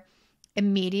more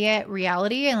immediate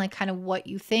reality and like kind of what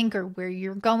you think or where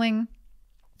you're going.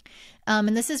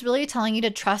 And this is really telling you to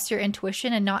trust your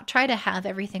intuition and not try to have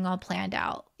everything all planned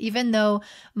out. Even though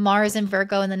Mars in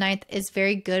Virgo in the 9th is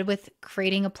very good with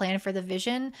creating a plan for the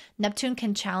vision, Neptune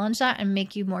can challenge that and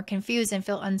make you more confused and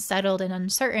feel unsettled and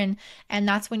uncertain. And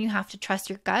that's when you have to trust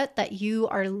your gut that you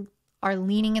are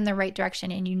leaning in the right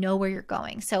direction and you know where you're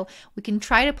going. So we can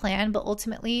try to plan, but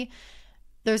ultimately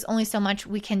there's only so much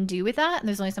we can do with that, and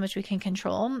there's only so much we can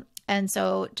control. And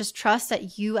so just trust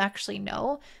that you actually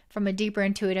know from a deeper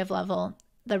intuitive level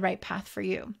the right path for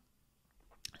you.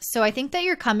 So I think that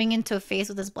you're coming into a phase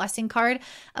with this blessing card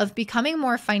of becoming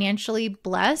more financially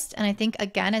blessed. And I think,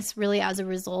 again, it's really as a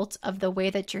result of the way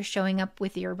that you're showing up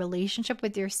with your relationship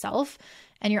with yourself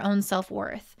and your own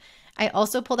self-worth. I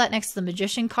also pulled that next to the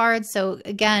Magician card. So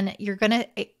again, you're gonna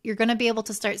be able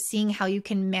to start seeing how you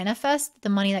can manifest the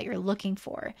money that you're looking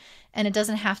for. And it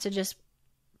doesn't have to just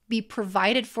be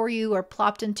provided for you or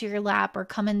plopped into your lap or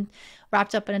come in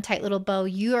wrapped up in a tight little bow.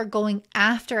 You are going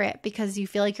after it because you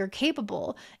feel like you're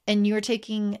capable and you're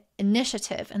taking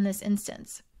initiative in this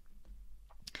instance.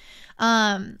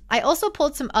 I also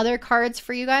pulled some other cards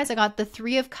for you guys. I got the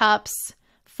 3 of Cups,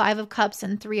 5 of Cups,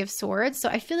 and 3 of Swords. So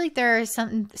I feel like there are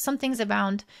some things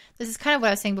around, this is kind of what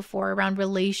I was saying before, around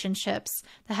relationships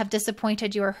that have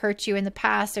disappointed you or hurt you in the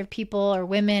past, or people or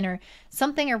women or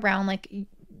something around like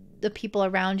the people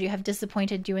around you have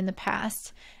disappointed you in the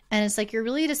past. And it's like you're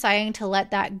really deciding to let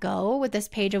that go with this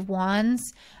Page of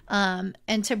Wands,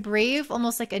 and to brave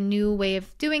almost like a new way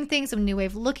of doing things, a new way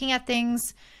of looking at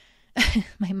things.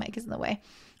 My mic is in the way.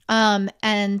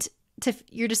 And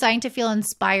you're deciding to feel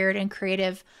inspired and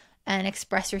creative and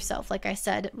express yourself, like I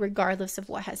said, regardless of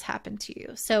what has happened to you.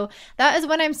 So that is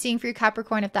what I'm seeing for you,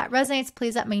 Capricorn. If that resonates,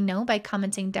 please let me know by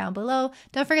commenting down below.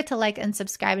 Don't forget to like and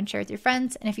subscribe and share with your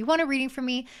friends. And if you want a reading from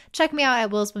me, check me out at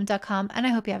willsbloom.com. And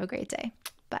I hope you have a great day.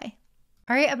 Bye.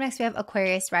 All right, up next we have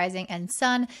Aquarius rising and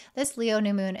sun. This Leo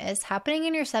new moon is happening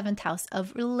in your 7th house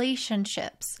of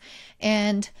relationships.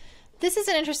 And this is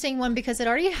an interesting one because it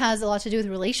already has a lot to do with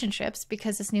relationships,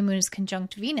 because this new moon is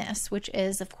conjunct Venus, which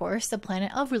is, of course, the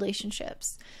planet of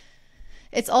relationships.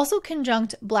 It's also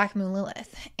conjunct Black Moon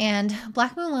Lilith. And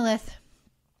Black Moon Lilith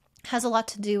has a lot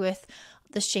to do with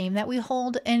the shame that we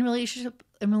hold in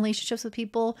relationships with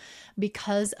people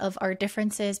because of our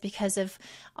differences, because of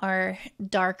our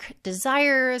dark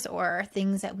desires or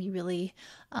things that we really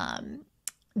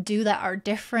do that are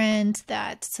different,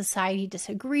 that society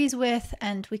disagrees with,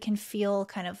 and we can feel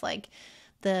kind of like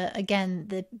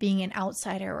the being an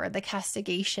outsider or the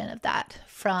castigation of that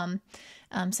from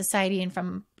society and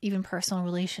from even personal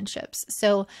relationships.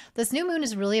 So this new moon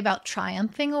is really about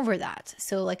triumphing over that.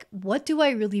 So like, what do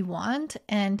I really want?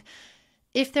 And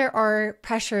if there are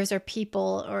pressures or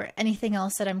people or anything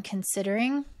else that I'm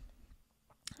considering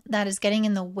that is getting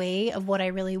in the way of what I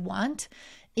really want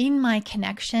in my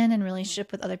connection and relationship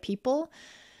with other people,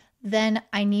 then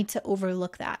I need to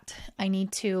overlook that. I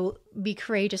need to be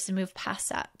courageous and move past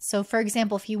that. So for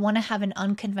example, if you want to have an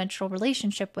unconventional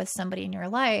relationship with somebody in your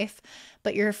life,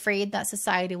 but you're afraid that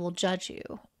society will judge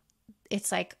you,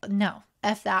 it's like, no,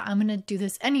 F that, I'm going to do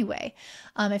this anyway.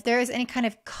 If there is any kind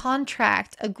of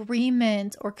contract,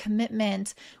 agreement, or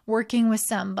commitment working with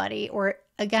somebody, or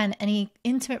again, any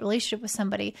intimate relationship with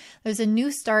somebody, there's a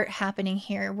new start happening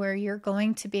here where you're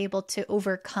going to be able to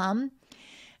overcome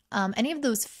any of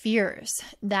those fears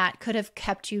that could have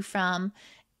kept you from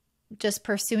just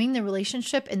pursuing the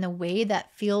relationship in the way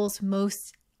that feels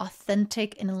most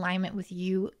authentic in alignment with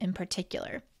you in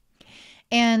particular.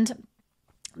 And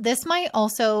this might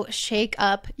also shake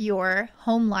up your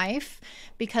home life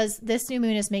because this new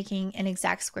moon is making an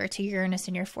exact square to Uranus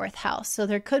in your 4th house. So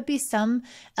there could be some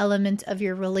element of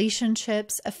your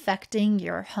relationships affecting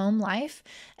your home life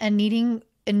and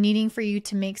needing for you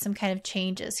to make some kind of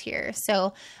changes here.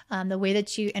 So the way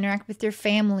that you interact with your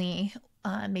family,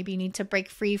 maybe you need to break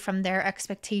free from their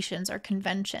expectations or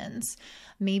conventions.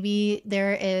 Maybe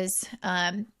there is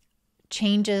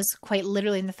changes quite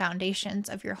literally in the foundations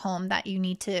of your home that you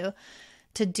need to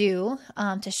do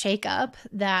to shake up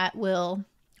that will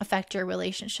affect your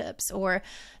relationships or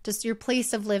just your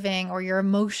place of living or your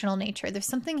emotional nature. There's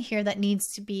something here that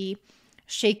needs to be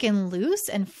shaken loose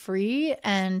and free,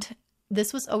 and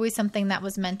this was always something that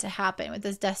was meant to happen with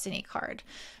this Destiny card.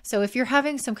 So if you're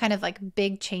having some kind of like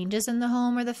big changes in the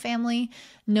home or the family,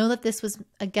 know that this was,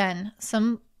 again,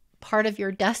 some part of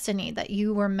your destiny, that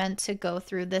you were meant to go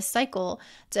through this cycle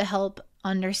to help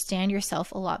understand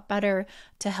yourself a lot better,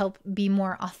 to help be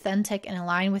more authentic and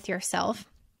align with yourself.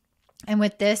 And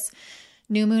with this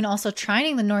new moon also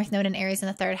trining the North Node in Aries in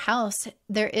the 3rd house,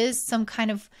 there is some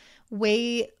kind of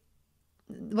way,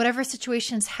 whatever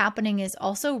situation's happening is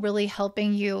also really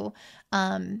helping you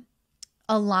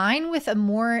align with a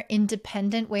more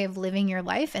independent way of living your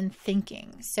life and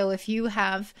thinking. So if you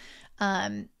have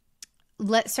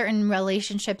let certain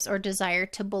relationships or desire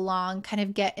to belong kind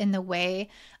of get in the way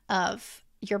of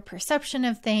your perception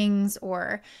of things,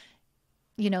 or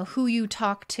who you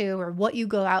talk to or what you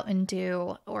go out and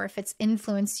do, or if it's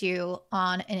influenced you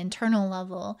on an internal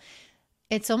level,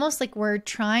 it's almost like we're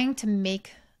trying to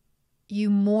make you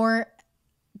more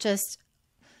just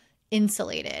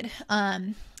insulated,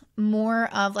 more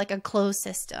of like a closed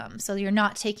system. So you're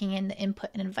not taking in the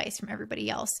input and advice from everybody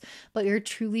else, but you're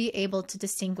truly able to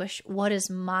distinguish what is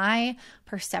my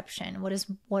perception, what is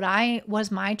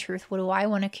my truth, what do I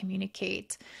want to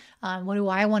communicate, what do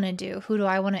I want to do, who do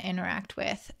I want to interact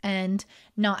with, and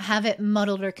not have it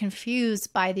muddled or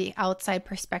confused by the outside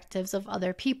perspectives of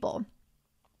other people.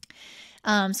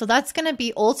 So that's going to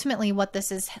be ultimately what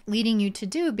this is leading you to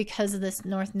do because of this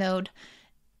North Node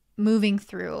moving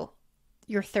through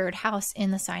your third house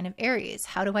in the sign of Aries.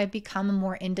 How do I become a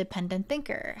more independent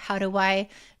thinker? How do I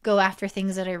go after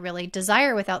things that I really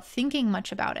desire without thinking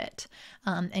much about it,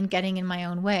 and getting in my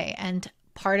own way? And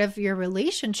part of your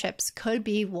relationships could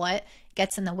be what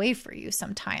gets in the way for you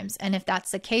sometimes. And if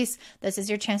that's the case, this is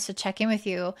your chance to check in with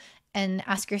you and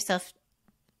ask yourself,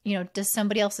 does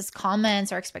somebody else's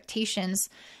comments or expectations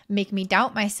make me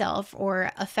doubt myself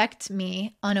or affect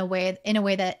me in a way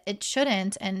that it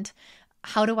shouldn't? And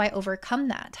how do I overcome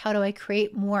that? How do I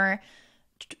create more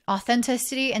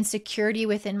authenticity and security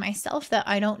within myself that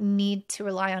I don't need to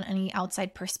rely on any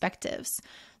outside perspectives?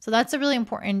 So that's a really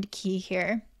important key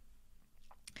here.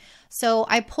 So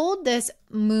I pulled this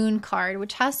moon card,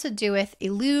 which has to do with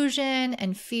illusion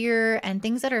and fear and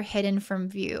things that are hidden from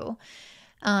view.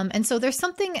 And so there's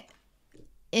something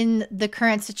in the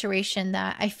current situation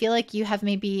that I feel like you have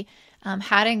maybe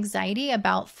had anxiety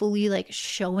about fully like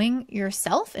showing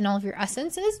yourself in all of your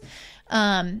essences.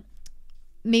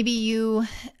 Maybe you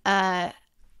had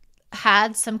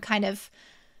some kind of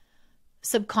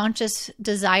subconscious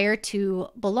desire to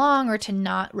belong or to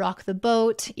not rock the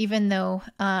boat, even though,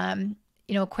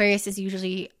 Aquarius is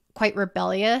usually quite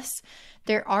rebellious.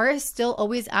 There are still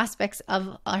always aspects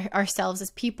of ourselves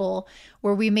as people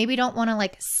where we maybe don't want to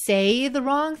like say the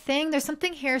wrong thing. There's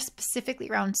something here specifically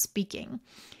around speaking.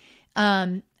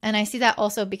 And I see that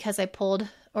also because I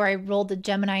rolled the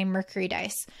Gemini Mercury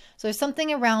dice. So there's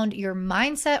something around your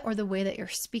mindset or the way that you're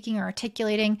speaking or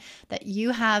articulating that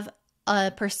you have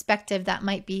a perspective that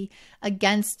might be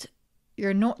against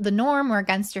the norm or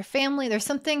against your family. There's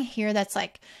something here that's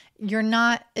like,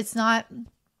 it's not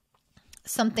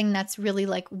something that's really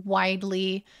like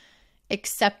widely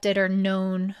accepted or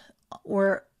known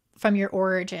or from your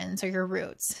origins or your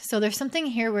roots. So there's something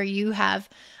here where you have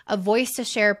a voice to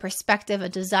share, a perspective, a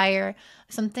desire,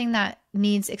 something that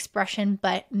needs expression,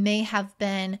 but may have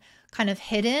been kind of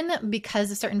hidden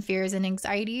because of certain fears and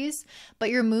anxieties.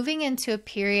 But you're moving into a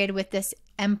period with this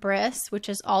Empress, which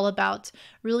is all about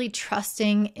really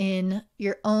trusting in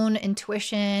your own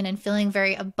intuition and feeling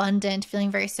very abundant, feeling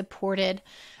very supported.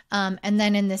 And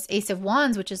then in this Ace of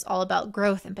Wands, which is all about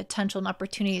growth and potential and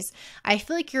opportunities, I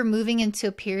feel like you're moving into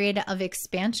a period of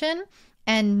expansion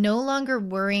and no longer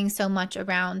worrying so much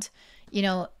around,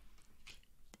 am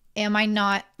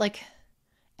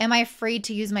I afraid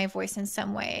to use my voice in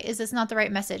some way? Is this not the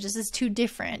right message? Is this too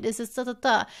different? Is this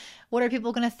what are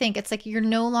people going to think? It's like you're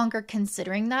no longer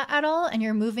considering that at all. And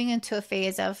you're moving into a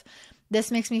phase of, this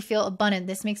makes me feel abundant.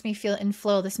 This makes me feel in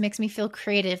flow. This makes me feel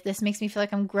creative. This makes me feel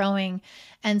like I'm growing.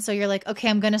 And so you're like, okay,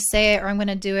 I'm going to say it, or I'm going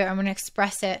to do it, or I'm going to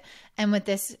express it. And with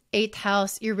this 8th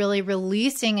house, you're really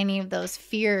releasing any of those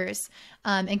fears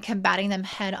and combating them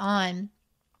head on.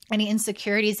 Any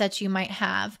insecurities that you might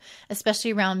have,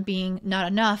 especially around being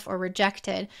not enough or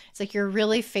rejected. It's like you're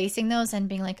really facing those and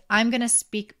being like, I'm going to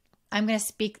speak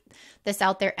this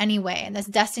out there anyway. And this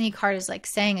Destiny card is like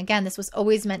saying, again, this was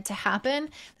always meant to happen.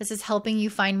 This is helping you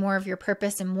find more of your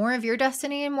purpose and more of your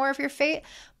destiny and more of your fate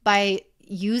by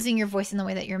using your voice in the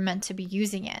way that you're meant to be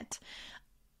using it.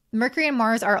 Mercury and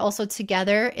Mars are also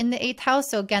together in the 8th house.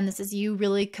 So again, this is you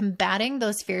really combating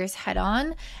those fears head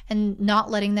on and not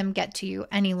letting them get to you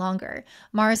any longer.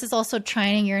 Mars is also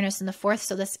trining Uranus in the 4th.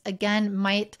 So this again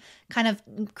might kind of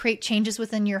create changes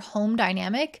within your home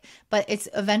dynamic, but it's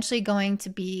eventually going to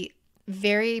be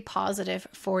very positive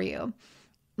for you.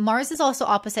 Mars is also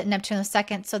opposite Neptune in the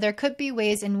 2nd. So there could be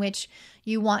ways in which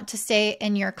you want to stay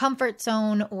in your comfort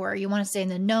zone, or you want to stay in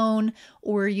the known,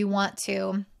 or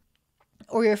you're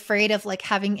afraid of like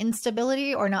having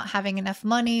instability or not having enough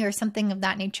money or something of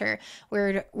that nature,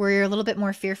 where you're a little bit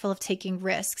more fearful of taking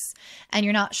risks and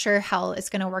you're not sure how it's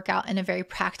going to work out in a very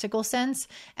practical sense.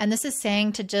 And this is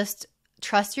saying to just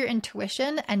trust your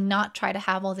intuition and not try to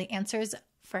have all the answers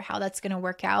for how that's going to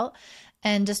work out,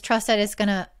 and just trust that it's going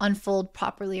to unfold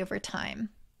properly over time.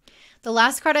 The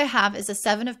last card I have is the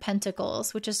 7 of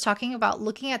Pentacles, which is talking about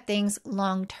looking at things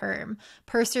long-term,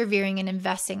 persevering and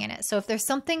investing in it. So if there's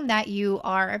something that you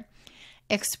are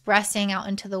expressing out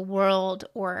into the world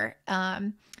or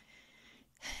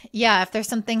yeah, if there's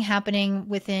something happening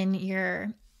within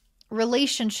your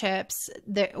relationships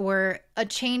that, or a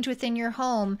change within your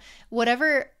home,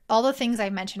 whatever, all the things I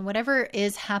mentioned, whatever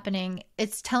is happening,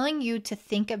 it's telling you to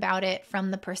think about it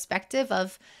from the perspective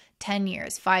of 10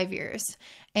 years, 5 years,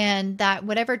 and that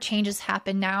whatever changes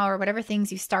happen now or whatever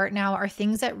things you start now are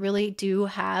things that really do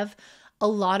have a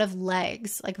lot of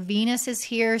legs. Like Venus is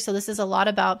here, so this is a lot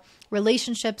about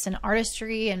relationships and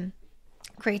artistry and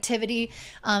creativity.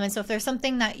 And so if there's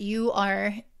something that you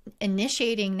are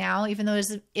initiating now, even though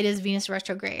it is Venus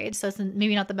retrograde, so it's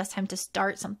maybe not the best time to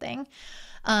start something.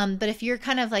 But if you're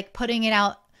kind of like putting it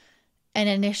out and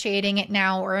initiating it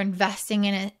now or investing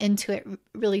in it, into it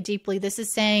really deeply, this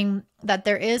is saying that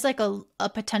there is like a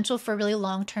potential for really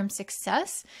long-term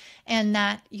success, and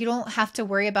that you don't have to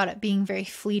worry about it being very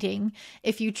fleeting.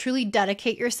 If you truly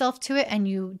dedicate yourself to it and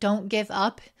you don't give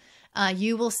up,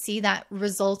 you will see that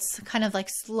results kind of like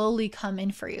slowly come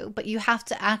in for you. But you have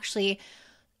to actually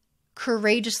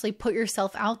courageously put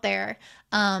yourself out there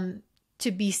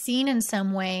to be seen in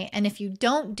some way. And if you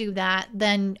don't do that,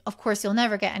 then of course you'll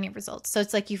never get any results. So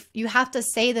it's like you have to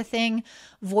say the thing,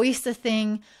 voice the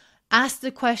thing, ask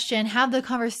the question, have the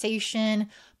conversation,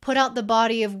 put out the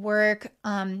body of work,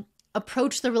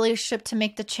 approach the relationship to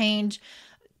make the change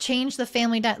the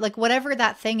family, like whatever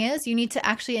that thing is, you need to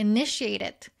actually initiate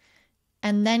it.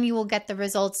 And then you will get the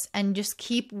results, and just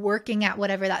keep working at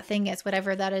whatever that thing is,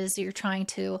 whatever that is you're trying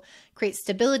to create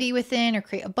stability within or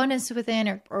create abundance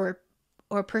within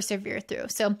or persevere through.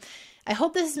 So I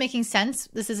hope this is making sense.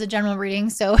 This is a general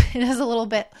reading, so it is a little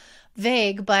bit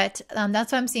vague, but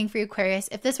that's what I'm seeing for you, Aquarius.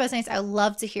 If this resonates, I'd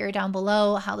love to hear down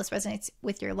below how this resonates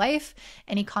with your life.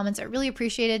 Any comments are really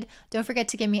appreciated. Don't forget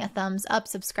to give me a thumbs up,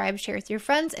 subscribe, share with your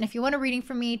friends. And if you want a reading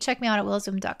from me, check me out at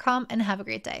willowswoman.com, and have a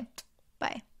great day.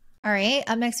 Bye. All right,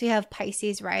 up next we have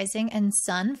Pisces rising and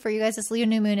sun. For you guys, this Leo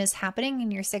new moon is happening in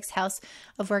your 6th house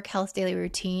of work, health, daily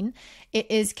routine.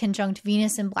 It is conjunct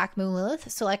Venus and Black Moon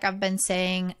Lilith. So like I've been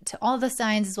saying to all the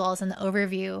signs as well as in the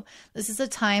overview, this is a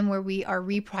time where we are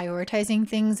reprioritizing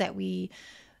things, that we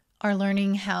are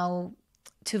learning how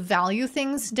to value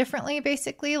things differently,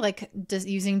 basically, like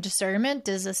using discernment.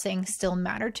 Does this thing still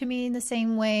matter to me in the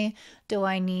same way? Do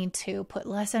I need to put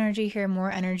less energy here,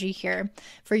 more energy here?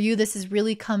 For you, this is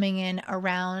really coming in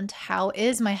around, how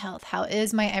is my health? How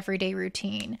is my everyday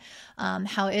routine?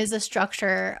 How is the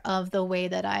structure of the way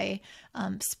that I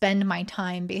spend my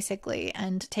time, basically,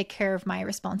 and take care of my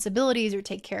responsibilities or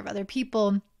take care of other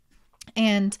people?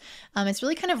 And it's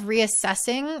really kind of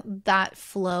reassessing that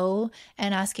flow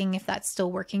and asking if that's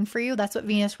still working for you. That's what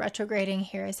Venus retrograding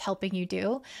here is helping you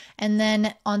do. And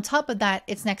then on top of that,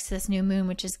 it's next to this new moon,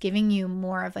 which is giving you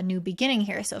more of a new beginning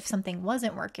here. So if something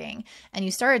wasn't working and you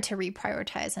started to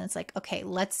reprioritize, and it's like, okay,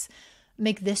 let's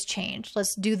make this change.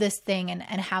 Let's do this thing and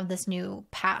have this new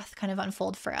path kind of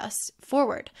unfold for us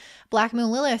forward. Black Moon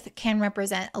Lilith can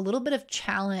represent a little bit of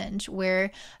challenge,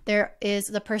 where there is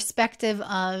the perspective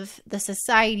of the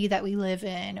society that we live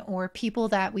in, or people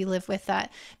that we live with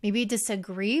that maybe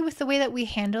disagree with the way that we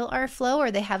handle our flow, or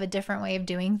they have a different way of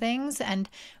doing things. And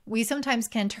we sometimes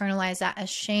can internalize that as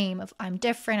shame of, I'm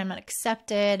different, I'm not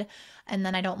accepted, and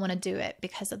then I don't want to do it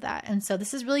because of that. And so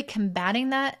this is really combating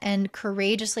that and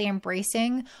courageously embracing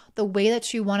the way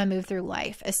that you want to move through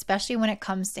life, especially when it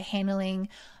comes to handling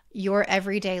your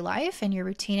everyday life and your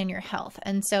routine and your health.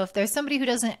 And so if there's somebody who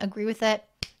doesn't agree with it,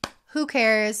 who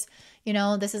cares? You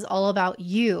know, this is all about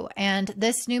you. And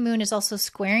this new moon is also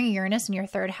squaring Uranus in your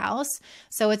 3rd house.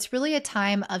 So it's really a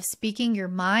time of speaking your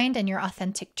mind and your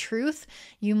authentic truth.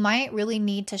 You might really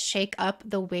need to shake up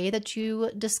the way that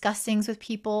you discuss things with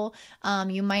people.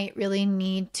 You might really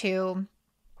need to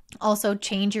also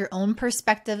change your own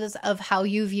perspectives of how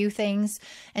you view things,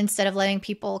 instead of letting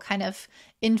people kind of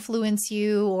influence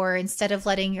you, or instead of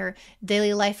letting your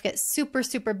daily life get super,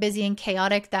 super busy and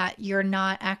chaotic, that you're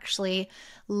not actually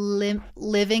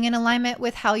living in alignment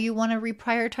with how you want to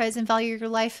reprioritize and value your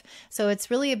life. So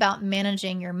it's really about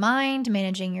managing your mind,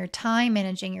 managing your time,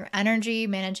 managing your energy,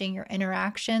 managing your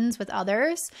interactions with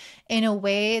others in a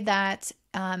way that,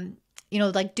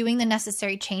 like doing the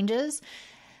necessary changes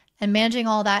and managing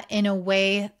all that in a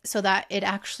way so that it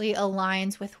actually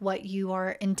aligns with what you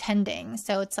are intending.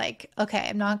 So it's like,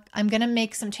 okay, I'm going to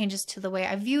make some changes to the way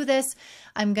I view this.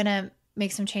 I'm going to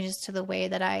make some changes to the way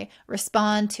that I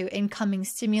respond to incoming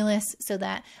stimulus, so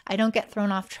that I don't get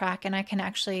thrown off track, and I can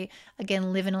actually,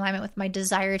 again, live in alignment with my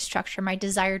desired structure, my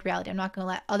desired reality. I'm not going to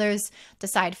let others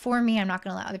decide for me. I'm not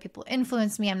going to let other people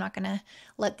influence me. I'm not going to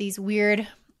let these weird,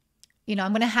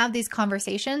 I'm going to have these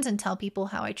conversations and tell people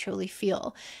how I truly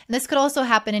feel. And this could also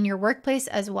happen in your workplace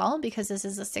as well, because this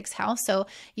is a 6th house. So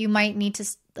you might need to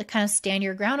kind of stand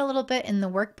your ground a little bit in the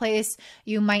workplace.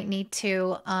 You might need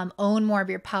to own more of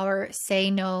your power, say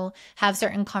no, have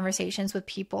certain conversations with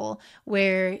people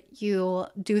where you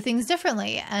do things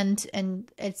differently. And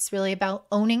it's really about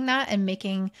owning that and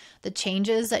making the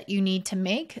changes that you need to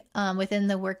make within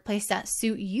the workplace that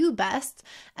suit you best,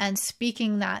 and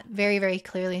speaking that very, very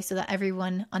clearly so that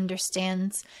everyone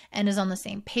understands and is on the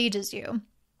same page as you.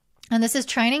 And this is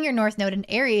trining your North Node in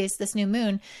Aries, this new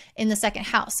moon, in the second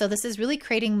house. So this is really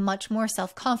creating much more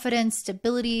self-confidence,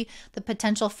 stability, the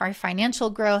potential for financial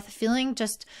growth, feeling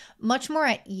just much more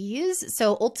at ease.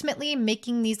 So ultimately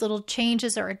making these little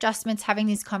changes or adjustments, having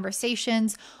these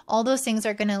conversations, all those things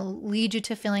are going to lead you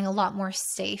to feeling a lot more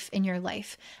safe in your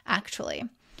life, actually.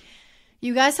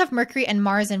 You guys have Mercury and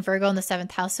Mars and Virgo in the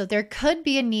 7th house, so there could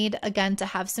be a need, again, to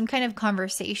have some kind of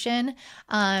conversation.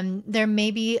 There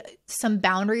may be some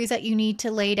boundaries that you need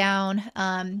to lay down.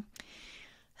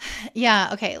 Yeah,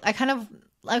 okay. I kind of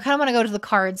want to go to the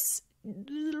cards.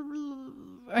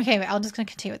 Okay, I'm just going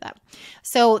to continue with that.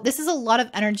 So this is a lot of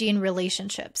energy in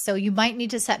relationships. So you might need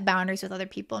to set boundaries with other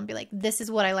people and be like, this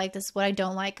is what I like, this is what I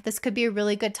don't like. This could be a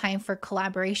really good time for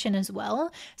collaboration as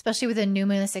well, especially with a new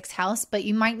moon in the 6th house. But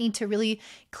you might need to really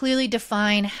clearly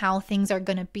define how things are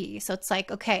going to be. So it's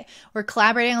like, okay, we're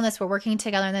collaborating on this, we're working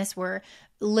together on this, we're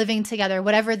living together,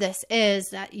 whatever this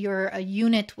is that you're a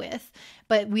unit with,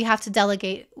 but we have to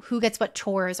delegate who gets what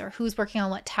chores or who's working on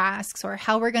what tasks or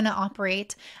how we're going to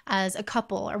operate as a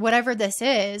couple or whatever this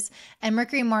is. And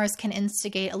Mercury and Mars can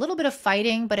instigate a little bit of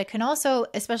fighting, but it can also,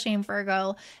 especially in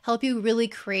Virgo, help you really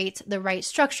create the right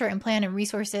structure and plan and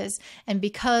resources. And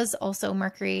because also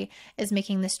Mercury is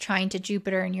making this trine to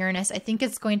Jupiter and Uranus, I think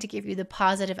it's going to give you the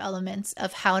positive elements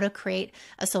of how to create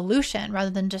a solution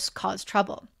rather than just cause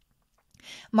trouble.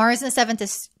 Mars in the 7th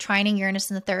is trining Uranus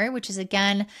in the 3rd, which is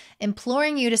again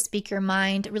imploring you to speak your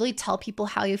mind, really tell people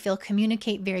how you feel,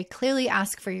 communicate very clearly,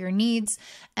 ask for your needs,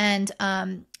 and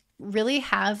really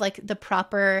have like the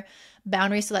proper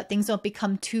boundaries so that things don't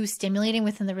become too stimulating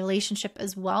within the relationship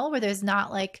as well, where there's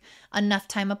not like enough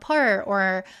time apart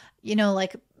or, you know,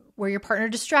 like where your partner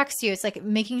distracts you. It's like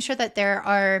making sure that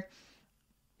the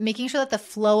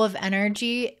flow of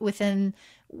energy within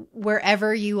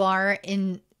wherever you are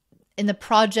in the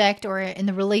project or in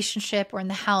the relationship or in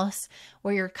the house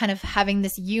where you're kind of having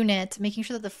this unit, making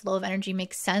sure that the flow of energy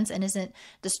makes sense and isn't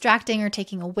distracting or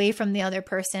taking away from the other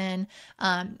person.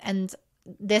 And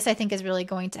this, I think, is really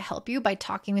going to help you by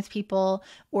talking with people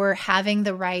or having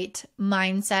the right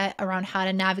mindset around how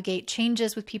to navigate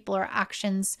changes with people or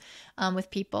actions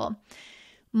with people.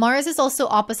 Mars is also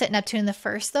opposite Neptune in the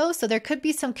 1st, though. So there could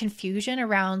be some confusion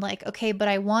around like, okay, but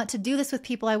I want to do this with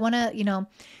people. I want to, you know,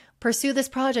 pursue this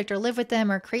project or live with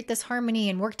them or create this harmony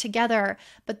and work together.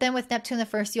 But then with Neptune the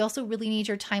 1st, you also really need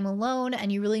your time alone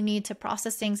and you really need to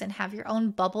process things and have your own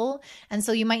bubble. And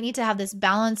so you might need to have this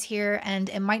balance here, and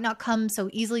it might not come so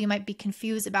easily. You might be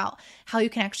confused about how you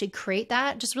can actually create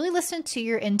that. Just really listen to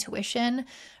your intuition,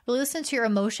 really listen to your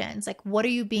emotions. Like, what are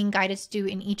you being guided to do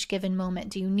in each given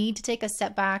moment? Do you need to take a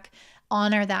step back,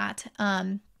 honor that?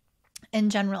 In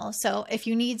general. So if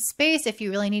you need space, if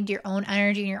you really need your own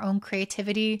energy and your own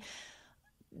creativity,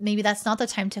 maybe that's not the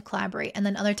time to collaborate. And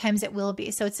then other times it will be.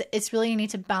 So it's really, you need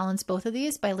to balance both of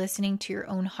these by listening to your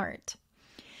own heart.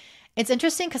 It's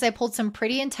interesting because I pulled some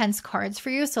pretty intense cards for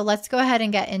you. So let's go ahead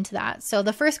and get into that. So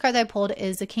the first card that I pulled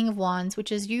is the King of Wands,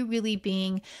 which is you really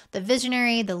being the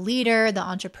visionary, the leader, the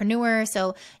entrepreneur.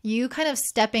 So you kind of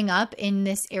stepping up in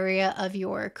this area of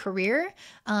your career,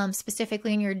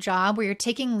 specifically in your job where you're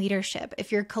taking leadership.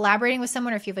 If you're collaborating with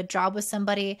someone or if you have a job with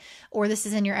somebody, or this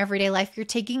is in your everyday life, you're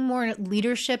taking more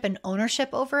leadership and ownership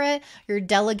over it. You're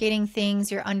delegating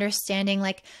things. You're understanding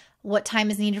like what time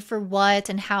is needed for what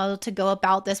and how to go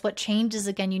about this, what changes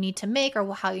again you need to make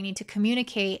or how you need to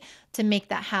communicate to make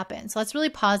that happen. So that's really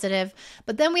positive.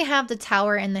 But then we have the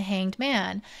Tower and the Hanged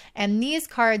Man. And these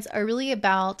cards are really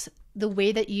about the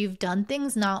way that you've done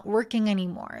things not working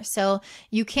anymore. So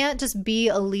you can't just be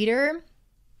a leader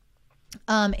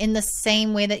in the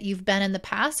same way that you've been in the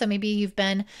past. So maybe you've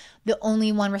been the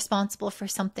only one responsible for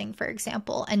something, for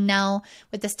example. And now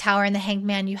with this Tower and the Hanged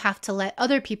Man, you have to let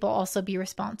other people also be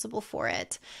responsible for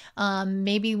it.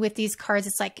 Maybe with these cards,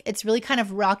 it's like, it's really kind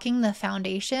of rocking the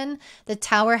foundation. The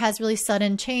Tower has really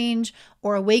sudden change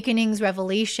or awakenings,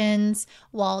 revelations,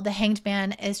 while the Hanged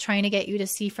Man is trying to get you to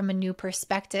see from a new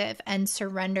perspective and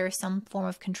surrender some form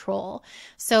of control.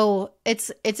 So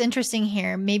it's interesting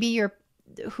here. Maybe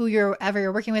whoever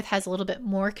you're working with has a little bit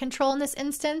more control in this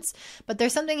instance, but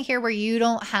there's something here where you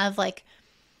don't have like,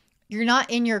 you're not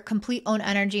in your complete own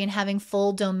energy and having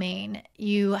full domain.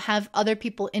 You have other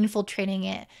people infiltrating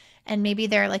it and maybe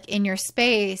they're like in your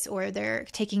space, or they're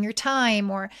taking your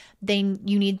time, or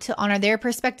you need to honor their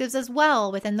perspectives as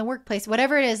well within the workplace.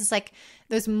 Whatever it is, it's like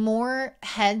there's more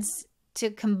heads to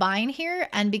combine here.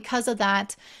 And because of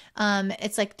that,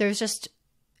 it's like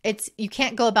you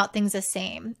can't go about things the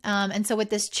same. And so with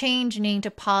this change, needing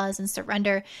to pause and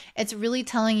surrender, it's really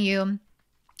telling you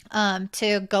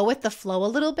to go with the flow a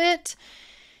little bit,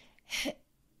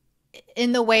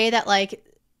 in the way that like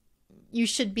you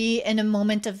should be in a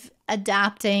moment of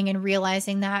adapting and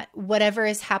realizing that whatever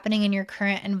is happening in your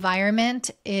current environment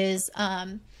is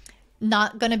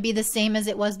not going to be the same as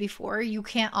it was before. You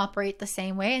can't operate the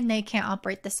same way, and they can't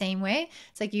operate the same way.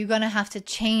 It's like you're going to have to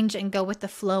change and go with the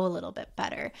flow a little bit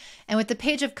better. And with the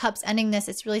Page of Cups ending this,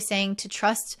 it's really saying to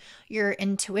trust your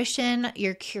intuition,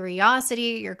 your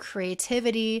curiosity, your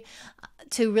creativity,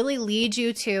 to really lead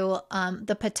you to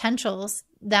the potentials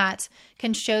that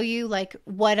can show you like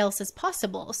what else is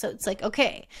possible. So it's like,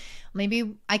 okay,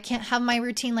 maybe I can't have my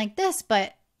routine like this,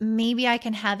 but maybe I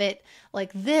can have it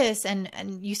like this. And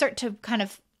you start to kind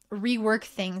of rework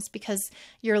things because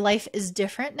your life is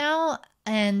different now,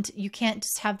 and you can't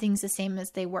just have things the same as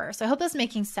they were. So I hope that's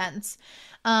making sense.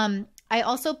 I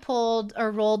also pulled or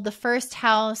rolled the first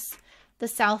house, the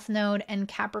South Node, and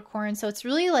Capricorn. So it's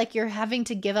really like you're having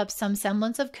to give up some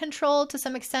semblance of control to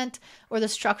some extent, or the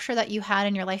structure that you had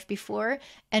in your life before,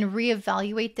 and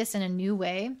reevaluate this in a new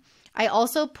way. I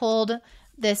also pulled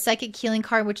the Psychic Healing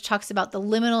card, which talks about the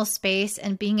liminal space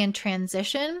and being in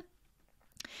transition.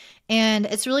 And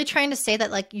it's really trying to say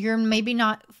that like you're maybe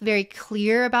not very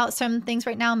clear about some things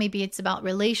right now. Maybe it's about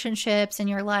relationships in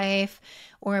your life,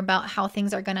 or about how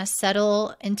things are going to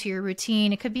settle into your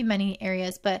routine. It could be many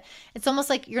areas, but it's almost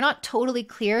like you're not totally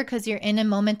clear because you're in a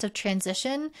moment of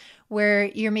transition where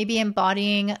you're maybe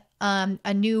embodying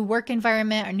a new work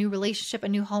environment, a new relationship, a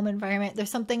new home environment.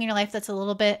 There's something in your life that's a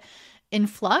little bit in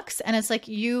flux, and it's like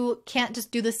you can't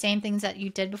just do the same things that you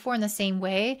did before in the same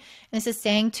way. And this is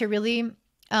saying to really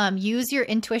use your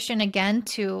intuition again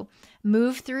to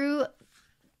move through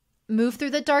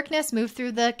the darkness, move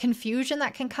through the confusion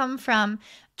that can come from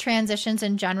transitions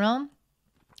in general.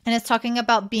 And it's talking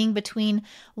about being between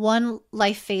one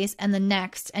life phase and the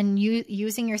next, and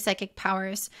using your psychic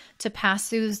powers to pass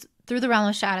through the realm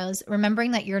of shadows,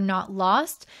 remembering that you're not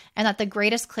lost, and that the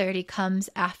greatest clarity comes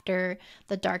after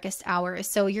the darkest hours.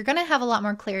 So you're going to have a lot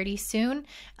more clarity soon.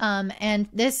 And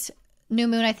this new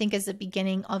moon, I think, is the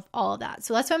beginning of all of that.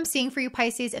 So that's what I'm seeing for you,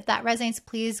 Pisces. If that resonates,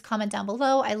 please comment down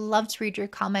below. I love to read your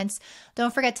comments.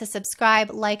 Don't forget to subscribe,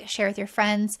 like, share with your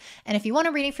friends. And if you want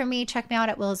a reading from me, check me out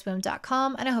at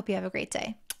willisboom.com. And I hope you have a great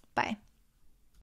day. Bye.